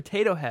Mr.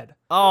 Potato Head.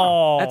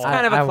 Oh. That's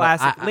kind of a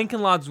classic. I-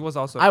 Lincoln Logs was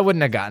also. I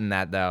wouldn't have gotten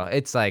that though.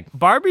 It's like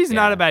Barbie's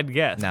not Yeah. a bad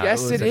guess. no,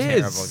 Yes, it was it a is.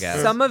 terrible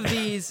guess. Some of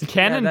these.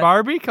 Ken yeah, and that-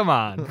 Barbie? Come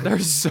on. They're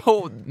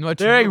so much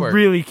They're newer. a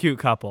really cute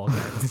couple.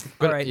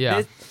 But, all right.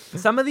 yeah.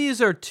 Some of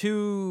these are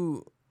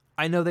too.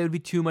 I know they would be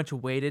too much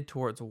weighted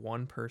towards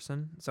one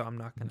person, so I'm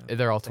not gonna.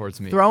 They're all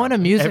towards me. Throw in a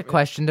probably. music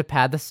question to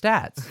pad the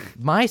stats.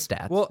 My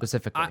stats Well,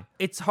 specifically.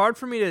 It's hard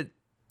for me to,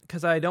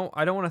 because I don't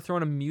want to throw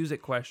in a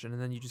music question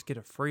and then you just get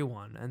a free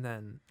one and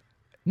then.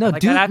 no,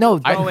 like, I'd have to no,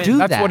 throw don't in- do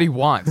That's that. what he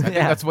wants. I think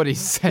Yeah. that's what he's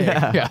saying.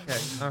 Yeah. Yeah. Okay.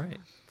 All right.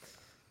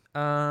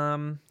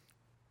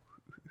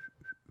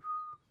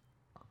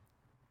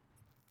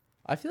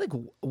 I feel like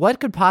what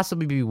could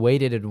possibly be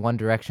weighted in one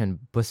direction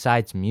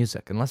besides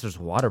music, unless there's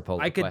water polo.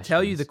 I could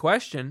tell you the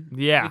question.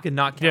 Yeah. You could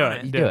not Do count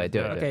it. it. Do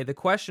it. Okay. The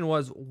question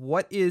was,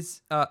 what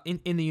is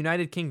in the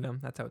United Kingdom?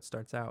 That's how it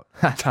starts out.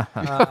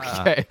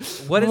 Okay.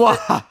 What is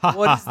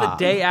the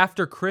day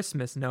after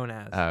Christmas known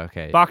as? Oh,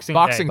 okay. Boxing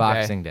Boxing Day.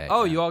 Boxing Day.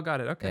 Oh, yeah. you all got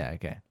it. Okay. Yeah.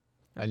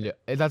 Okay.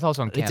 That's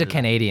also in Canada. It's a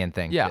Canadian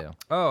thing Yeah. too.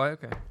 Oh,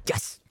 okay.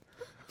 Yes.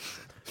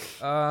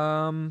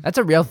 That's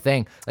a real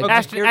thing. Like Okay.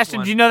 Ashton, Here's Ashton,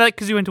 one. do you know that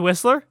because you went to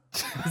Whistler?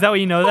 Is that what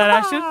you know that,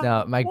 Ashton?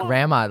 no, my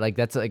grandma, like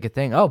that's like a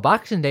thing. Oh,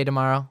 Boxing Day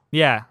tomorrow.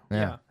 Yeah.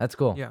 Yeah, that's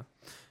cool. Yeah.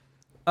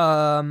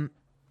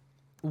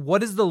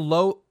 What is the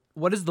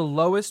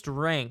lowest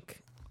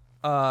rank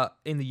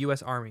in the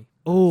U.S. Army?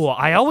 Oh,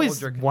 I always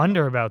soldier can-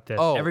 wonder about this.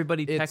 Oh,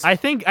 Everybody it's- text. I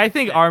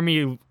think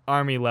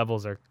army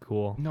levels are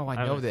cool. No, I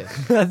know this.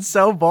 That's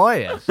so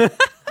boyish.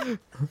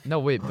 No,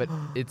 wait, but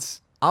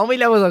it's. Army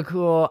levels are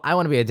cool. I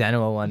want to be a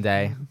general one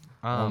day.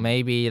 Or Um,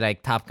 maybe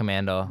like top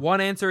commando.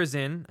 One answer is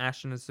in.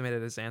 Ashton has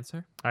submitted his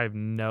answer. I have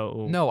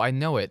no. No, I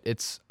know it.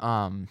 It's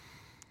I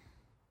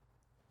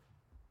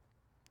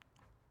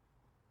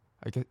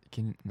get.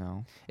 Can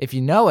no. If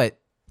you know it,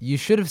 you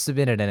should have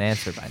submitted an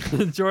answer by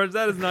now. George,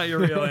 that is not your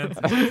real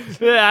answer.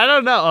 Yeah, I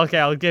don't know. Okay,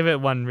 I'll give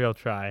it one real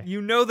try.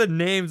 You know the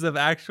names of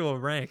actual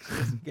ranks.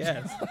 Just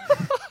guess.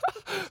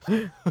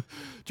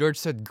 George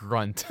said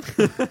grunt.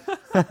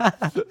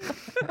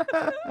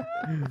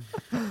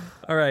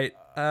 All right.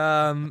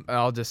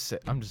 I'll just say.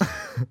 I'm just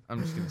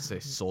gonna say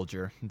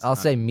soldier. It's I'll not-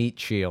 say meat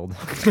shield.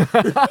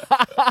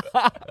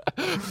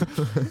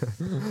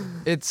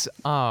 It's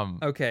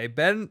Okay.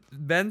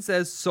 Ben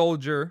says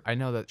soldier. I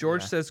know that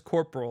George yeah. says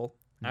corporal.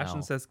 Ashton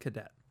No. says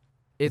cadet.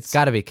 It's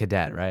got to be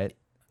cadet, right?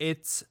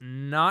 It's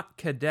not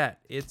cadet.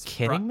 It's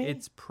Kidding me?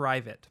 It's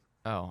private.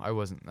 Oh, I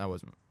wasn't.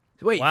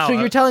 Wait, Wow, so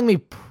you're telling me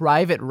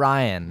Private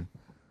Ryan?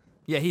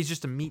 Yeah, he's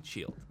just a meat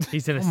shield.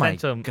 He's an Oh my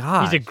essential.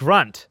 gosh. He's a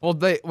grunt. Well,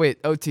 wait.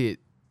 OT.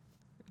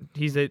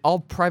 He's a. All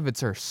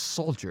privates are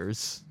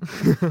soldiers,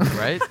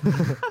 right?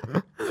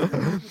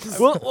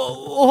 Well,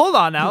 hold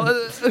on now.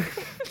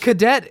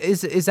 Cadet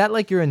is that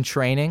like you're in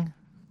training?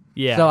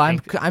 Yeah. So I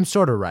think I'm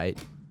sort of right.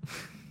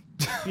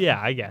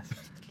 yeah, I guess.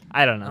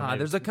 I don't know. maybe.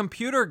 There's a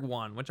computer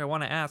one which I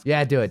want to ask.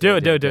 Yeah, do it. Do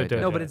it.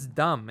 No, but it's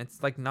dumb.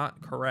 It's like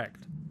not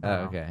correct. Oh,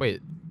 okay.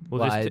 Wait.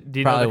 We'll well, just, I do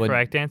you know probably the wouldn't-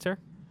 correct answer?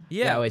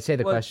 Yeah. Wait. Say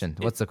the well, question.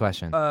 What's the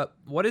question?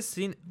 What is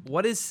seen?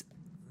 What is?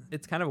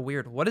 It's kind of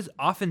weird. What is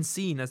often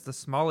seen as the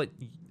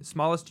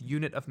smallest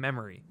unit of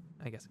memory?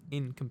 I guess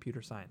in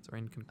computer science or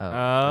in computer.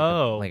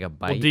 Oh. like a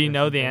byte. Well, do you or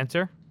know the something?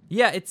 answer?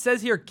 Yeah, it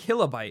says here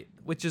kilobyte,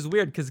 which is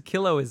weird because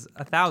kilo is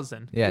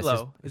 1,000. Yeah, it's Kilo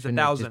just- is shouldn't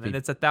it just 1,000, be- and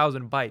it's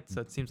 1,000 bytes.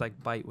 So it seems like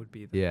byte would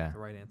be the Yeah.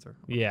 right answer. Or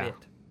Yeah. bit.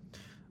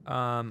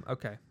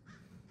 Okay.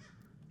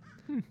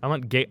 I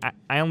want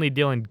I only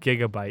deal in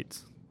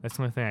gigabytes. That's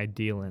the only thing I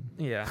deal in.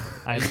 Yeah.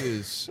 I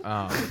use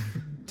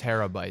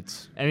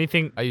terabytes.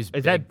 Anything. I use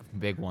Is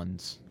big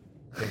ones.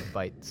 Big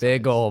bytes.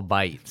 Big ol'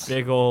 bites.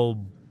 big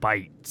old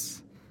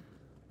bites?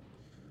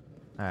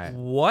 All right.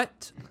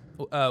 What?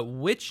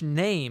 Which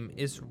name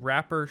is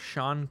rapper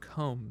Sean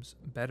Combs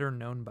better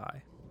known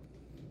by?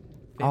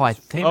 Oh, I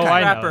think Oh, I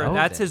know. rapper. know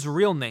That's this. his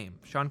real name.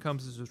 Sean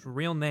Combs is his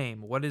real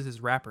name. What is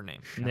his rapper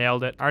name?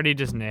 Nailed it. Already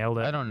just nailed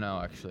it. I don't know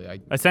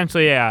actually.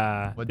 Essentially,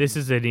 What this do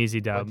is an easy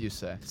What dub. do you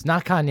say? It's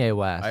not Kanye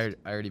West. I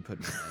already put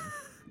mine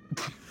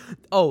in.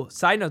 Oh,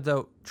 side note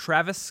though,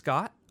 Travis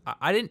Scott.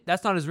 I didn't.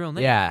 That's not his real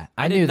name. yeah,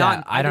 I did knew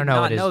not- that. I don't did know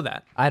not what his. know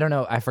that. I don't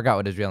know. I forgot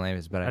what his real name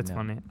is, but That's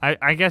I know. funny.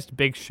 I guessed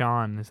Big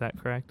Sean. Is that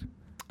correct?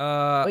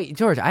 Wait,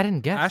 George, I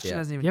didn't guess Ashton yet.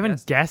 hasn't even. You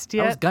haven't guessed. guessed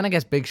I was yet? gonna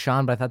guess Big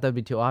Sean, but I thought that would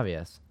be too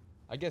obvious.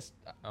 I guess.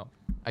 Oh.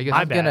 I guess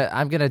My I'm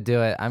bad. gonna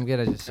do it. I'm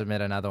gonna just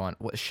submit another one.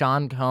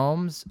 Sean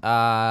Combs.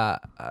 I'm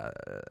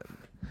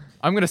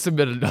gonna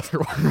submit another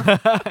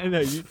one. No,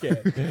 you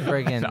can't.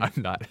 Friggin' No, I'm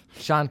not.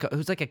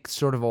 who's like a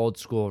sort of old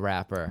school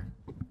rapper.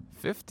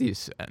 50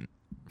 Cent.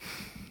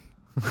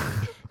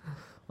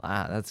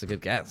 Wow, that's a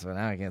good guess, but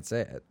now I can't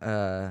say it.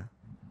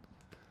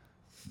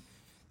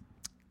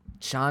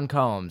 Sean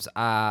Combs.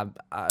 I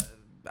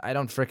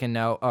don't freaking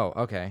know. Oh,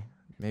 okay.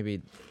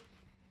 Maybe.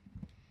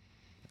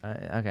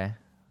 Okay.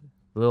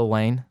 Lil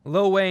Wayne.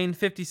 Lil Wayne,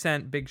 50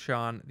 Cent, Big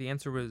Sean. The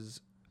answer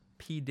was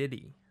P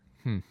Diddy.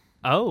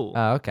 Oh.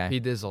 Oh, okay. P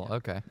Dizzle.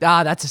 Okay.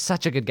 That's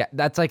such a good guess.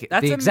 That's like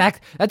That's the a-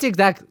 exact. That's the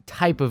exact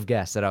type of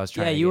guess that I was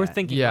trying. Yeah, to you were get.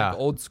 thinking Yeah. like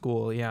old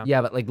school. Yeah.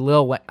 Yeah, but like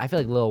Lil Wayne. I feel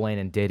like Lil Wayne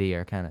and Diddy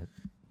are kind of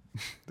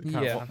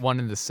Yeah. One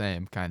and the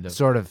same, kind of.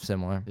 sort of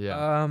similar.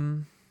 Yeah.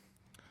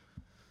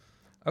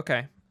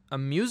 Okay. A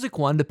music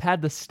one to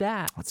pad the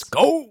stats. Let's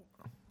go.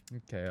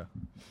 Okay.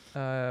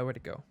 Where'd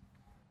it go?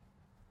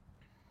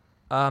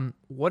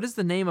 What is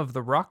the name of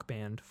the rock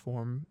band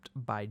formed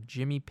by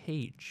Jimmy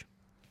Page?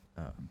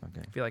 Oh,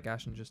 okay. I feel like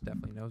Ashton just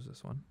definitely knows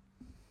this one.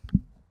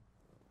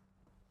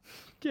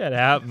 Get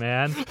out,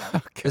 man.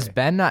 Is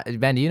Ben not?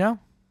 Ben, do you know?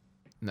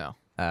 No,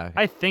 Okay.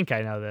 I think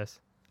I know this.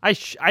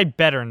 I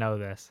better know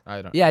this.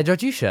 I don't. Yeah,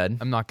 George, you should.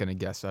 I'm not gonna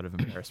guess out of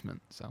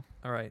embarrassment. So.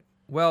 All right.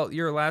 Well,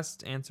 your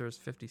last answer is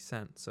 50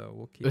 Cent, so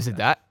we'll keep Was it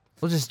that?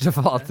 We'll just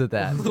default to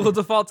that. We'll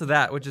default to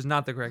that, which is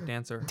not the correct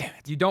answer. Damn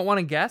it. You don't want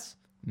to guess?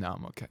 No,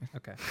 I'm okay.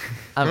 Okay.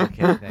 I'm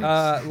okay.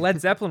 Thanks. Led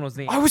Zeppelin was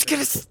the answer. I was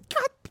gonna.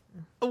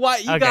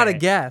 What? You Okay. gotta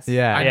guess.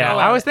 Yeah, I Yeah, know.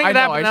 I was thinking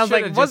that, know, but I was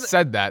should've like, just was-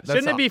 said that. That's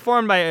Shouldn't it all. be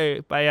formed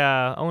by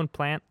Owen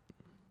Plant?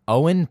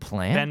 Owen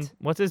Plant. Ben,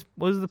 what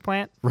was the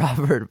Plant?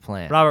 Robert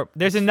Plant. Robert.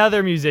 There's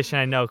another musician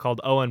I know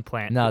called Owen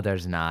Plant. No,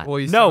 there's not. Well,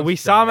 you No, sound we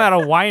saw him dumb.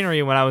 at a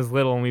winery when I was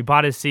little, and we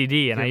bought his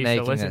CD, and You're I used to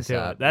making listen this to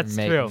up. it. That's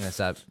You're true. making this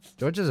up.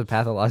 George is a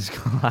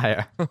pathological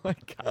liar.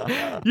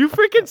 You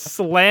freaking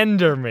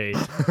slander me.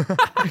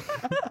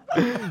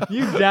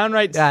 You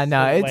downright. Yeah,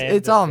 no,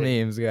 it's all slander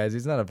me. memes, guys.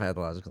 He's not a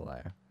pathological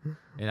liar.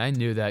 And I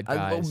knew that,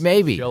 guys.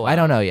 Maybe. Chill I out.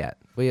 don't know yet.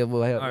 We have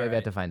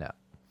right. to find out.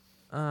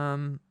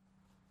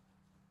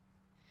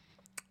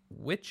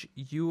 Which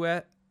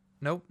U.S.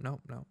 Nope.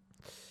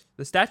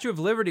 The Statue of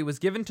Liberty was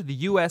given to the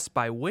U.S.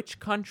 by which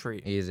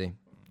country? Easy.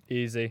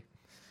 Easy,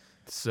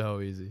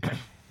 So easy.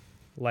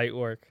 light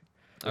work.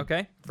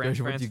 Okay. France,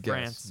 What'd France, you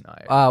guess? France.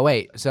 No, I-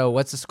 Wait. So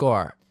what's the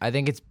score? I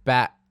think it's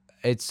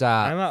It's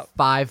I'm up.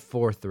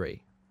 5-4-3.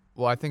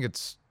 well, I think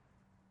it's.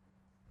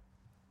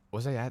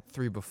 Was I at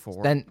 3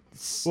 before? Then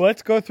Well,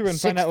 let's go through and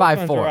find out 6-5-4.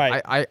 which ones are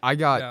right. I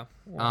got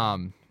Yeah.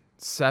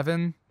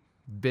 7,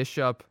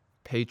 Bishop,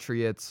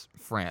 Patriots,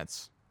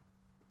 France.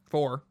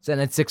 4. then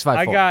it's 6-5-4.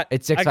 I got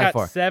It's I 6-5-4.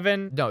 got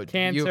 7. No,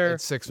 Cancer.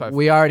 it's 6-5.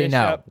 We already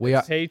know. Bishop, We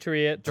are.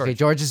 Patriot. Okay,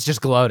 George is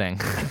just gloating.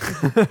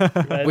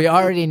 We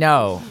already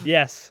know.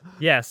 Yes.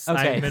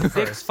 Okay. I'm in 6,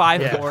 first.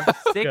 5, Yeah. 4.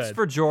 6 Good.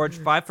 for George,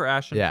 5 for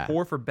Ashton, Yeah.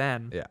 4 for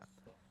Ben. Yeah.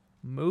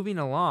 Moving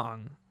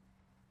along.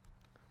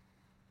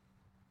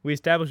 We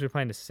established we're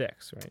playing to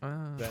 6,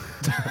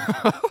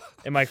 right?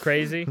 Am I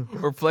crazy?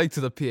 We're playing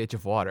to the pH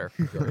of water.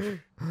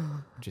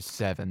 Just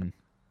 7.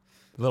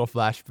 Little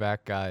flashback,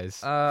 guys.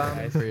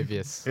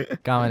 Previous.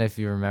 Comment if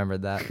you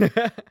remembered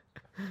that.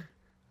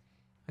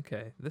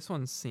 Okay, this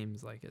one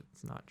seems like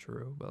it's not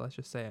true, but let's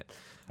just say it.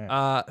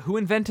 Who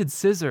invented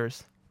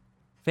scissors?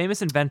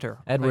 Famous inventor.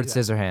 Edward Like that.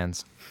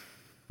 Scissorhands.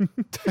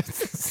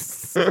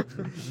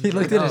 He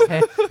looked at his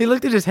hand. He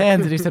looked at his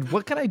hands and he said,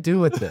 "What can I do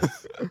with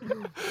this?"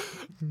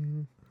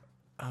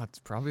 It's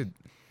probably.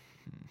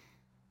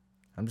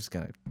 I'm just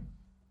gonna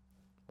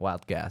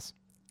wild guess.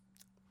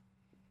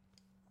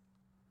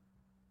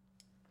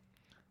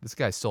 This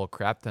guy stole a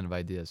crap ton of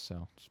ideas,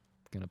 so just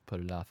gonna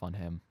put it off on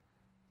him.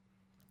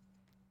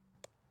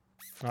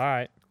 All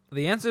right.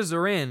 The answers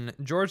are in.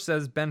 George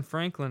says Ben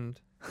Franklin.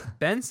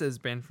 Ben says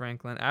Ben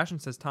Franklin. Ashton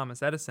says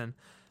Thomas Edison.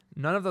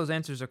 None of those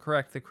answers are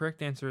correct. The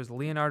correct answer is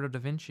Leonardo da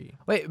Vinci.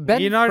 Wait, Ben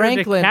Leonardo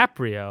Franklin.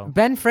 DiCaprio.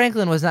 Ben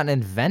Franklin was not an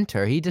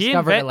inventor. He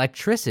discovered invent-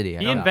 electricity. He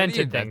I know. invented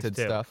He things invented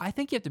too. stuff. I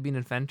think you have to be an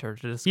inventor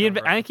to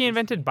discover. I think he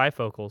invented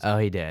bifocals. Oh,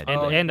 he did.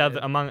 and Oh, he and did. other,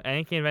 among I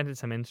think he invented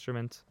some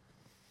instruments.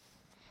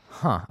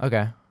 Huh.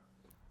 Okay.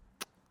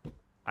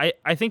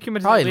 I think you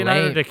meant Probably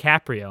Leonardo lame.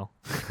 DiCaprio.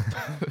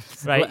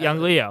 Right, young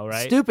Leo,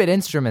 right? Stupid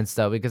instruments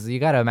though, because you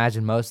got to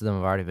imagine most of them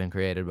have already been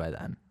created by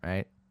then,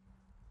 right?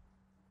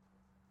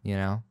 You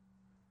know,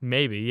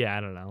 Maybe, yeah, I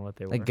don't know what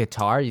they were. like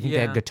guitar. You think they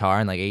Yeah. had guitar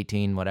in like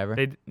 18 whatever?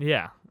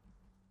 Yeah.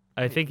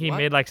 I think he what?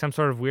 made like some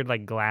sort of weird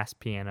like glass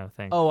piano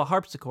thing. Oh, a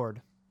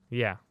harpsichord.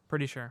 Yeah.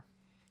 Pretty sure.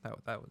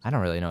 That was. I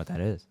don't really know what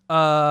that is.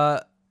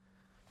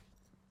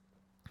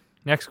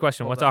 Next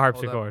question. Hold What's up, a hold up.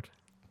 harpsichord?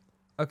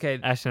 Okay.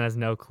 Ashton has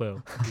no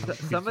clue.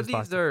 Some of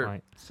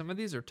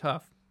these are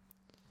tough.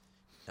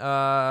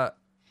 I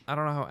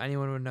don't know how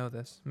anyone would know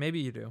this. Maybe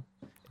you do.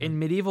 In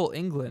medieval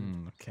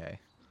England, Okay.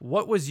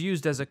 what was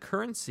used as a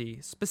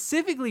currency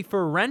specifically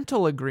for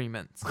rental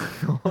agreements?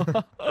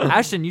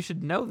 Ashton, you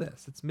should know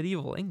this. It's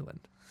medieval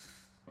England.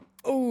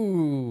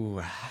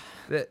 Ooh.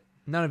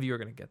 None of you are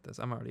gonna get this.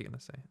 I'm already gonna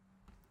say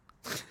it.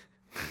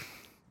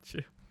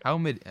 How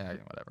many?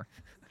 Whatever.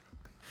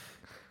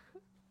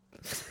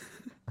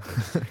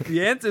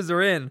 The answers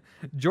are in.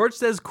 George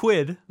says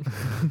quid.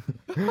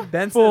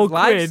 Ben Full says quid.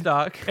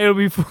 livestock. It'll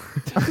be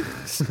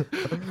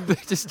They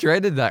just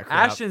traded that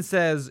crap. Ashton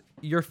says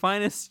your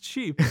finest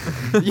sheep.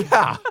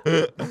 Yeah.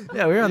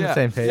 Yeah, we're on the Yeah.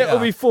 same page. It'll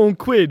be 4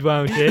 quid,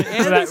 won't it?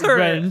 For that Answer-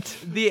 rent.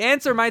 The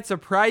answer might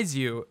surprise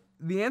you.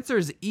 The answer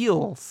is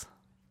eels.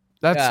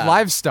 That's Yeah.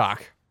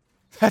 livestock.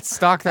 That's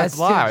stock that's, That's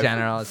live. too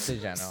general. It's too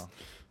general.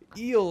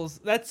 Eels.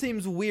 That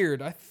seems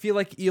weird. I feel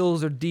like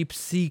eels are deep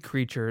sea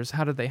creatures.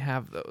 How do they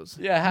have those?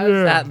 Yeah, how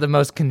is that the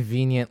most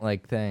convenient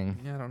like thing?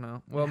 Yeah, I don't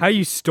know. Well, How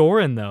you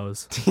storing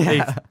those?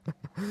 Yeah.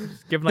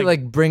 Give You, them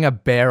like bring a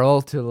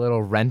barrel to a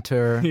little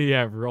renter.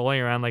 yeah, rolling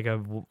around like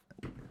a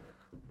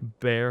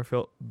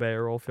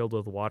barrel filled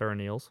with water and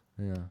eels.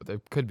 Yeah. They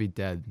could be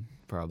dead,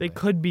 probably. They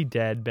could be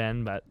dead,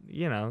 Ben, but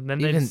then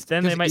they Even-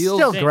 then they 'cause might eels-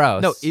 Still stink.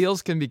 gross. No,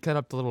 eels can be cut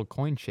up to little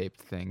coin-shaped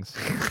things.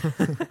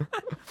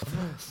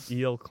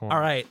 Eel corn. all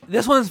right.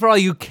 This one's for all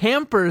you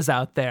campers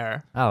out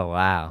there. Oh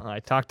wow. I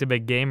talked to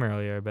Big Game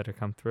earlier. I better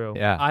come through.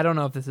 Yeah. I don't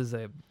know if this is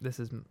I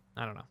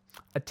don't know.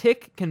 A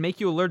tick can make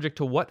you allergic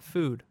to what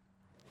food?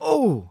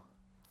 Oh.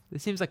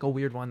 This seems like a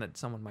weird one that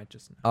someone might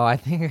just know. Oh, I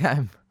think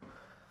I'm.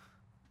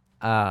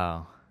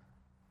 Oh.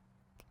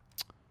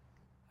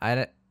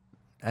 I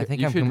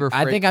think You I'm. should I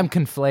rephrase- think I'm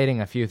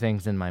conflating a few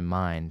things in my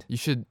mind. You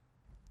should.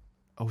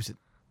 Oh, is it?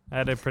 I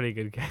had a pretty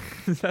good guess.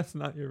 That's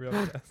not your real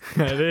guess.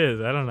 It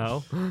is. I don't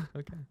know.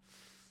 Okay.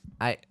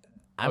 I'm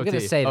OT, gonna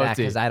say that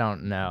OT. because I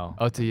don't know.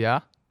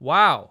 Yeah?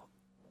 Wow.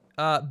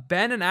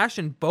 Ben and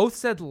Ashton both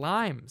said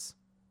limes.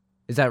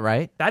 Is that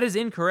right? That is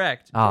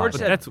incorrect. Oh, George,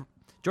 okay. said,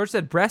 George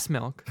said breast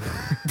milk.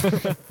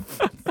 The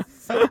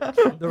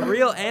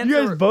real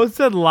answer. You guys both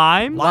said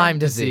lime? Lyme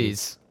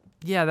disease.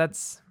 Yeah,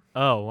 that's.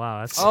 Oh,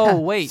 wow. That's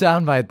Oh wait,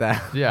 Soundbite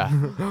that. Yeah.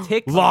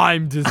 ticks.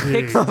 Lyme Ticks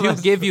disease. do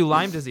give you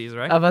Lyme disease,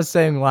 right? Of us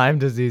saying Lyme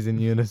disease in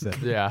unison.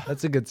 Yeah.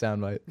 That's a good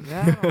soundbite.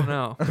 Yeah, I don't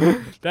know.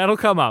 That'll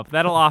come up.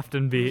 That'll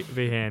often be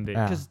handy.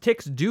 Yeah. Because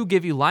ticks do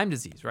give you Lyme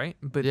disease, right?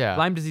 But Yeah.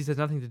 Lyme disease has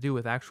nothing to do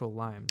with actual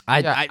Lyme.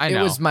 Yeah, I It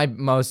know. was my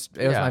most.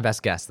 It was Yeah. my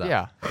best guess though.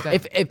 Yeah.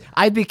 If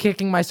I'd be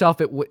kicking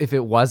myself if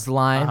it was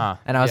Lyme, Uh-huh.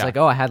 and I was Yeah. like,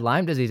 oh, I had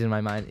Lyme disease in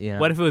my mind. You know.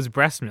 What if it was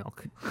breast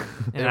milk?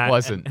 And It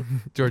wasn't.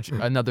 George,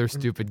 another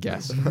stupid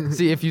guess.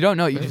 See, if you don't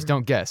know, you just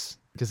don't guess.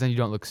 Because then you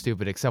don't look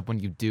stupid, except when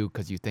you do,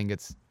 because you think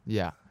it's.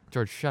 Yeah.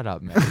 George, shut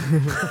up, man.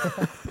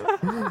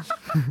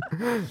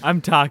 I'm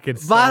talking.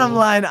 so- Bottom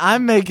line,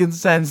 I'm making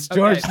sense.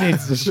 George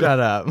needs to shut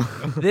up.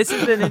 This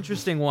is an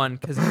interesting one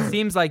because it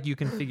seems like you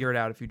can figure it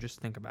out if you just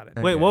think about it.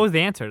 Wait, what was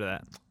the answer to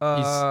that? He's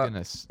Uh,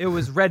 gonna. it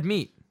was red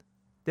meat.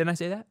 Didn't I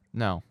say that?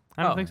 No.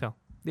 I don't Oh. think so.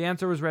 The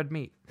answer was red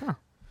meat.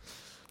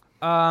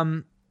 Huh.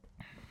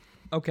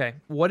 Okay.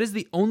 What is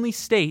the only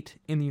state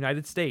in the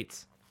United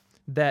States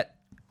that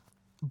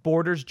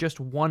borders just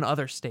one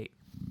other state?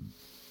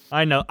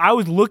 I know. I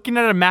was looking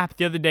at a map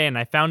the other day, and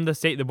I found the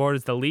state that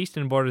borders the least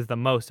and borders the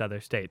most other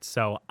states.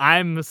 So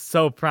I'm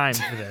so primed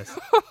for this.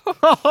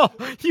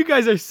 You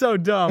guys are so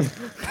dumb.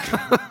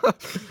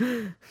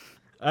 I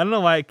don't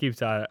know why it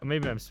keeps on.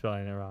 Maybe I'm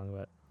spelling it wrong,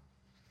 but.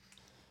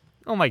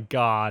 Oh my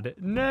God!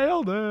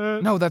 Nailed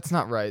it. No, that's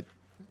not right.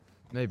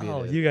 Maybe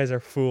Oh, it is. you guys are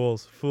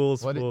fools.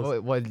 Fools. What, fools.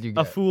 what did you A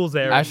get? fool's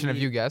errand. Ashton, have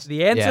you guessed?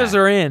 The answers Yeah.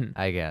 are in.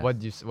 I guess.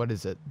 What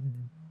is it?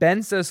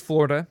 Ben says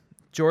Florida.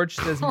 George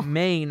says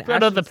Maine.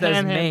 Right on Ashton the says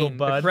panhandle, Maine. The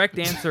bud. correct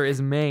answer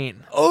is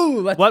Maine. Oh,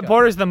 let's What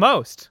borders the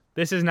most?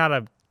 This is not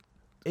a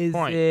Is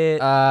Point.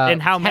 it?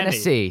 And how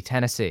many?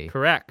 Tennessee.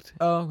 correct.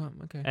 Oh,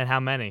 okay. And how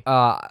many?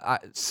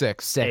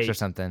 6. 6 or Eight.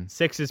 something.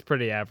 6 is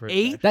pretty average.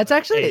 8? That's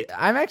actually. Eight.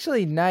 I'm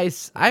actually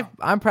nice.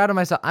 I'm proud of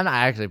myself. I'm not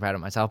actually proud of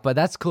myself, but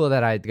that's cool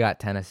that I got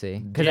Tennessee.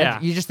 Because Yeah.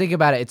 you just think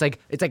about it. It's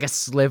like a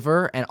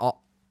sliver, and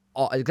all.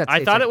 It's got I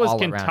states, thought like, it was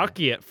all around it.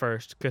 Kentucky at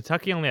first.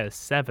 Kentucky only has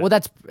 7. Well,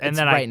 that's And it's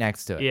then right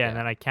next to it. Yeah, and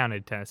then I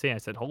counted Tennessee. And I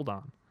said, hold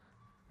on.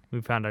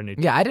 We found our new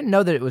Yeah, I didn't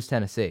know that it was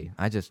Tennessee.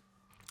 I just.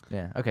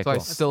 Yeah. Okay. So Cool.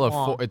 it's still a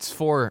long. 4. It's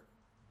 4,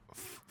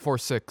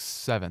 6,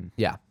 7.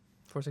 Yeah.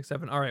 4, 6,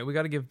 7. All right, we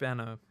got to give Ben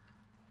a.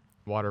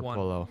 Water One.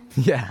 polo.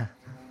 Yeah.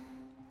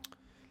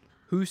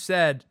 Who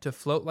said to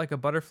float like a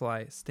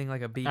butterfly, sting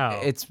like a bee? Oh,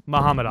 It's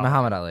Muhammad Ali.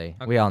 Muhammad Ali.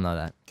 We all know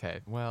that.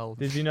 Okay. Well.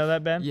 Did you know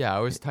that, Ben? Yeah, I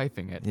was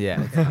typing it.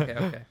 Yeah.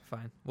 Okay,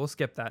 fine. We'll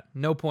skip that.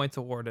 No points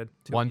awarded.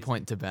 Too 1 easy.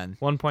 point to Ben.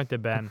 1 point to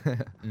Ben.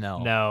 No.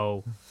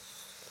 No.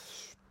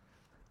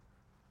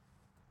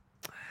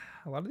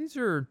 A lot of these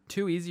are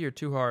too easy or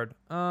too hard.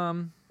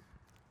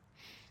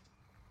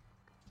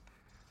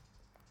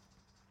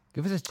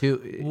 Give us a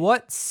 2.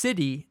 What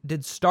city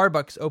did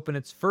Starbucks open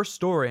its first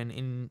store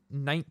in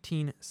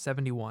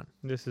 1971?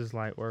 This is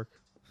light work.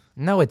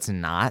 No, it's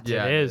not.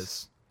 Yeah, It it is.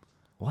 is.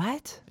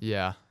 What?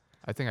 Yeah.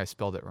 I think I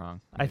spelled it wrong.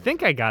 I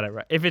think I got it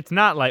right. If it's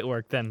not light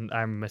work, then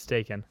I'm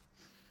mistaken.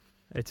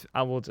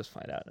 I will just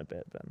find out in a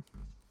bit then.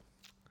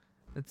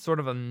 It's sort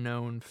of a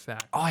known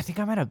fact. Oh, I think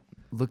I might have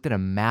looked at a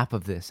map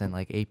of this in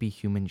like AP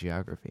Human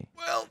Geography.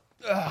 Well.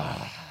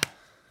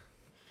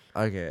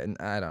 Okay,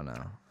 I don't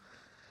know.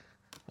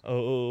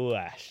 Oh,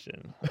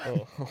 Ashton.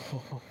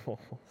 Oh.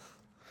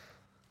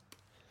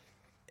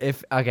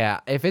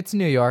 If it's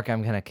New York,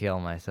 I'm gonna kill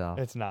myself.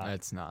 It's not.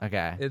 It's not.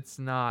 Okay. It's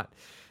not.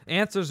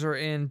 Answers are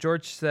in.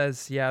 George says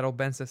Seattle.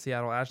 Ben says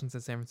Seattle. Ashton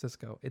says San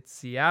Francisco. It's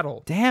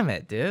Seattle. Damn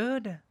it,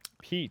 dude.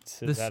 Pete's.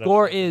 The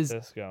score is-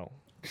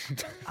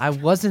 I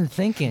wasn't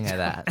thinking of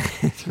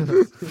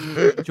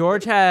that.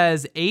 George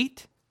has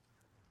 8.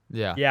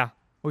 Yeah. Yeah. Are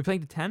we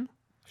playing to 10?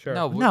 Sure.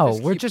 No, No,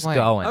 we're keep just playing.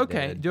 going.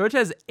 Okay. dude. George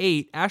has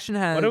 8. Ashton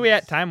has. What are we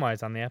at time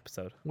wise on the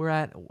episode? We're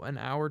at 1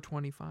 hour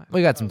 25.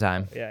 We got some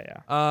time.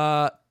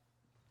 Yeah.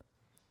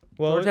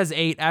 George has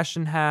 8.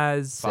 Ashton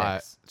has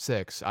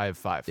 6. I have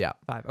 5. Yeah.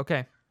 5.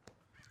 Okay.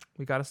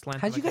 We got a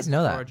slant. How'd on you the guys case know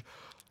of that? George.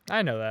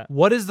 I know that.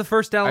 What is the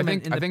first I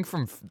element think in the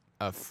from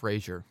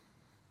Frasier,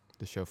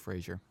 the show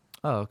Frasier.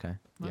 Oh, okay.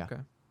 Yeah. Okay.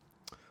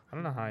 I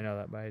don't know how I know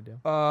that, but I do.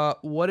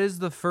 What is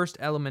the first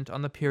element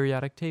on the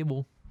periodic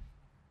table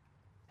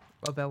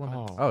of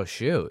elements? Oh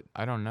shoot.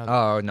 I don't know. That.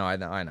 Oh no, I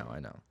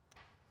know.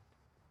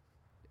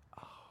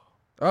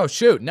 Oh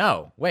shoot,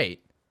 no.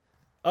 Wait.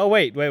 Oh,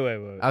 wait.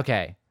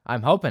 Okay.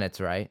 I'm hoping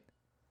it's right.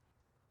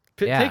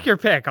 yeah. Take your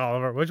pick,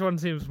 Oliver. Which one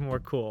seems more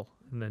cool?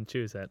 And then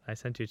choose it. I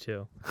sent you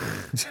 2.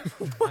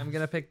 I'm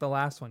gonna pick the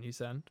last one you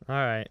sent. All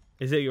right.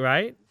 Is it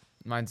right?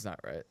 Mine's not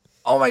right.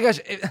 Oh my gosh.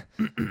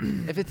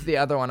 If it's the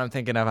other one I'm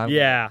thinking of, I'm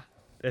Yeah.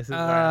 This is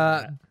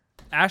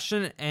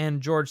Ashton and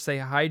George say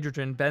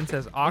hydrogen. Ben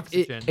says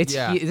oxygen. It's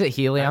Yeah. is it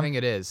helium? I think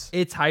it is.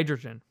 It's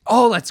hydrogen.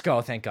 Oh, let's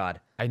go. Thank God.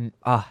 I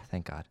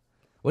Thank God.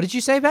 What did you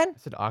say, Ben?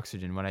 said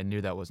oxygen when I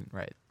knew that wasn't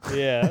right.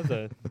 yeah. That's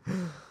a,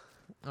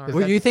 All right.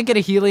 Were you thinking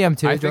of helium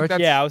too, I think George?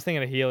 that's- yeah. I was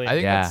thinking of helium. I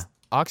think Yeah. that's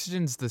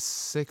oxygen's the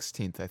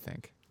 16th. I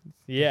think.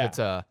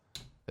 yeah.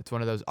 It's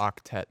one of those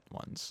octet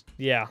ones.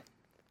 Yeah.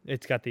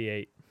 It's got the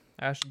 8.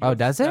 Ashton Oh, goes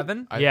does it?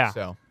 7? I Yeah. think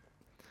so.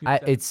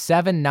 It's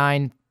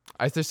 7-9.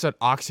 I just said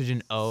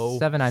oxygen O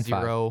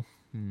 795. 0.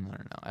 I don't know.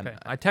 I Okay. don't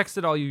I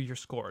texted all you your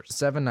scores.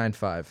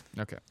 795.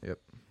 Okay.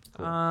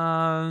 Cool.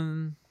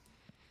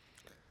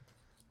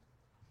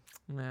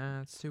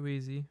 Nah, it's too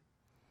easy.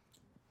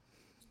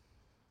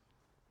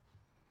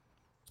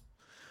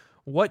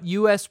 What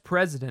U.S.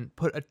 president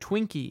put a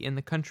Twinkie in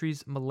the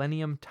country's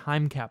Millennium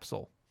Time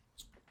Capsule?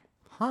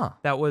 Huh.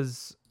 That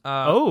was.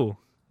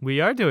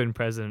 We are doing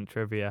president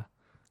trivia.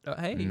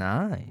 Hey.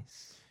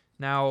 Nice.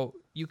 Now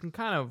you can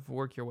kind of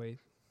work your way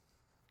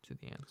to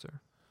the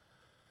answer.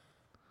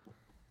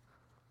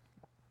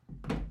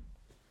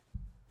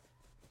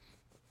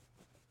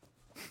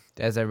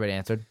 Has everybody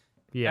answered?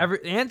 Yeah.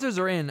 Answers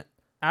are in.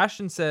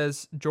 Ashton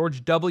says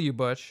George W.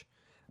 Bush.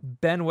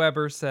 Ben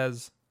Weber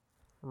says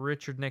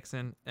Richard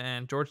Nixon,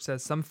 and George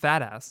says some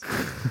fat ass.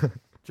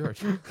 George.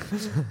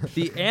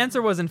 The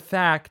answer was in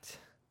fact.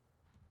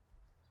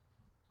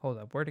 Hold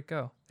up, where'd it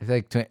go? I feel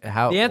like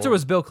how The answer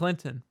was Bill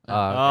Clinton. Oh,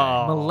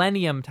 okay.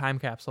 Millennium Time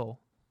Capsule.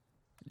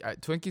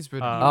 Twinkies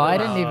been. I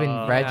didn't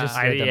even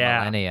register the yeah.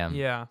 millennium.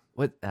 Yeah,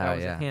 What? that Oh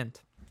was a yeah.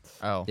 hint.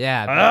 Oh.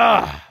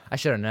 Yeah. I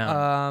should have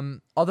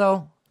known.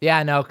 Although,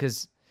 yeah, no,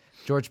 because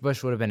George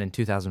Bush would have been in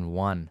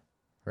 2001,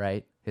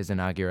 right? His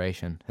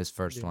inauguration, his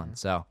first one.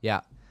 So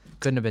yeah,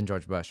 couldn't have been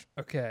George Bush.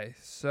 Okay,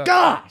 so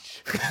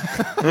Gosh!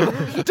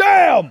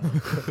 Damn!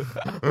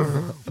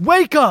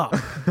 Wake up!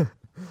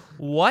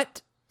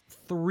 what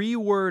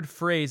 3-word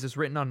phrase is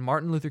written on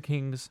Martin Luther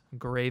King's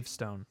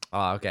gravestone?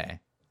 Oh, okay.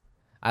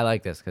 I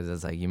like this because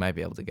it's like you might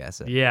be able to guess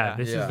it. Yeah,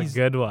 this Yeah. is a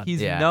good one.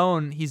 He's Yeah.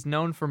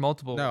 known for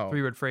multiple No.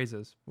 3-word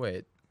phrases.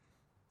 Wait.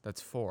 That's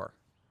 4.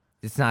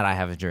 It's not I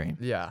have a dream.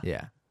 Yeah.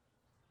 Yeah.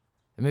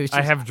 Maybe it's I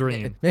just, have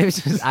dream. Maybe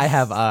it's just I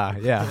have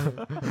yeah.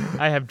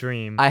 I have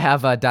dream. I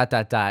have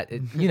dot.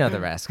 You know the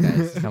rest,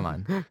 guys. Come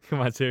on. Come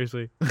on,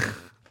 seriously.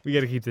 We got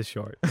to keep this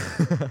short.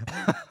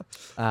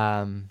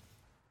 How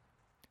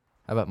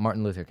about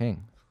Martin Luther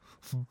King?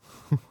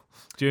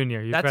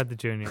 Junior, you've That's- got the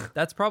junior.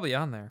 That's probably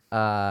on there.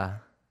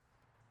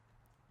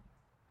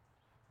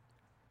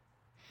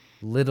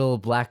 Little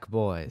black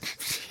boys.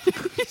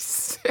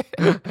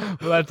 Well,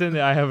 that's in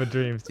the I have a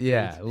dream. speech.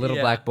 Yeah, little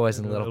Yeah. black boys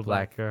and little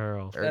black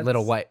girls. or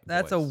little white.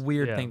 That's boys. a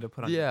weird Yeah. thing to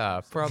put on.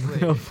 Yeah, probably.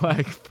 Little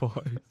black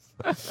boys.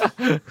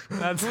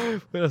 That's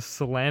gonna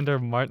slander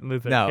Martin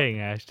Luther No. King,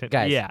 Ashton.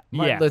 Guys. Yeah,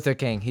 Martin yeah. Luther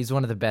King. He's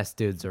one of the best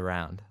dudes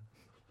around.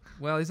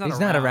 Well, he's He's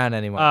not around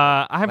anymore.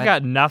 I've But-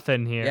 got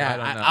nothing here. yeah, I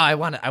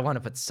don't know. I want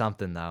to put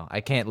something though.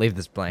 I can't leave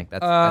this blank.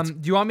 That's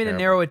Do you want me to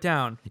terrible. narrow it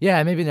down?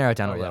 yeah. Maybe narrow it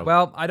down a little.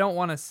 Well, I don't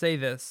want to say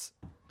this.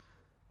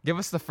 Give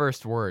us the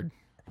first word.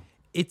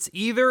 It's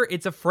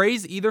a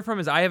phrase either from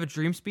his I Have a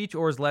Dream speech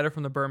or his letter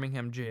from the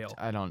Birmingham jail.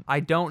 I don't. I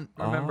don't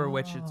remember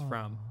which it's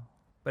from,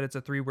 but it's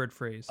a 3-word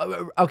phrase.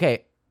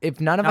 Okay, if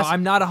none of Now, us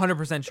I'm not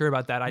 100% sure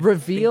about that. I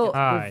reveal, think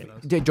All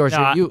right. George,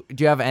 No,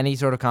 do you have any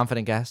sort of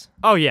confident guess?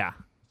 Oh yeah.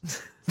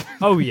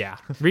 Oh yeah.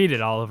 Read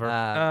it, Oliver.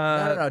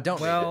 No, don't.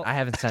 read well- it. I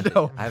haven't sent it.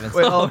 I haven't.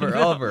 Wait, sent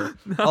Oliver,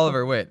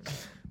 Oliver, wait.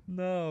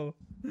 No.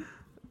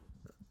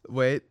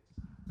 Wait.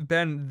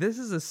 Ben, this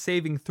is a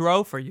saving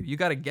throw for you. You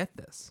got to get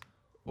this.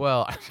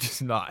 Well, I'm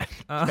just not.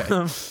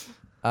 it.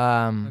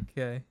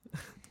 Okay.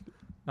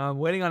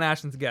 Waiting on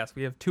Ashton's guess.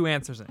 We have 2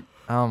 answers in.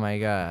 Oh my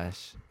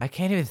gosh, I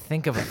can't even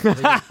think of a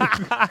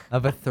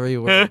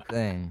 3-word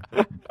thing.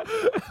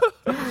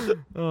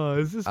 Oh,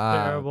 this is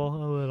terrible.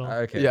 A little.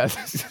 Okay. Yeah,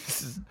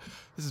 this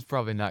is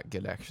probably not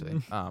good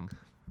actually.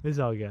 It's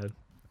all good.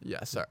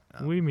 Yeah, sorry.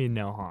 We mean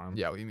no harm.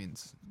 Yeah, we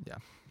means yeah.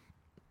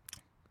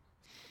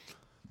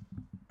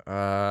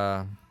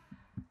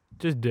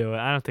 Just do it.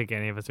 I don't think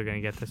any of us are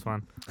gonna get this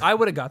one. I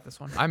would have got this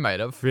one. I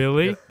might have.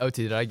 Really?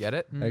 OT, did I get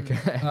it? Okay.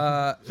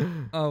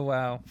 Oh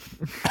wow.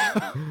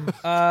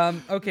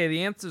 Okay,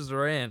 the answers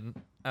are in.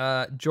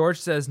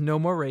 George says no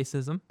more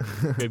racism.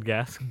 Good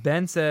guess.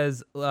 Ben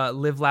says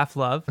live, laugh,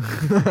 love,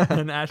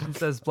 and Ashton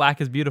says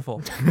black is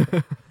beautiful.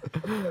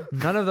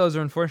 None of those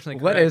are unfortunately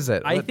correct. What is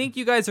it? I What- think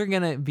you guys are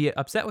gonna be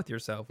upset with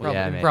yourself. Yeah, when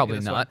you maybe. Probably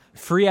get this not. one.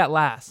 Free at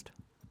last.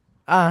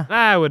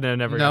 I would have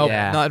never. No, guessed.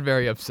 Yeah. not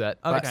very upset.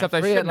 Okay. Except I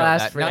Free should at know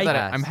last, that. free Now at that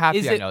last. I'm happy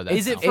Is I it- know that.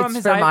 is it now. from It's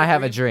his from I I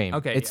Have a Agree? Dream.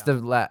 Okay, It's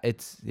yeah.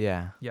 it's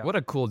yeah. Yeah. What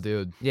a cool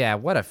dude. Yeah,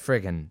 what a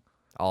friggin'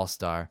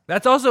 all-star.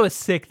 That's also a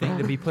sick thing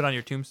to be put on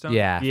your tombstone.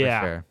 Yeah,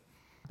 Yeah. for sure.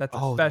 That's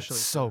Oh, especially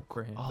that's so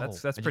cool for him. Oh,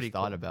 That's I just pretty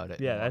cool. thought about it.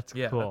 Yeah, that's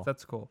Yeah, cool.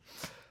 that's cool.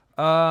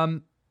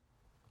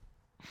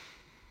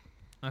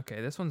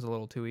 Okay, this one's a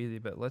little too easy,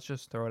 but let's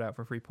just throw it out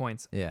for free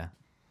points. Yeah.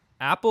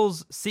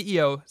 Apple's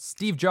CEO,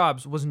 Steve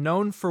Jobs, was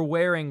known for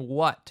wearing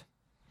what?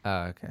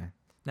 Oh, okay.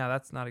 Now,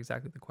 that's not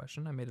exactly the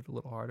question. I made it a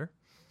little harder.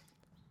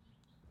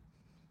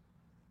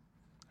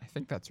 I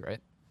think that's right.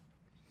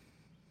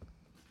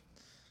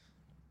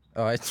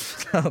 Oh, I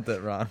spelled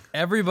it wrong.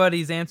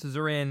 Everybody's answers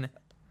are in.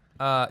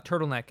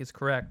 Turtleneck is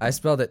correct. I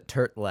spelled it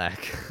turtleneck.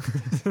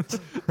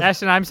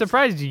 Ashton, I'm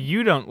surprised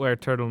you don't wear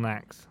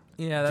turtlenecks.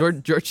 Yeah, that's,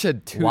 George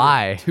said tutor,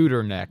 Why?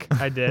 tutor neck.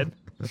 I did.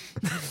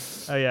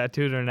 Oh yeah,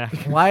 tutor neck.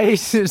 Why are you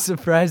so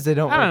surprised they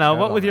don't I don't wear know.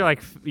 What with your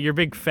turtleneck? your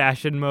big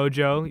fashion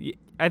mojo?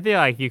 I feel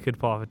like you could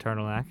pull off a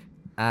turtleneck.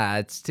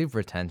 It's too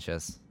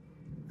pretentious.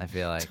 I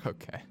feel like,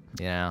 Okay.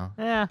 you know.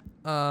 Yeah,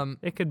 um,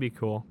 it could be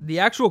cool. the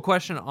actual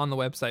question on the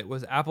website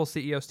was Apple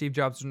CEO Steve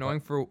Jobs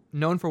was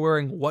known for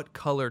wearing what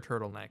color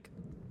turtleneck?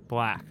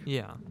 Black.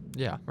 Yeah,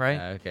 Yeah. right?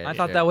 Okay. I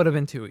thought sure. that would have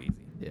been too easy.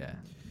 Yeah.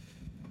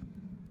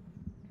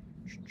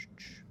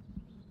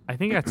 I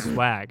think that's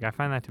swag. I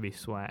find that to be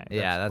swag.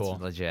 Yeah, that's cool.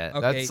 legit.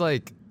 Okay. That's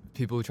like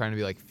people who trying to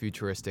be like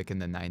futuristic in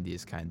the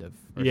 90s kind of.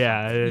 or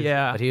Yeah. It is.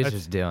 Yeah. But he was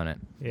That's- just doing it.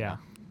 Yeah.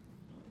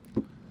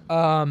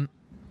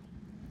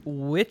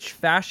 Which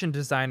fashion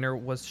designer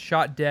was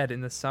shot dead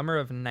in the summer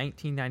of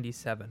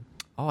 1997?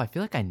 Oh, I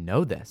feel like I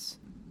know this.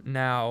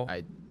 Now,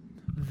 I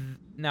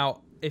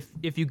now,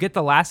 if you get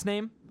the last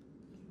name,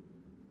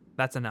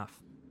 that's enough,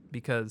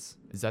 because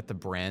is that the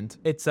brand?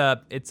 it's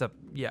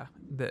yeah,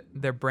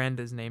 their brand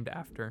is named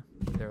after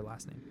their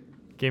last name.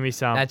 Give me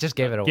some. That just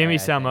gave it away. Give me I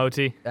some,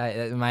 think. OT.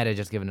 I might have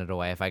just given it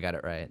away if I got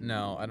it right.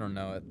 No, I don't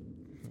know it.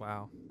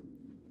 Wow.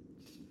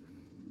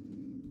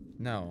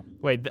 No.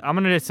 Wait, I'm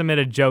gonna submit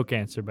a joke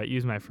answer, but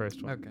use my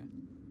first one. Okay.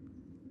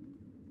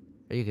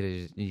 Or you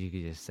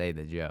could just say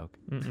the joke.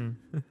 Mm-mm.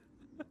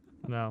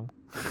 No.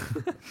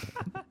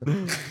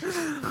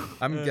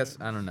 I'm guess.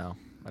 I don't know.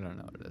 I don't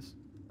know what it is.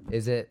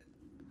 Is it?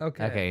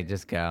 Okay. Okay,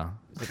 just go.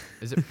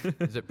 Is it?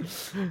 Is it?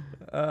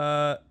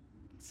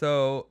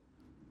 So,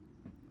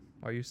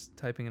 are you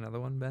typing another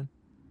one, Ben?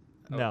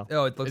 No.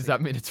 Oh, it looks. Does like,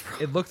 that mean it's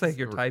wrong? it looks like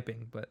you're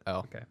typing, but Oh.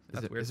 okay, Is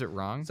that's it, weird. is it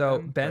wrong? So,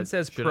 then? Ben Or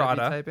says should I be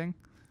Prada. typing?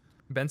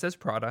 Ben says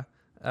Prada.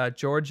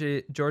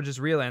 George's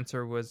real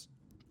answer was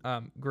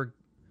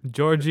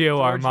Giorgio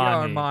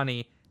Armani.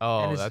 Armani.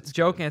 Oh, And his that's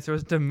joke answer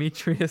was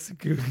Demetrius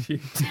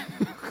Gucci.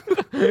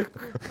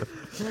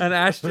 And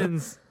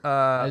Ashton's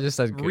I just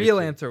said real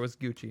Gucci. answer was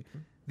Gucci.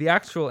 The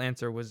actual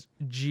answer was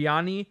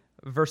Gianni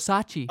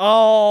Versace.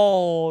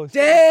 Oh,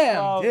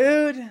 Damn,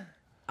 dude.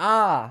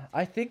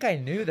 I think I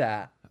knew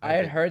that. I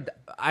had Okay. heard.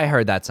 I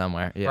heard that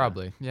somewhere. Yeah.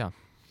 probably. Yeah.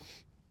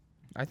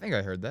 I think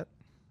I heard that.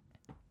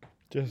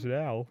 just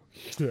now.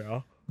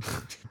 Yeah.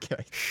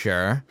 Okay.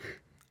 Sure.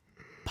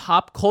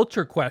 Pop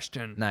culture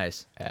question.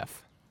 Nice.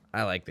 F.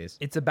 I like these.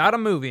 It's about a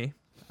movie.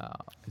 Oh.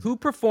 Who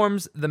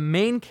performs the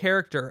main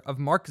character of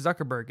Mark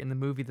Zuckerberg in the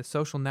movie The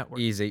Social Network?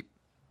 Easy.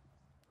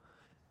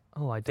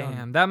 Oh, I don't.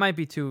 Damn, that might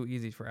be too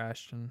easy for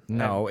Ashton.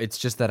 No, it's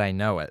just that I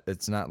know it.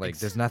 It's not like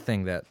there's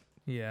nothing that.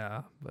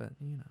 Yeah, but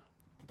you know.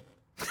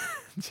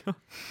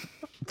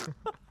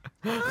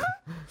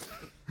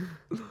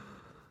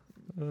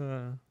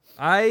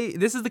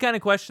 This is the kind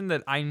of question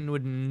that I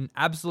would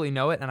absolutely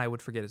know it, and I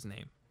would forget his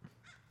name.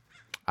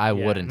 I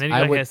Yeah, wouldn't. And then you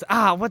I like would. this,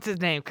 what's his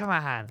name? Come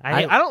on.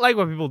 I don't like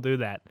when people do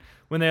that.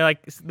 When they're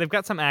like, they've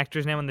got some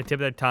actor's name on the tip of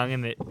their tongue,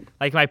 and they,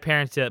 like my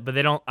parents did it, but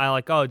they don't. I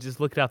like, oh, just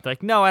look it up. They're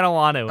like, no, I don't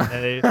want to.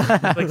 And they just,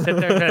 like sit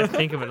there and try to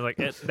think of it. Like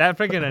that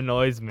freaking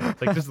annoys me.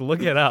 It's like, just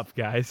look it up,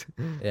 guys.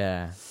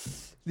 Yeah.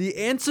 The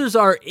answers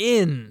are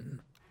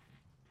in.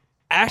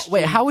 Ashton,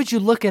 Wait, how would you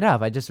look it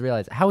up? I just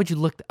realized. How would you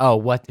look?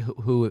 What?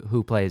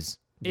 Who plays?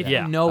 if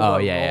Yeah. you know Oh,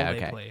 what yeah, role yeah, they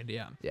okay. played?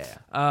 Yeah.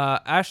 Yeah.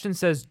 Ashton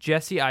says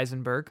Jesse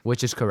Eisenberg.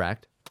 Which is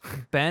correct.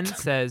 Ben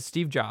says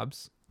Steve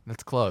Jobs.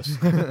 That's close.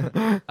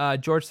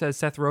 George says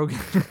Seth Rogen.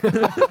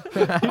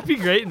 He'd be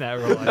great in that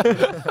role. I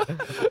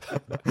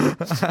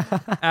think.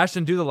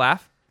 Ashton, do the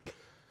laugh.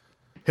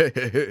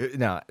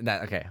 No,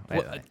 okay.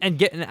 Wait. And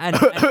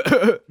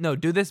no,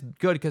 do this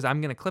good because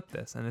I'm gonna clip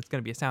this and it's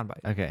gonna be a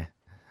soundbite. Okay.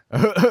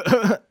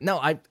 No,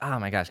 oh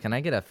my gosh, can I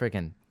get a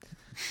freaking?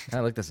 Can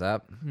I look this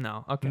up?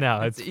 No, okay.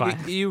 No, it's fine.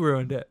 You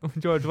ruined it,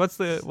 George. What's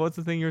the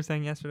thing you were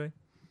saying yesterday?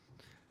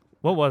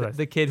 What was it?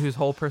 The kid whose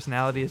whole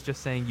personality is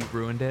just saying you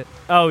ruined it.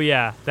 Oh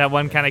yeah, that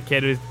one kind of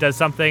kid who does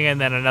something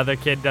and then another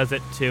kid does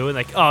it too, and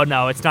like, oh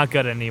no, it's not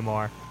good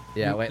anymore.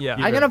 Yeah, wait. Yeah.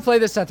 I'm gonna play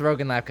this Seth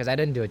Rogen laugh because I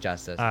didn't do it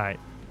justice. All right.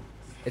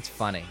 It's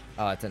funny.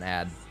 Oh, it's an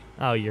ad.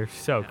 Oh, you're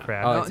so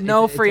crap. Oh,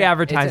 No free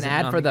advertising It's an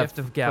ad on for the the Gift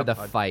of for Gab the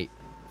pod. fight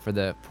for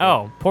the.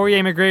 Oh,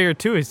 Poirier McGregor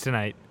 2 is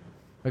tonight.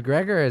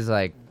 McGregor is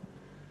like,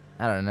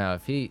 I don't know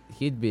if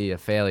he'd be a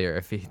failure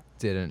if he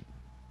didn't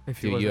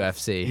If do you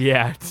UFC.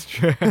 Yeah, it's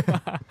true.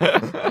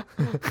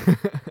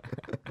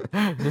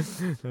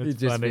 He'd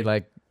just funny. be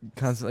like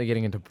constantly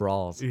getting into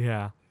brawls.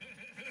 Yeah.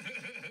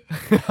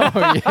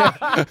 Oh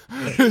yeah.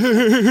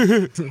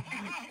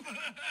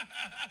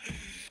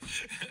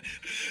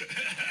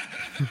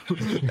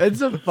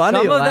 It's a funny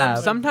Some of laugh.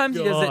 them, sometimes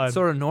he does God. it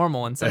sort of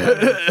normal, and sometimes.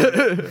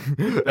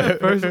 That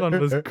first one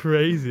was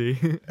crazy.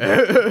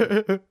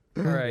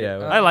 All right. Yeah,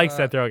 I like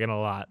Seth Rogen a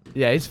lot.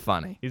 Yeah, he's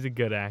funny. He's a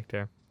good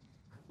actor.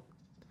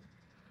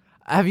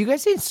 Have you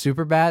guys seen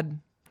Superbad?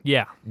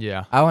 Yeah.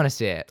 Yeah. I want to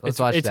see it. Let's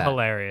watch it's that.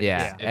 hilarious.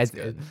 Yeah, Yeah. It's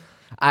good.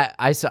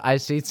 I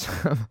see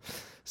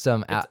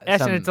some.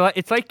 Ashton,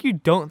 it's like you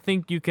don't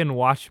think you can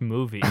watch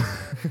movies.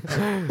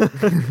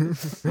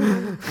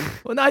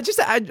 Well, no,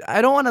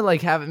 I don't want to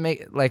like have it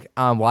make like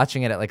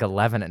watching it at like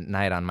 11 at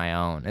night on my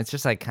own. It's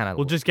just like kind of.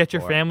 We'll just get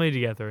your family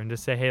together and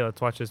just say, hey, let's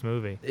watch this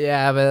movie.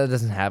 Yeah, but that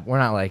doesn't happen. We're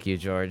not like you,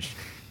 George.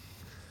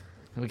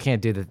 We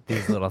can't do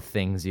these little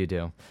things you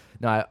do.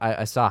 No,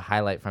 I saw a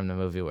highlight from the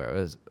movie where it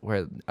was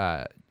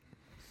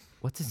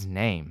what's his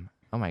name?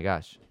 Oh my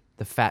gosh,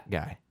 the fat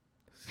guy.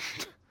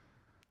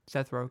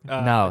 Seth Rogen.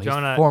 No, he's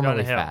formerly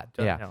Jonah Hill. fat.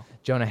 Jonah Yeah, Hill.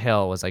 Jonah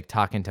Hill was like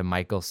talking to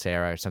Michael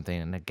Cera or something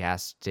in a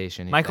gas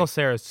station. He's Michael like,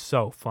 Cera's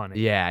so funny.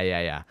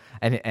 Yeah.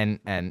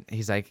 And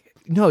he's like,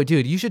 no,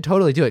 dude, you should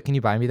totally do it. Can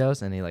you buy me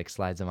those? And he like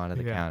slides them onto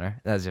the Yeah.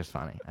 counter. That's just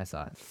funny. I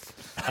saw it.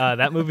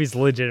 That movie's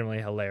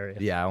legitimately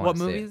hilarious. Yeah, I want What to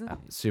see movie it. is it?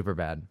 Super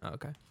bad. Oh,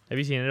 okay. Have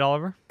you seen it,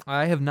 Oliver?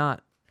 I have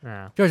not.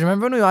 No. George,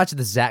 remember when we watched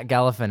the Zach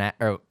Galifianakis?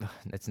 Or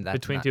it's not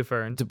Between not- Two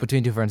Ferns.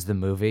 Between Two Ferns, the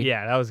movie.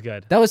 Yeah, that was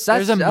good. That was such.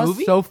 There's a that was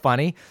movie? so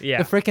funny.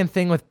 Yeah. The freaking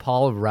thing with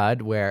Paul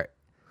Rudd, where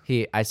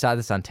I saw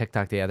this on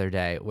TikTok the other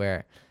day,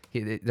 where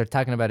they're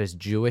talking about his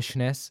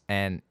Jewishness,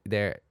 and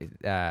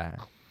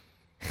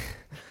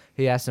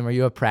he asked him, "Are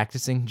you a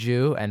practicing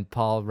Jew?" And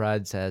Paul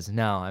Rudd says,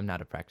 "No, I'm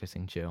not a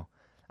practicing Jew.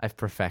 I've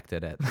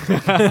perfected it."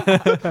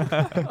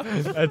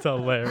 That's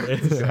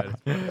hilarious.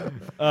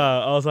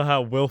 Also,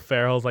 how Will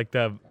Ferrell's like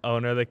the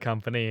owner of the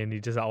company, and he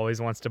just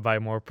always wants to buy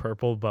more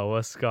purple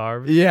boa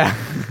scarves. Yeah.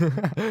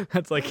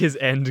 That's like his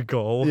end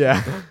goal.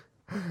 Yeah.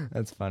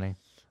 That's funny.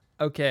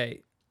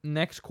 Okay.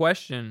 Next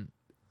question.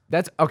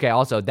 That's okay.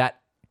 Also, that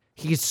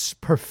he's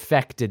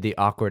perfected the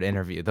awkward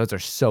interview. Those are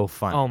so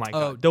fun. Oh my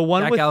god. Oh, the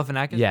one Jack with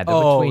Galifianakis? Yeah, the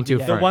Oh, Between Two yeah.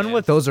 the Ferns. one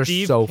with Those are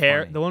Steve so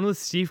Car- funny. The one with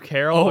Steve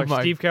Carroll, Oh where my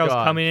Steve Carroll's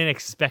God. coming in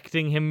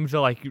expecting him to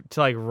like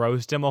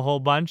roast him a whole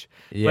bunch.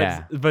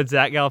 Yeah. But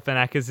Zach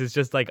Galifianakis is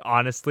just like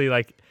honestly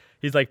like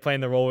he's like playing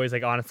the role where he's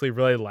like honestly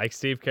really likes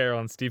Steve Carroll,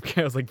 and Steve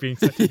Carroll's like being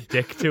such a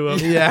dick to him.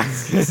 Yeah.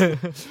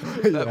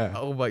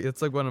 Oh my!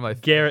 It's like one of my.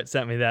 Garrett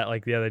sent me that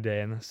like the other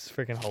day, and it's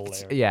freaking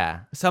hilarious.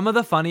 Yeah. Some of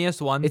the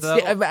funniest ones, It's though,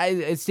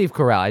 it's Steve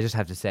Carell. I just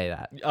have to say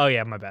that. Oh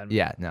yeah, my bad.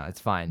 Yeah, no, it's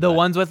fine. the but-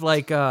 ones with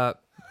like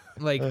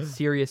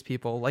serious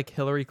people, like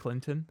Hillary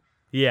Clinton.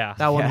 Yeah.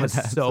 That one Yeah, was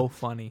that's- so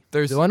funny.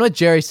 There's. The one with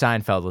Jerry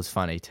Seinfeld was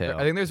funny too. I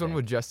think there's one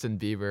with Justin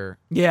Bieber.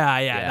 Yeah,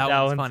 Yeah, that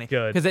one's one's funny.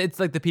 good. Because it's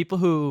like the people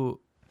who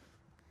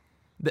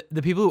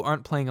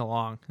aren't playing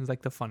along is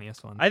like the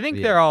funniest one. I think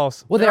Yeah. they're all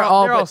Well, they're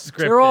all scripted.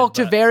 they're all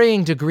to but-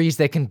 varying degrees.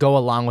 They can go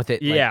along with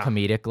it, Yeah. like,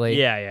 comedically.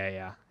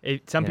 Yeah.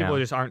 Some You people know?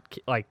 just aren't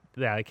like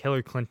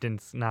Hillary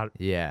Clinton's not.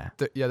 Yeah.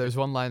 There's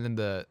one line in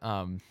the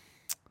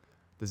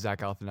Zach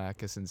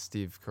Galifianakis and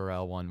Steve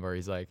Carell one where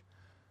he's like,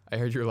 "I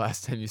heard your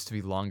last name used to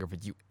be longer,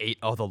 but you ate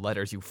all the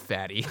letters, you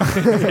fatty."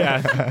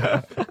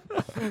 Yeah.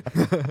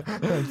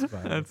 That's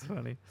funny. That's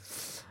funny.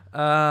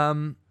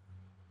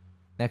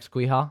 Next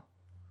Queehaw.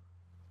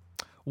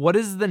 What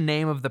is the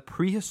name of the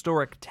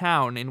prehistoric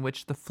town in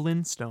which the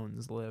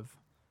Flintstones live?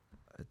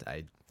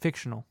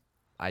 Fictional.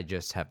 I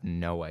just have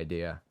no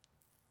idea.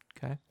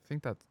 Okay. I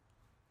think that's.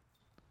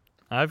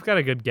 I've got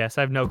a good guess.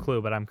 I have no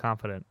clue, but I'm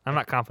confident. I'm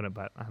not confident,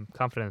 but I'm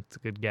confident it's a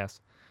good guess.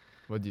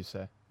 What'd you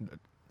say?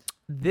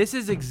 This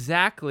is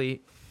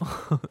exactly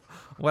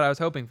what I was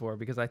hoping for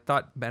because I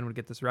thought Ben would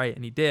get this right,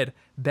 and he did.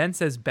 Ben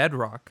says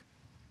Bedrock,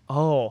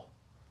 Oh.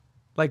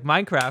 like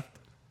Minecraft.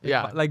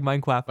 Yeah. Like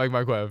Minecraft. Like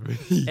Mike Webb.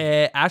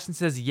 Ashton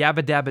says Yabba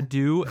Dabba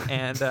Doo,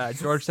 and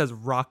George says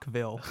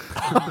Rockville.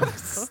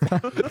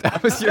 That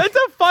was your. That's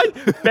a fun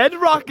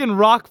Bedrock and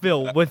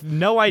Rockville with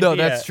no idea. No,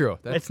 that's true.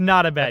 It's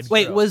not a bad.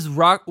 Wait, guess.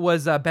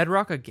 was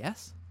Bedrock a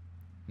guess?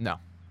 No.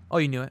 Oh,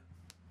 you knew it.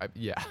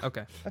 Yeah.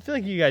 Okay. I feel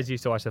like you guys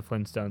used to watch the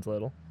Flintstones a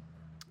little.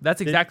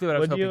 That's exactly what I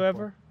was Would hoping you for.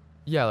 ever?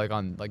 Yeah, like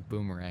on like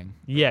Boomerang.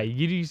 Yeah,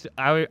 you used.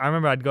 I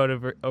remember I'd go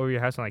to over your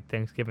house on like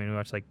Thanksgiving and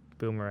watch like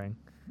Boomerang.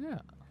 Yeah.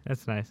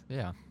 That's nice.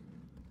 Yeah.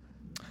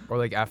 Or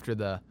like after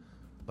the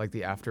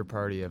after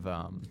party of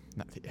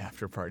not the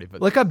after party,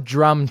 but Look up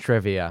drum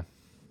trivia.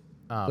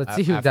 Let's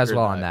see who does after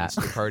well the on that.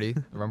 Easter party.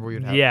 Remember we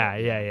would have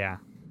Yeah.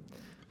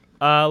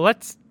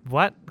 Let's.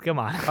 What? Come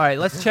on. All right,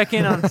 let's check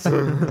in on.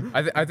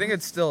 I think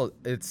it's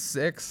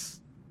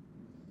 6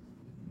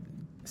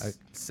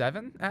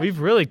 7. We've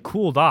really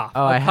cooled off.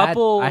 Oh, A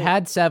couple- I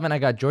had 7. I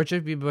got George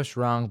W. Bush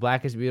wrong.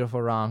 Black is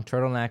Beautiful wrong.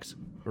 Turtlenecks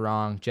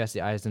wrong. Jesse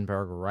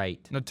Eisenberg right.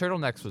 No,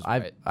 turtlenecks was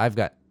right. I've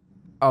got.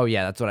 Oh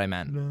yeah, that's what I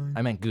meant.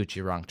 I meant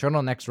Gucci wrong.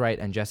 Turtlenecks right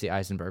and Jesse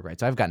Eisenberg right.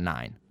 So I've got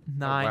 9.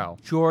 9. wow.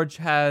 George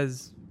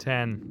has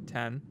 10.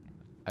 10.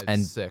 I had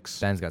And 6.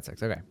 Ben's got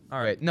 6. Okay. All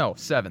right, no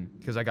 7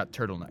 because I got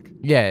turtleneck.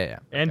 Yeah.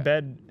 And Okay.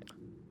 bed.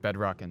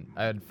 Bedrockin'.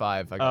 I had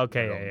 5. I got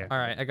Okay, turtleneck. yeah. All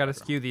right, I got to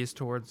skew these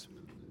towards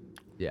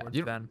Yeah.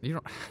 You Ben. don't, you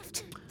don't have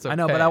to. It's I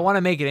know, but okay. I want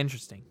to make it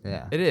interesting.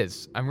 Yeah. It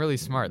is. I'm really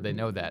smart. They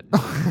know that.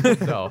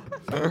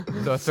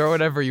 so throw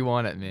whatever you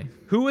want at me.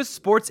 Who was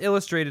Sports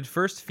Illustrated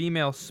first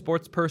female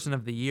sports person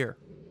of the year?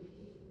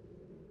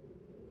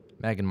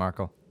 Meghan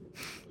Markle.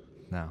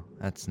 No,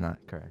 that's not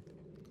correct.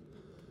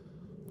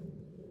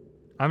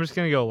 I'm just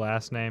gonna go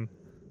last name.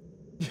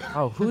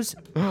 Oh, who's?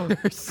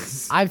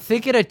 I'm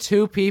thinking of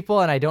 2 people,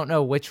 and I don't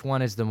know which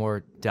one is the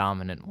more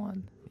dominant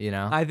one. You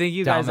know? I think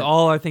you guys Dominant-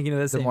 all are thinking of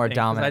the the same more thing, 'cause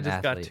dominant I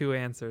just got athlete. 2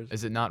 answers.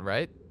 Is it not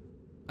right?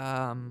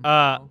 I'm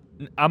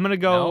gonna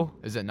go. No?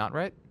 Is it not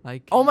right?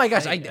 Like, Oh my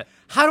gosh!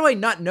 How do I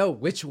not know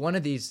which one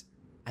of these?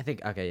 I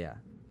think. Okay, yeah.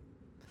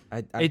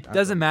 It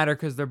doesn't matter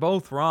because they're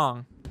both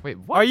wrong. Wait,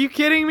 what? Are you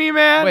kidding me,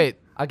 man? Wait,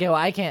 Okay, well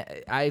I can't.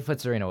 I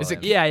put Serena Is it-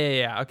 Williams.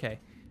 Yeah. Okay.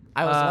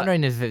 I was uh,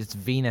 wondering if it's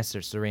Venus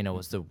or Serena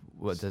was the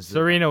what does the-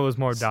 Serena was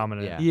more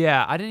dominant. Yeah.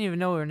 Yeah, I didn't even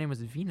know her name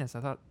was Venus. I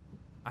thought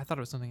it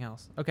was something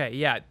else. Okay,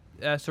 yeah.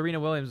 Serena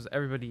Williams.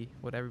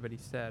 What everybody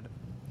said.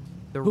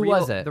 Who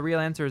was it? The real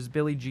answer is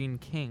Billie Jean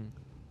King.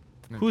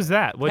 Who's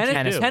that? What'd you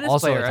Tennis, do? tennis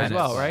Also a player as tennis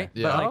well, player. right?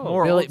 Yeah. But like Oh.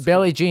 more Billie, old school.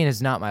 Billie Jean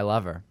is not my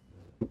lover.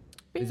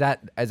 Is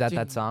that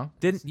that song?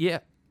 Didn't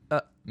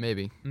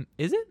maybe.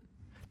 is it?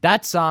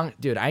 That song,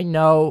 dude. I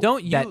know.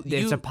 Don't you- that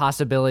it's you- a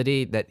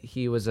possibility that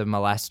he was a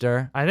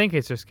molester. I think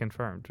it's just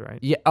confirmed, right?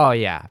 Yeah. Oh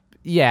yeah.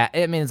 Yeah.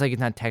 I mean, it's like it's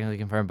not technically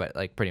confirmed, but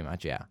like pretty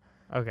much, yeah.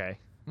 Okay.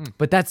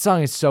 But that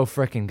song is so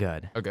freaking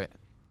good. Okay.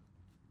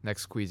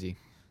 Next queasy.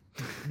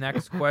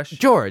 Next question.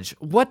 George,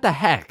 what the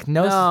heck?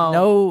 No,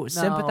 No.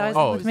 sympathizing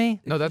Oh, with me.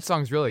 No, that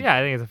song's really Yeah,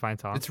 I think it's a fine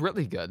song. It's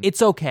really good.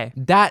 It's okay.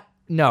 That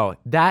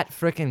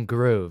freaking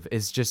groove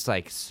is just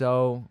like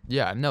so.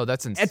 yeah, no,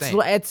 that's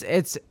insane.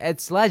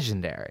 It's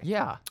legendary.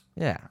 yeah.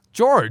 Yeah.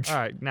 George. All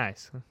right,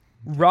 nice.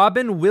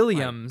 Robin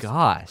Williams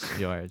Gosh,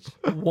 George.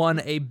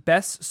 won a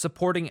Best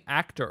Supporting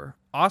Actor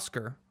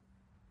Oscar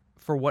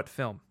for what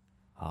film?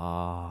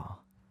 Oh,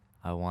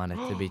 I want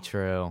it to be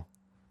true.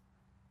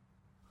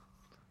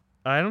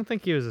 I don't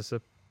think he was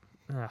a.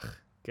 Ugh,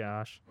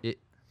 gosh. It-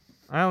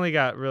 I only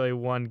got really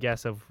one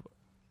guess of.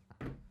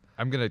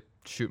 I'm going to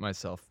shoot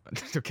myself.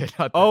 Okay,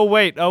 not that. Oh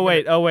wait! Oh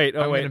wait! Oh wait!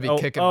 Oh I'm wait! gonna be Oh,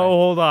 kicking oh my-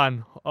 hold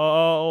on!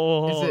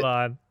 Oh, Is hold it-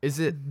 on! Is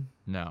it?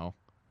 No.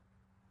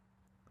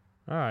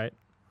 All right,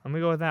 I'm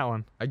gonna go with that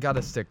one. I got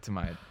to stick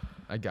to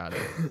I got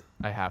it.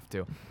 I have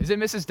to. Is it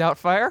Mrs.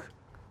 Doubtfire?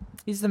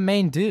 He's the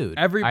main dude.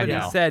 Everybody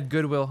know. said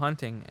Good Will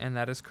Hunting, and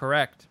that is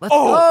correct. Let's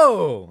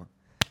go.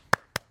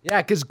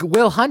 Yeah, because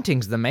Will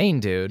Hunting's the main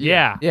dude.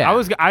 Yeah. Yeah.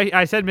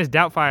 I said Miss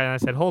Doubtfire, and I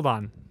said, hold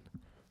on,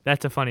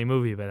 that's a funny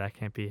movie, but that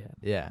can't be it.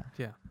 Yeah.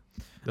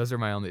 Those are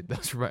my only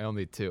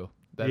 2.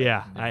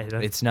 Yeah.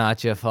 It's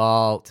not your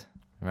fault.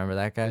 Remember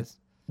that, guys?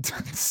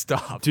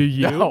 Stop. Do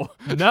you? No.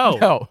 No.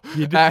 No.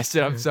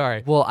 Ashton, I'm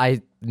sorry. Well,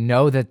 I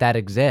know that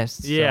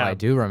exists. Yeah, So I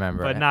do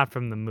remember but it. not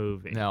from the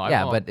movie. No, I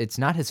Yeah, won't. but it's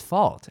not his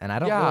fault, and I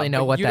don't Yeah, really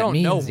know but what you that don't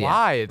means know yet.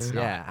 why it's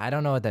not. Yeah, I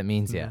don't know what that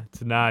means yet.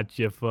 It's not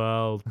your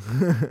fault.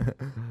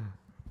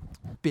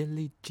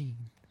 Billie Jean.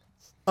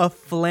 A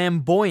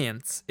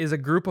flamboyance is a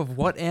group of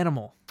what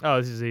animal? Oh,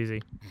 this is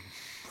easy.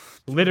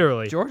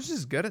 Literally. George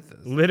is good at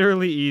this.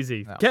 Literally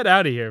easy. No. Get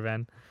out of here,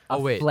 man. Oh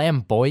wait.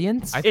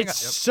 Flamboyance? I think It's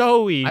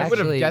so easy. I would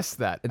have Actually, guessed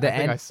that. I the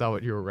think I end- saw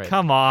what you were right.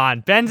 Come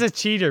on. Ben's a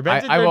cheater.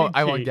 Ben's a dirty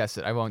I won't cheat. guess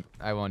it. I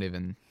won't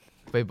even.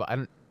 Wait, but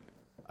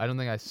I don't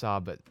think I saw,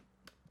 but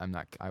I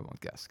won't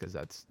guess because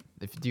that's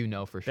do you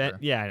know for sure?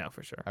 Yeah, I know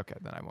for sure. Okay,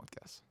 then I won't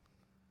guess.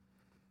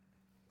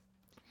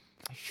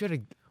 I should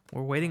have.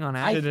 We're waiting on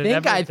I Ash. Should've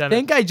never done it.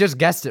 think I just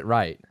guessed it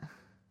right.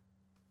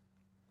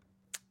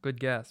 Good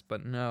guess,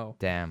 but no.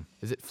 Damn.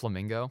 Is it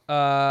flamingo?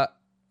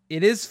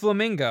 It is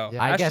flamingo.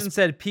 Yeah. I Ashton guessed-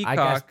 said peacock. I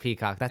guessed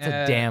peacock. That's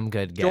a damn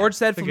good guess. George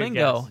said That's a good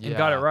flamingo guess. and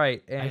got it Yeah.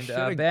 right. And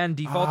should've- Ben,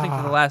 defaulting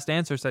to the last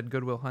answer, said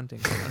Good Will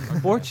Hunting.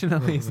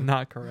 Unfortunately, it's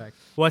not correct.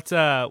 What's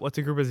a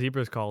group of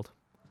zebras called?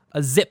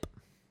 A zip,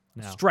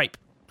 No. stripe,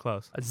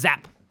 Close. a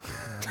zap,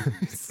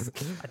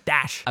 a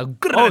dash,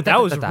 Oh, that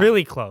was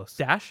really close.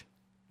 dash.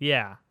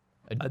 Yeah.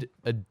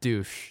 A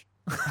douche.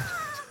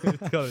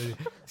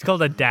 It's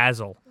called a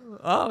dazzle.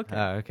 Oh, okay.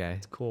 Oh, okay.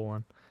 Cool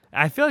one.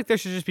 I feel like there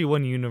should just be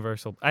one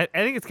universal. I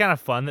think it's kind of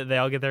fun that they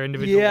all get their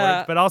individual Yeah.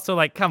 words, but also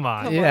like, come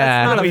on.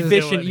 Yeah. Not What are an we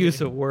efficient doing? use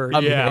of words.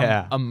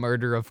 Yeah. A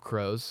murder of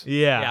crows.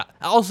 Yeah.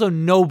 Also,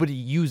 nobody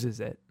uses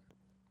it.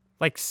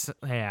 Like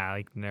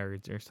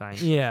nerds or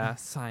science. Yeah,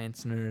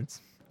 science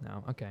nerds.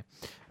 No, okay.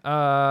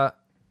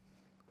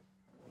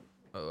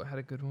 Oh, I had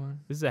a good one.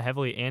 This is a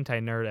heavily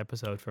anti-nerd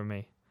episode for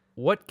me.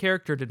 What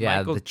character did Yeah,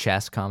 Michael? the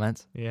chess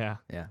comments. Yeah.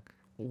 Yeah.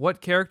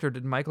 What character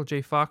did Michael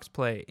J. Fox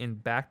play in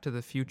Back to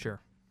the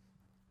Future?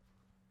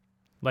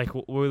 Like,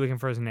 were we looking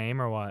for his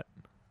name or what?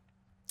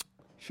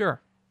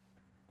 Sure.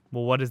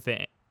 Well, what does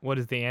the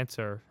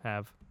answer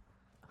have?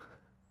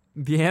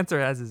 The answer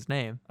has his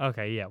name.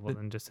 Okay, yeah. Well,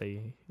 then just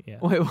say yeah.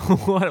 Wait,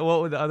 what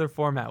would the other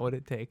format would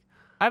it take?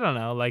 I don't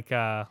know. Like,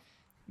 yeah,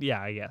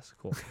 I guess.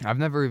 Cool. I've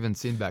never even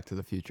seen Back to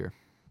the Future.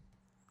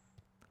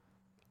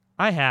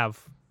 I have,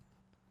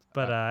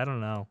 but I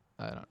don't know.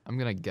 I'm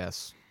gonna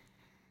guess.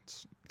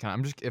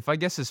 If I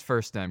guess his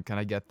first name, can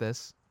I get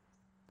this?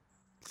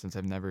 Since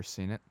I've never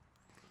seen it.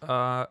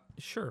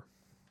 Sure.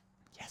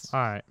 All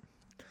right.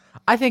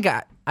 I think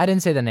I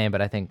didn't say the name,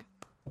 but I think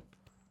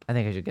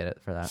I should get it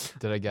for that.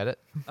 Did I get it?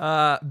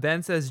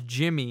 Ben says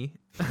Jimmy.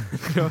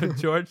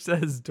 George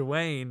says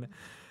Dwayne.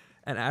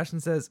 And Ashton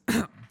says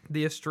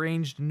the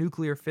estranged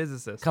nuclear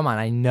physicist. Come on,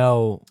 I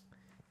know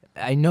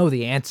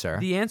the answer.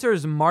 The answer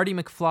is Marty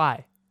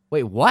McFly.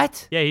 Wait,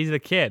 what? Yeah, he's the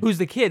kid. Who's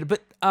the kid?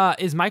 But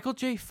is Michael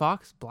J.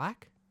 Fox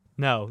black?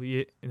 No.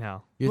 Who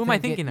am I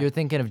thinking of? You're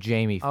thinking of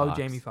Jamie Foxx. Oh,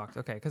 Jamie Foxx.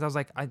 Okay, because I was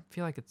like, I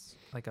feel like it's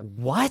like a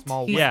What?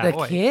 small He's Yeah. the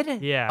boy.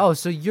 kid? Yeah. Oh,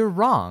 so you're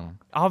wrong.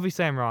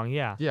 Obviously, I'm wrong.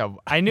 Yeah. Yeah.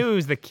 I knew it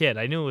was the kid.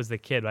 I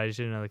but I just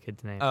didn't know the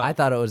kid's name. Oh. I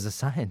thought it was a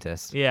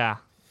scientist. Yeah.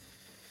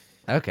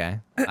 Okay.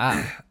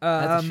 Wow.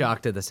 That's a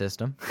shock to the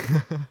system.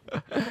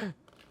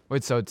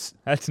 Wait, so it's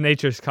That's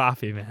nature's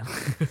coffee, man.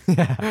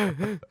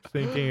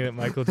 Thinking that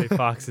Michael J.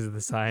 Fox is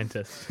the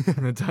scientist.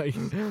 That's how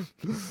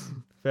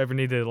if I ever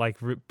need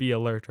to be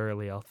alert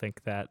early, I'll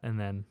think that and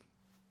then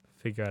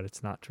figure out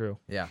it's not true.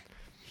 Yeah.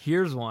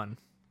 Here's one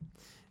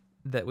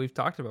that we've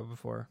talked about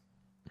before.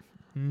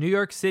 New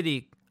York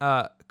City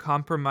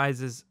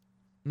comprises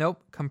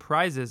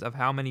of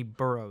how many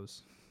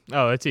boroughs?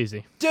 Oh, it's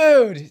easy.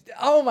 Dude,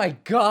 oh my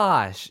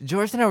gosh.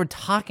 George and I were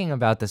talking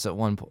about this at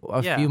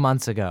a few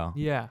months ago.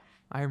 Yeah,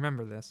 I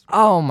remember this.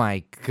 Oh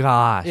my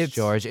gosh, It's-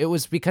 George. It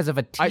was because of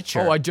a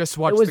teacher. I just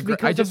watched was the Gre- I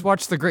because just of-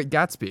 watched The Great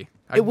Gatsby.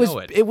 I it was know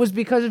it. it was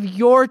because of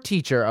your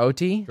teacher,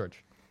 OT.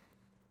 George.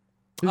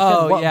 Who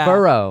said what yeah.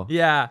 borough?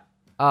 Yeah.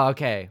 Oh,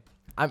 okay.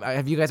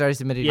 Have you guys already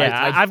submitted?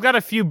 Yeah, I've got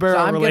a few I'm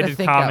borough-related gonna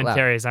think out loud.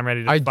 commentaries I'm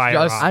ready to I fire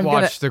just off. I'm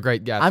gonna- watched The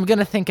Great Gatsby. I'm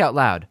gonna think out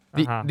loud.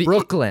 Uh-huh.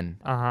 Brooklyn,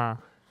 Uh-huh.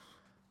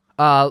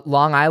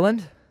 Long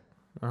Island,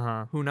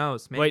 Uh-huh. Who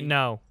knows? Maybe. Wait,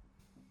 no.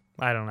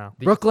 I don't know.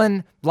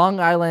 Brooklyn, Long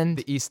Island,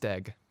 The East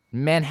Egg.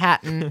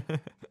 Manhattan,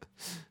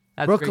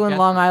 That's Brooklyn, great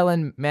Long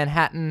Island,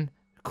 Manhattan,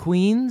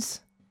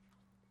 Queens.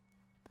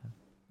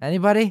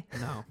 Anybody?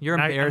 guess. No, you're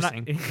I'm not-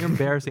 embarrassing. You're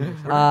embarrassing.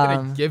 I'm gonna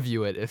Um, give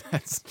you it if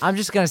that's. I'm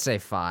just gonna say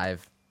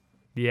 5.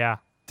 Yeah.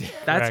 That's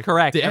Correct.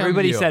 correct. Damn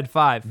Everybody you. said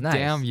 5. Nice.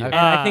 Damn you. And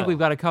Okay. I think we've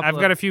got a couple. I've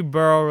got a few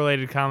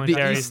borough-related The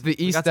commentaries.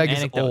 East some Egg is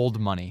anecdotes. old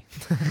money.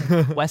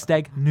 West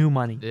Egg, new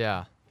money.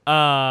 Yeah.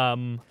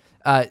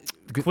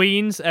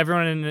 Queens.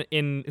 Everyone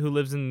in who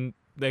lives in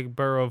the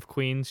borough of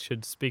Queens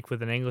should speak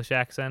with an English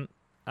accent.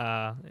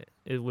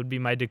 It would be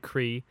my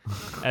decree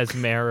as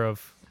mayor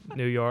of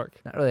New York.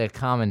 Not really a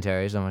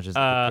commentary so much as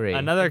a decree.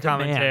 Another A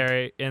demand.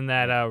 commentary in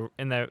that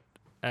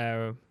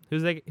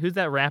who's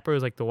that rapper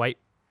who's like the white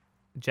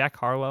Jack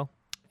Harlow?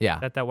 Yeah.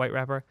 That white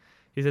rapper?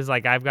 He says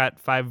like I've got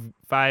five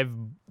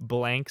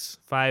blanks,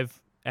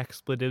 5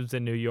 expletives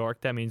in New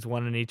York. That means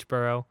 1 in each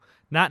borough.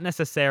 Not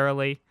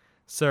necessarily,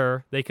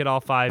 sir. They could all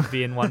 5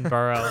 be in one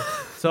borough.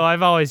 So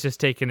I've always just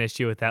taken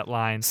issue with that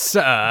line.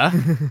 Sir.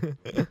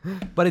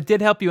 But it did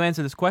help you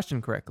answer this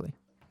question correctly.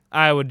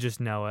 I would just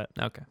know it.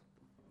 Okay.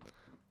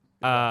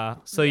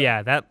 So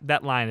yeah,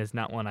 that line is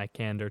not one I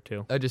canned or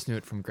to. I just knew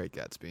it from Great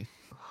Gatsby.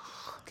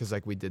 Because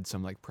we did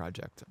some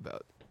project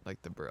about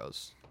the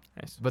boroughs.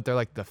 Nice. But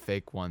they're the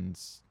fake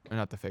ones. Or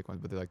not the fake ones,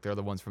 but they're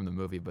the ones from the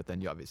movie, but then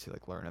you obviously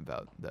learn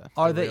about the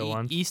Are the the real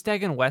ones. East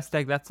Egg and West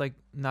Egg? That's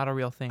not a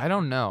real thing. I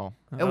don't know.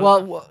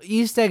 Well,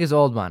 East Egg is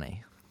old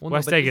money. Well,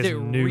 West but Egg is it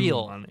new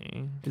real?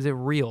 money. Is it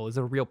real? Is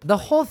it a real? The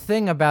whole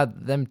thing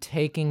about them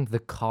taking the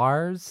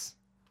cars,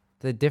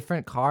 the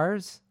different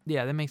cars.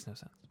 Yeah, that makes no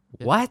sense.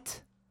 Yeah.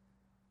 What?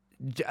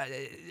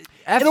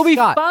 F. It'll be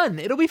Scott. fun.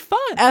 It'll be fun.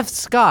 F.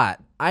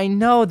 Scott. I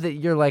know that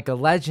you're a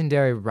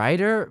legendary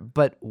writer,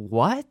 but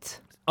what?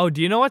 Oh,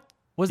 do you know what?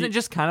 Wasn't it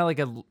just kind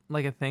of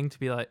like a thing to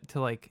be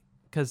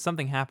because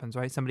something happens,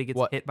 right? Somebody gets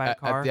hit by a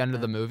car at the end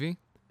of the movie?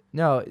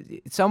 No,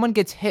 someone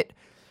gets hit.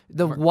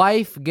 The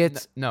wife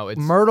gets No, it's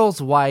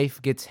Myrtle's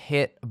wife gets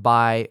hit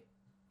by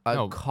a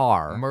No,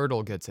 car.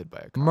 Myrtle gets hit by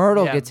a car.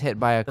 Myrtle Yeah, gets hit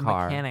by a the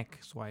car,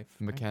 mechanic's wife.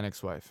 The right?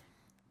 mechanic's wife.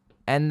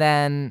 and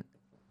then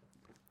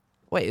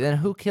then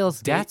who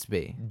kills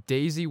Gatsby?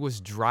 Daisy was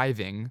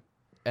driving,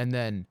 and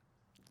then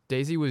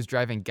Daisy was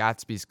driving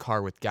Gatsby's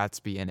car with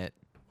Gatsby in it,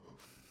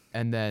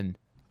 and then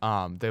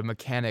the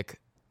mechanic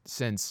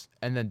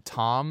and then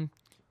Tom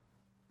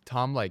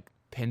like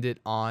pinned it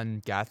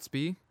on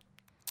Gatsby.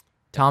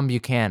 Tom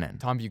Buchanan.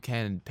 Tom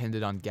Buchanan pinned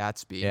it on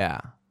Gatsby. Yeah.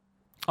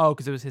 Oh,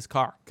 because it was his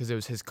car. Because it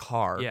was his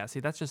car. Yeah,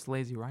 see, that's just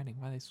lazy writing.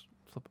 Why they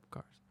flip up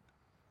cars?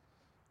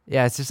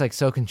 Yeah, it's just like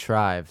so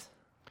contrived.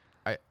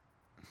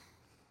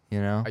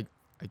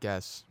 I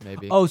guess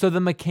maybe. Oh, so the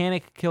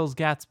mechanic kills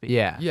Gatsby.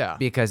 Yeah. Yeah.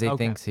 Because he Okay.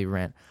 thinks he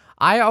ran.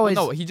 I always.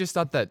 No, he just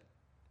thought that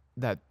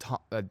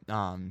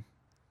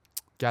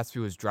Gatsby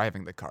was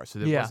driving the car, so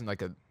there wasn't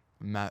like a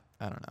I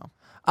don't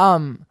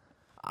know.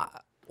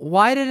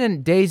 Why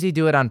didn't Daisy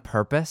do it on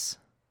purpose?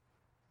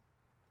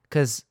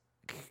 Because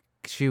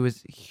she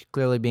was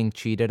clearly being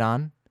cheated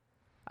on.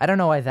 I don't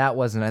know why that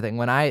wasn't a thing.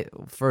 When I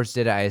first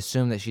did it, I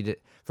assumed that she did.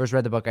 First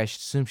read the book, I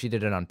assumed she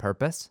did it on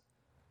purpose,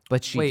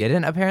 but she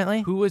didn't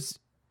apparently. Who was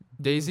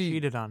Daisy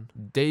cheated on?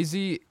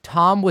 Daisy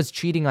Tom was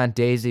cheating on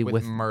Daisy With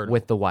with Myrtle.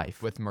 with the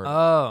wife, with Myrtle.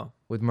 Oh,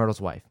 with Myrtle's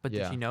wife. but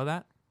Yeah. did she know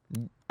that?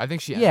 I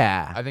think she.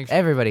 Yeah, I think she,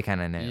 everybody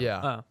kind of knew.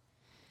 Yeah. Oh,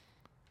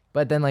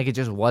 But then like it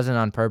just wasn't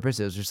on purpose.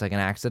 It was just like an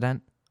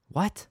accident.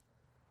 What?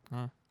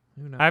 who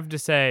knows? I have to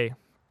say,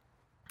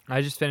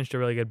 I just finished a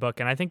really good book,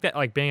 and I think that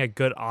like being a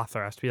good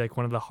author has to be like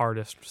one of the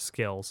hardest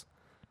skills.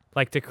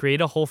 Like to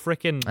create a whole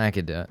freaking I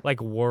could do it. like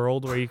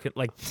world where you can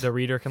like the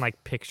reader can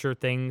like picture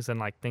things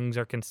and like things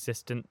are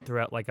consistent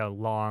throughout like a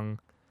long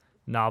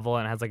novel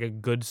and has like a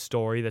good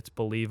story that's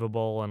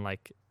believable and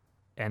like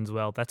ends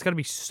well. That's gotta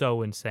be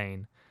so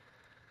insane.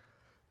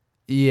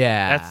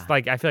 Yeah. That's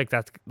like I feel like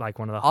that's like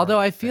one of the. Although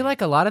I hardest feel things.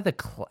 like a lot of the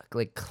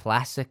like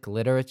classic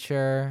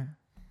literature,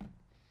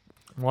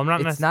 well, I'm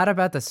not. it's not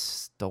about the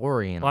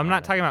story. Well, I'm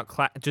not talking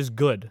about just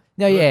good.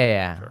 No, Good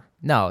yeah. literature.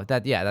 No,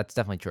 that's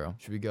definitely true.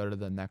 Should we go to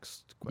the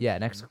next question? Yeah,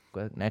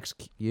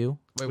 next you.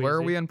 Wait, Please where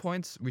are do. we on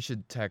points? We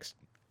should text.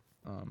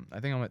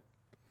 I think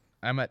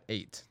I'm at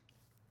 8.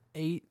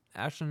 8.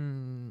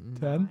 Ashton.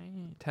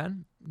 10?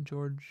 10.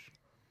 George.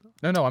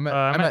 No, I'm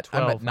at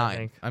 12, I 9.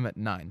 think. I'm at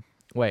 9.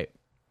 Wait.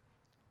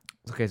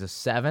 Okay, so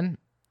 7,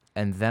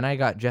 and then I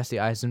got Jesse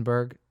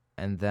Eisenberg,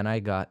 and then I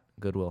got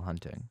Goodwill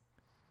Hunting.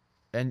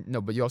 And no,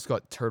 but you also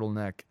got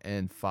Turtleneck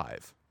and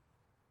 5.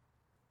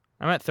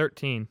 I'm at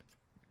 13.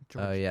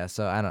 Oh yeah,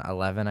 so I don't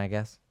 11, I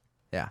guess.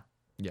 Yeah.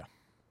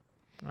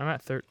 I'm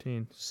at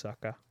 13.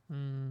 Sucker.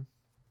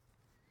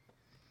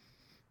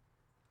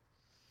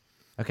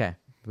 Okay.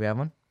 Do we have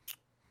one?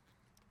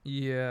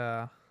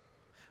 Yeah.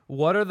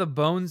 What are the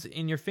bones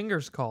in your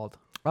fingers called?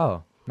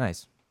 Oh,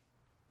 nice.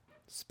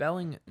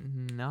 Spelling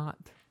not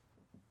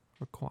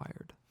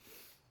required.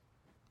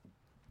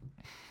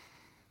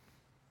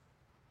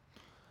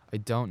 I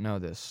don't know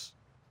this.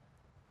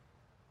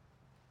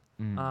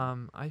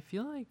 I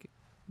feel like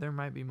there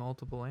might be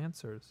multiple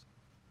answers.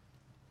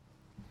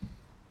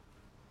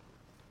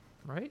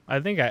 Right? I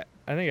think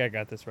I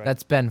got this right.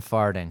 That's Ben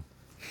farting.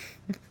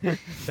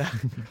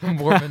 I'm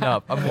warming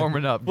up.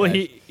 well,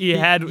 guys.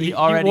 he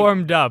already-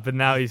 warmed up and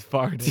now he's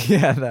farting.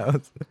 Yeah,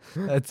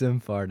 that's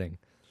him farting.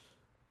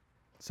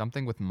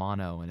 Something with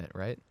mono in it,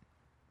 right?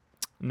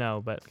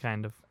 No, but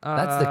kind of.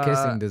 That's the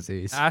kissing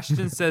disease.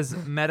 Ashton says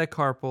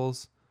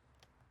metacarpals.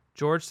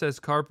 George says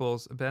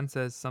carpals. Ben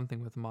says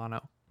something with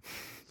mono.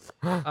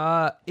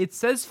 It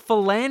says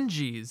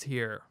phalanges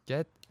here.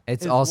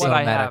 It's is also what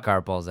I have.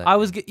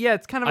 metacarpals. Yeah,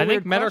 it's kind of a I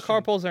think weird question.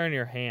 metacarpals are in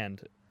your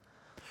hand.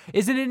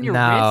 Isn't it in your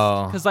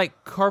No. wrist? Because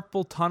like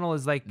carpal tunnel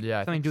is like Yeah,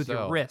 I something to do think with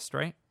your so. wrist,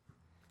 right?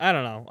 I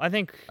don't know. I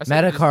think I say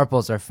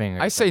Metacarpals are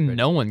fingers. I say I'm pretty-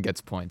 no one gets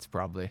points,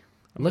 probably.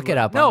 Look it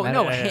up. No, on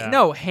no, Meta- yeah.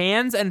 no.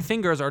 Hands and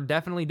fingers are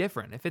definitely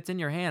different. If it's in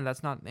your hand,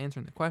 that's not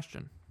answering the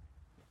question.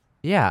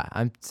 Yeah,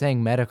 I'm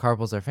saying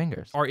metacarpals are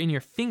fingers. Or in your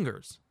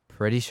fingers.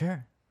 Pretty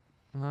sure.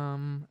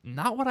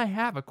 Not what I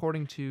have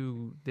according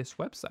to this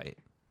website.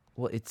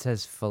 Well, it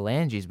says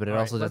phalanges, but it All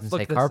right, also let's doesn't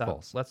say look this up.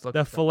 carpals. Let's look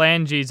the this up.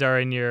 phalanges are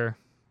in your.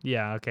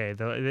 Yeah, okay.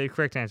 The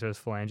correct answer is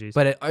phalanges.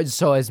 But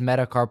so is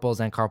metacarpals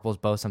and carpals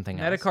both something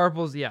else?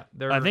 Metacarpals, yeah.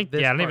 They're I think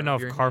this I don't part even know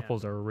of if your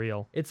carpals hand. are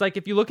real. It's like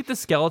if you look at the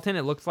skeleton,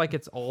 it looks like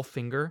it's all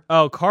finger.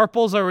 Oh,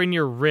 carpals are in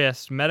your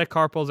wrist.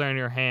 Metacarpals are in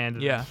your hand.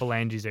 And Yeah.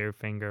 phalanges are your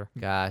finger.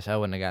 Gosh, I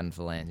wouldn't have gotten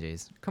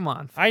phalanges. Come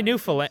on. I knew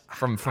phalanges.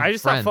 From I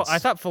just Friends. I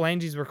thought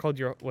phalanges were called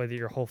whether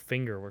your whole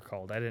finger were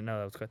called. I didn't know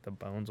that was what the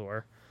bones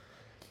were.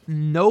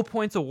 No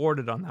points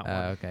awarded on that one.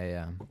 Okay,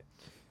 yeah.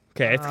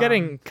 Okay, it's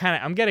getting kind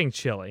of. I'm getting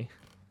chilly.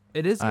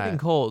 It is All getting right,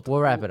 cold.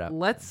 we'll wrap it up.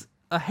 Let's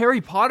a Harry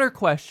Potter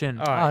question.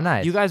 All right. Oh,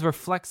 nice. You guys were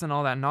flexing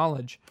all that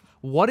knowledge.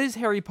 What is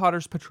Harry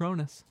Potter's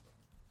Patronus?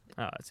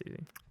 Oh, that's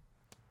easy.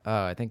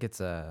 Oh, I think it's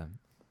a.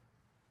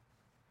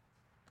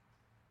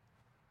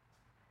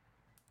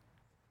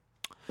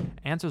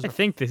 Answers. I are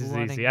think this is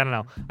flooding easy. I don't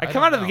know. I I come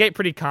don't out of the know. gate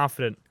pretty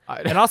confident,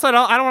 and also I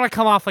don't want to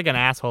come off like an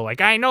asshole. Like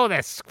I know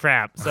this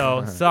crap.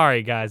 So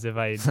sorry, guys, if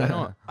I.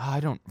 I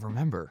don't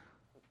remember.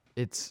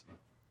 It's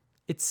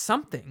It's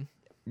something.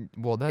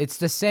 well that It's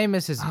the same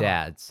as his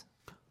dad's,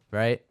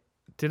 right?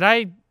 Did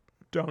I?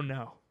 Don't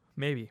know.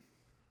 Maybe.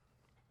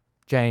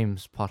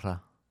 James Potter,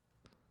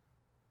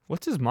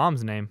 What's his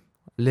mom's name?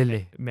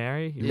 Lily,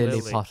 Mary.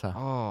 Lily Potter.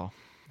 oh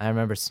I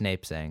remember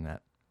Snape saying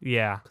that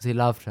Yeah. because he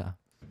loved her.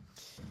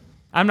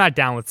 I'm not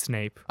down with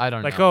Snape. I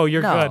don't like, know. oh,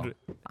 you're No. good.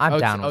 I'm Oh,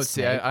 down oh, with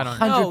see, Snape. I don't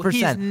know. 100%. No,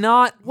 he's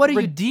not What are you-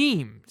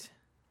 redeemed.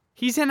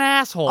 He's an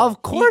asshole.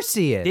 Of course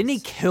he is. Didn't he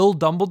kill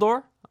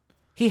Dumbledore?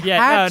 He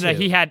Yeah, had no, to.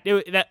 he had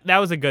that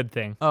was a good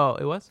thing. Oh,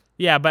 it was?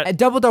 Yeah, but And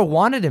Dumbledore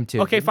wanted him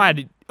to. okay,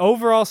 fine.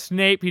 Overall,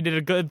 Snape, he did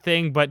a good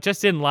thing, but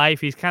just in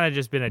life, he's kind of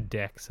just been a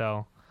dick.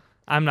 So,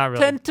 I'm not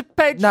really. 10 to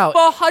page No.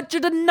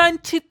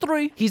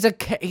 493.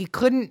 He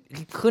couldn't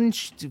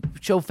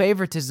show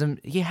favoritism.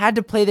 He had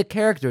to play the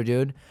character,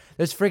 dude.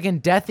 There's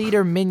freaking Death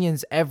Eater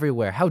minions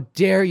everywhere. How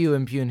dare you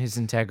impugn his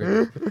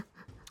integrity?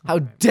 How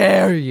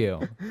dare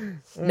you?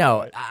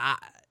 No,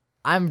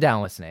 I'm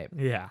down with Snape.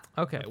 Yeah.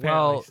 Okay, Apparently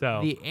well, so.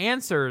 the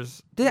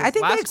answers. I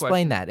think last they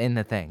explained that in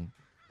the thing.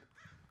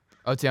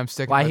 Oh, see, I'm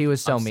sticking. Why with, he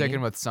was so I'm mean?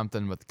 sticking with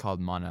something called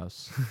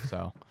monos.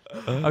 So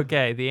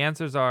Okay, the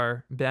answers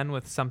are Ben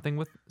with something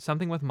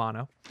with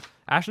mono.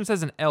 Ashton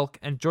says an elk,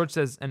 and George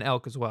says an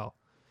elk as well.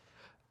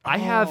 I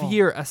have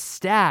here a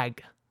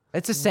stag.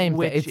 It's the same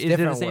Which- thing. It's is it the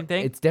different. same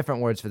thing? It's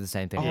different words for the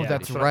same thing. Oh, Yeah,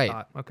 that's what I right.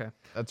 thought. Okay.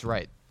 That's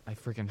right. I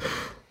freaking.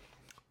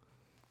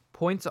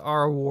 Points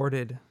are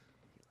awarded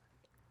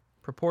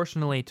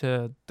proportionally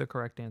to the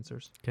correct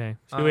answers. Okay.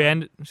 Should we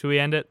end? Should we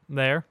end it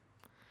there?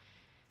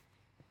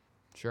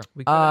 Sure.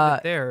 We got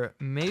it there.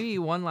 Maybe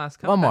one last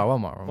comeback.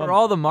 One more. For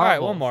all the All marbles.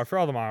 right, one more for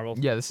all the marbles.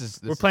 Yeah, this is.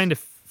 We're playing to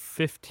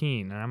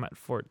 15, and I'm at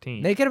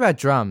 14. Make it about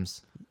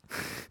drums.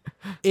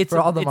 It's For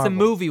all the a marbles.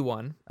 movie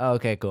one. Oh,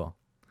 okay, cool.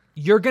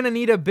 You're gonna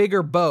need a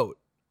bigger boat.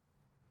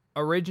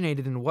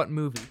 Originated in what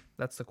movie?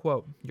 That's the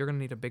quote. You're gonna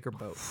need a bigger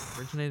boat.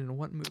 Originated in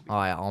what movie? Oh,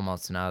 I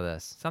almost know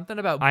this. Something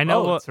about I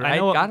know boats, what- I right?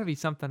 know what- Gotta be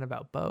something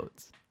about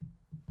boats.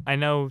 I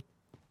know.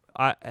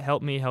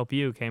 Help Me Help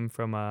You came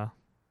from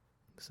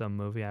some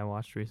movie I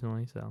watched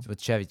recently. So It's with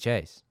Chevy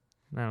Chase.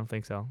 I don't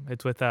think so.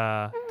 It's with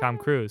Tom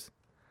Cruise.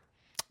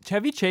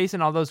 Chevy Chase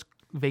and all those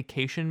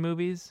vacation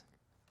movies.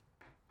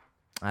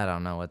 I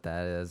don't know what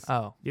that is.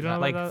 Oh, You don't know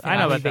like about those? I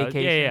know family about those.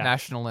 vacation. Yeah, yeah.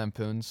 National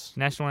Lampoons.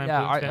 National Yeah,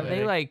 Lampoon's are Family they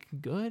Vacation. like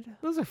good?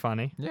 Those are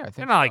funny. Yeah, I think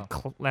They're not so.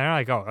 like they're not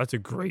like, oh, that's a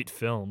great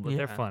film, but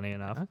they're Yeah. funny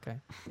enough. Okay.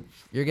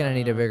 You're gonna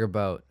need a bigger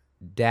boat.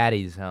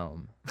 Daddy's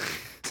home.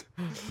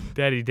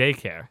 Daddy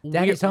Daycare.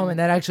 Daddy's home, and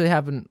that actually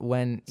happened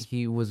when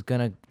he was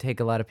gonna take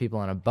a lot of people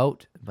on a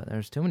boat, but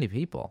there's too many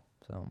people.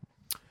 So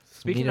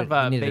Speaking needed-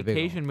 of he needed a big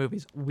vacation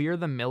movies, We're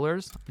the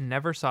Millers.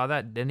 Never saw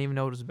that. Didn't even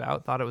know what it was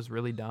about. Thought it was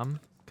really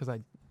dumb because I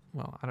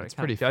don't. It's I kinda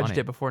pretty judged funny.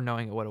 it before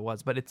knowing what it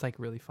was, but it's like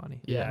really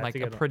funny. Yeah, And, it's like a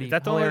a good one. pretty. Is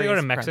that the one where they go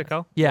to hilarious Mexico?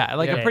 premise. Yeah,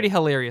 like Yeah, a pretty yeah.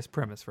 hilarious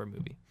premise for a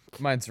movie.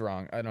 Mine's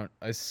wrong. I don't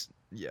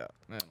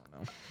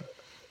know.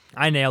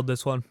 I nailed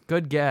this one.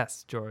 Good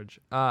guess,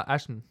 George.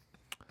 Ashton.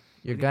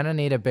 you're gonna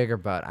need a bigger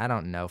boat. I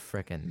don't know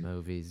frickin'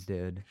 movies,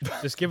 dude.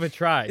 Just give it a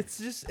try.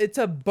 It's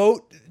a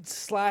boat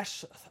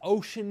 /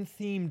 ocean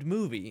themed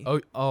movie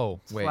Oh,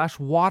 wait. /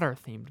 water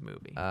themed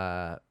movie.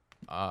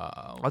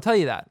 I'll tell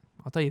you that.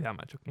 I'll tell you that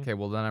much. Okay. Okay,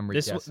 well then I'm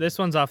This guessing. this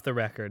one's off the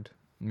record.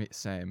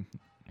 Same.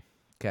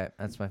 Okay,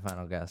 that's my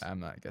final guess. I'm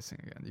not guessing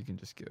again. You can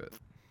just give it.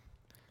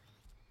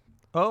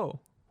 Oh,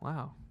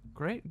 wow.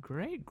 Great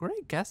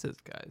guesses,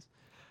 guys.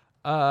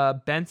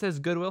 Ben says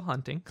Goodwill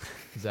Hunting.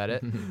 Is that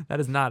it? That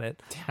is not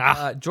it.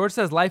 Ah. George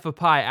says Life of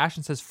Pi.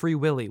 Ashton says Free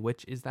Willy,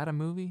 which is that a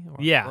movie? Or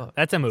a Yeah, book?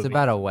 that's a movie. It's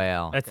about a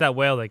whale. That's that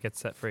whale that gets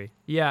set free.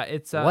 Yeah,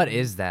 it's. What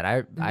is that?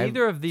 I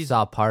neither of these-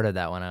 saw part of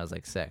that when I was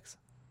like 6.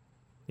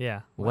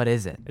 Yeah, What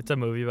is it? it's a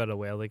movie about a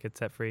whale that gets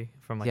set free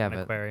from like Yeah, an but-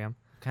 aquarium.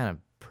 What kind of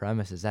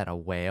premise is that? A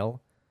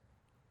whale?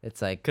 It's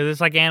like. Because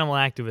it's like animal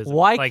activism.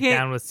 Why It's like can't-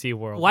 down with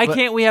SeaWorld. Why But-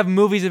 can't we have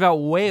movies about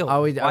whales?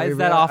 Are we, Why are we is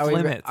that really- off are we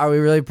re- limits? Are we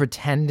really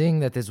pretending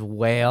that this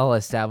whale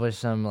established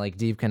some like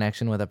deep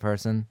connection with a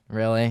person?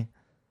 Really?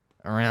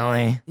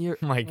 Really? You're,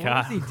 Oh my what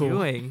God. is he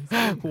doing?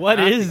 What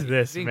Crappy. is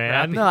this, Being man?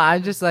 crappy. No,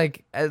 I'm just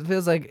like it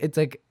feels like it's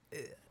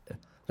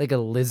like a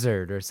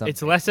lizard or something.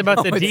 It's less about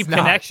No, the it's deep not.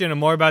 connection and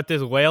more about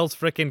this whale's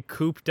freaking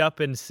cooped up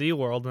in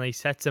SeaWorld and he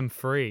sets him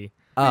free.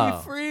 Oh,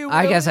 free,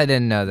 I guess Willy. I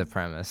didn't know the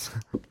premise.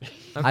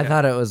 I Okay.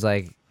 thot it was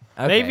like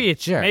okay, Maybe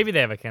it's sure. maybe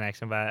they have a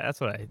connection, but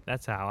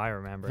that's how I I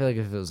remember. feel like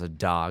if it was a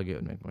dog, it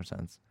would make more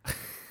sense.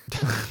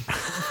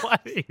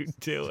 What are you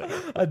doing?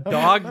 A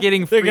dog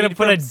getting They're freed gonna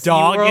put a from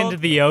dog SeaWorld? into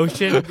the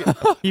ocean.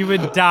 You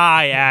would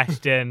die,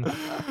 Ashton.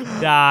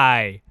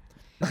 Die.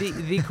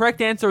 The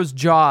correct answer is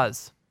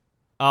Jaws.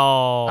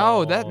 Oh.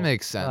 Oh, that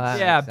makes sense. That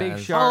Yeah, makes big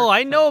sense. shark. Oh,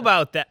 I know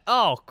about that.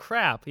 Oh,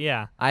 crap.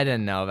 Yeah. I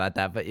didn't know about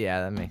that, but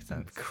yeah, that makes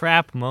sense.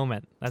 Crap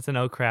moment. That's an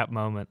oh crap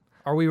moment.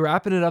 Are we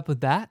wrapping it up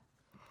with that?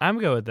 I'm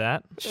good with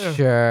that.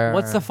 Sure.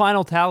 What's the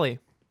final tally?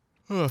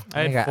 I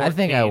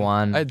think I 14.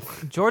 won.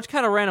 George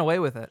kind of ran away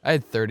with it. I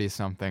had 30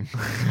 something.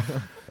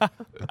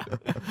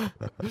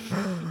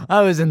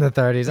 I was in the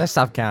 30s. I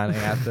stopped counting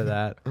after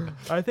that.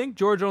 I think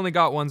George only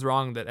got ones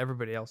wrong that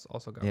everybody else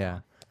also got. Yeah.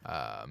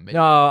 Maybe.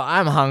 No,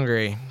 I'm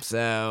hungry,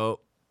 so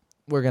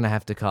we're gonna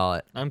have to call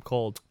it. I'm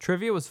cold.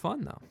 Trivia was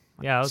fun though.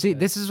 Yeah. that was See, good.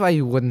 this is why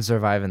you wouldn't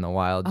survive in the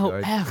wild, Oh,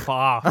 George. F.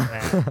 Off,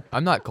 man.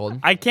 I'm not cold.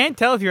 I can't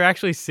tell if you're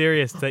actually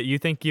serious that you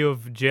think you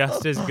have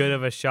just as good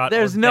of a shot.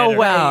 There's or no better.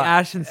 way No.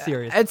 Ashton's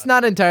serious. It's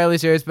not entirely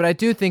serious, but I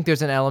do think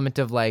there's an element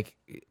of like,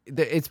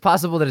 it's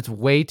possible that it's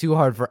way too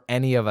hard for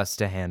any of us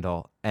to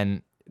handle,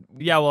 and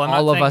Yeah, well, I'm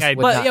all not of saying us I'd-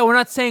 would But not- yeah, we're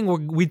not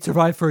saying we'd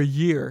survive for a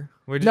year.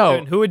 We're just No.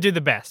 doing who would do the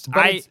best.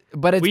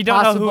 but it's we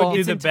don't know who possible. would do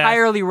It's the best.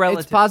 entirely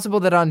relative. It's possible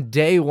that on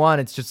day one,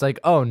 it's just like,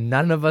 oh,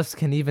 none of us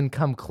can even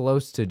come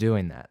close to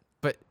doing that.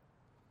 But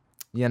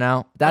You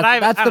know, I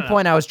that's the don't know.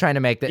 point I was trying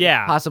to make. That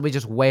Yeah. possibly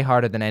just way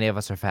harder than any of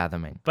us are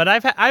fathoming. But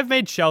I've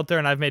made shelter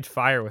and I've made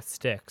fire with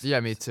sticks. yeah,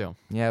 me too.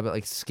 Yeah, but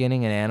like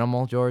skinning an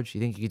animal, George,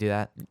 you think you could do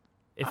that?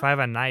 If I have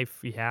a knife,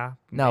 yeah.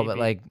 No, but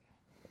maybe.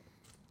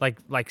 like,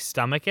 like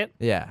stomach it.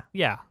 yeah,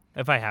 Yeah,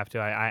 if I have to,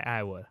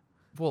 I would.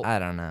 Well, I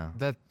don't know.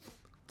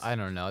 I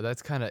don't know.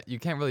 That's kind of you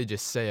can't really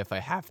just say if I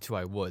have to,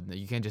 I would.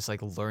 You can't just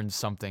like learn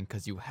something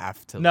because you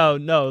have to. No,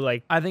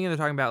 like I think they're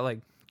talking about like,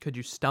 could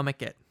you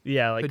stomach it?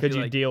 yeah, like could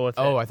you like- deal with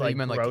it? Oh, I thought you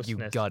meant like you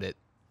grossness? gut it.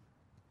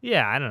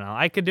 Yeah, I don't know.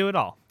 I could do it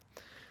all.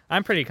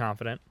 I'm pretty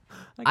confident.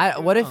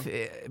 What if?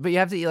 But you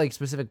have to eat like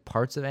specific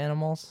parts of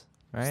animals,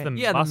 right? the-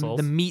 Yeah, muscles.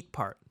 the meat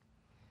part.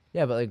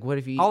 Yeah, but like, what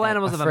if you eat All a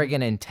animals have a-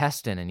 friggin'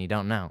 intestine and you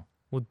don't know?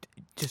 Well,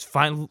 just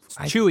find. It's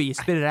chewy. You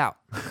spit it out.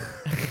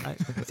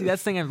 See,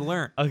 that's the thing I've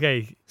learned.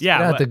 Okay, Get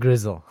yeah, out but the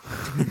grizzle.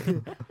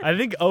 I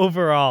think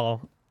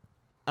overall,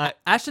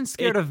 Ashton's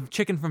scared of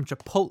chicken from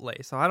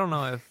Chipotle, so I don't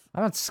know if.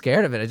 I'm not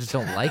scared of it. I just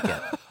don't like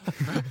it.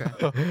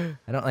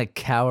 I don't like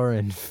cower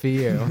in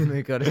fear when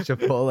we go to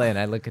Chipotle and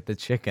I look at the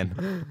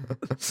chicken.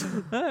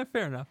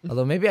 Fair enough.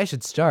 Although maybe I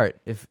should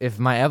start if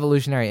my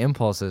evolutionary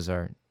impulses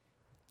are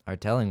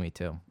telling me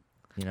to,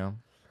 you know.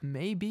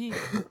 Maybe.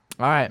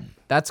 All right,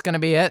 that's gonna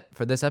be it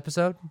for this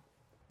episode.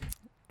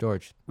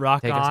 George,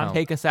 rock Take us on. home.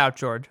 Take us out,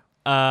 George.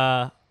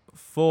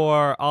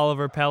 For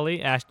Oliver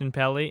Pelly, Ashton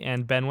Pelly,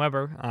 and Ben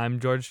Weber, I'm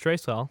George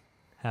Tracewell.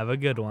 Have a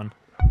good one.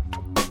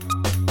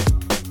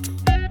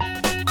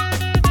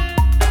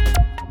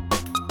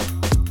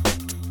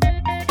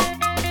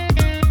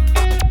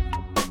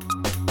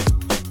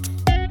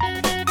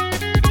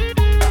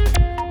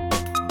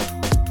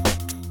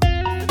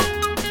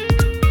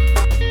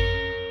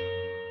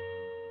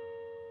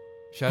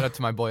 Shout out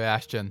to my boy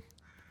Ashton.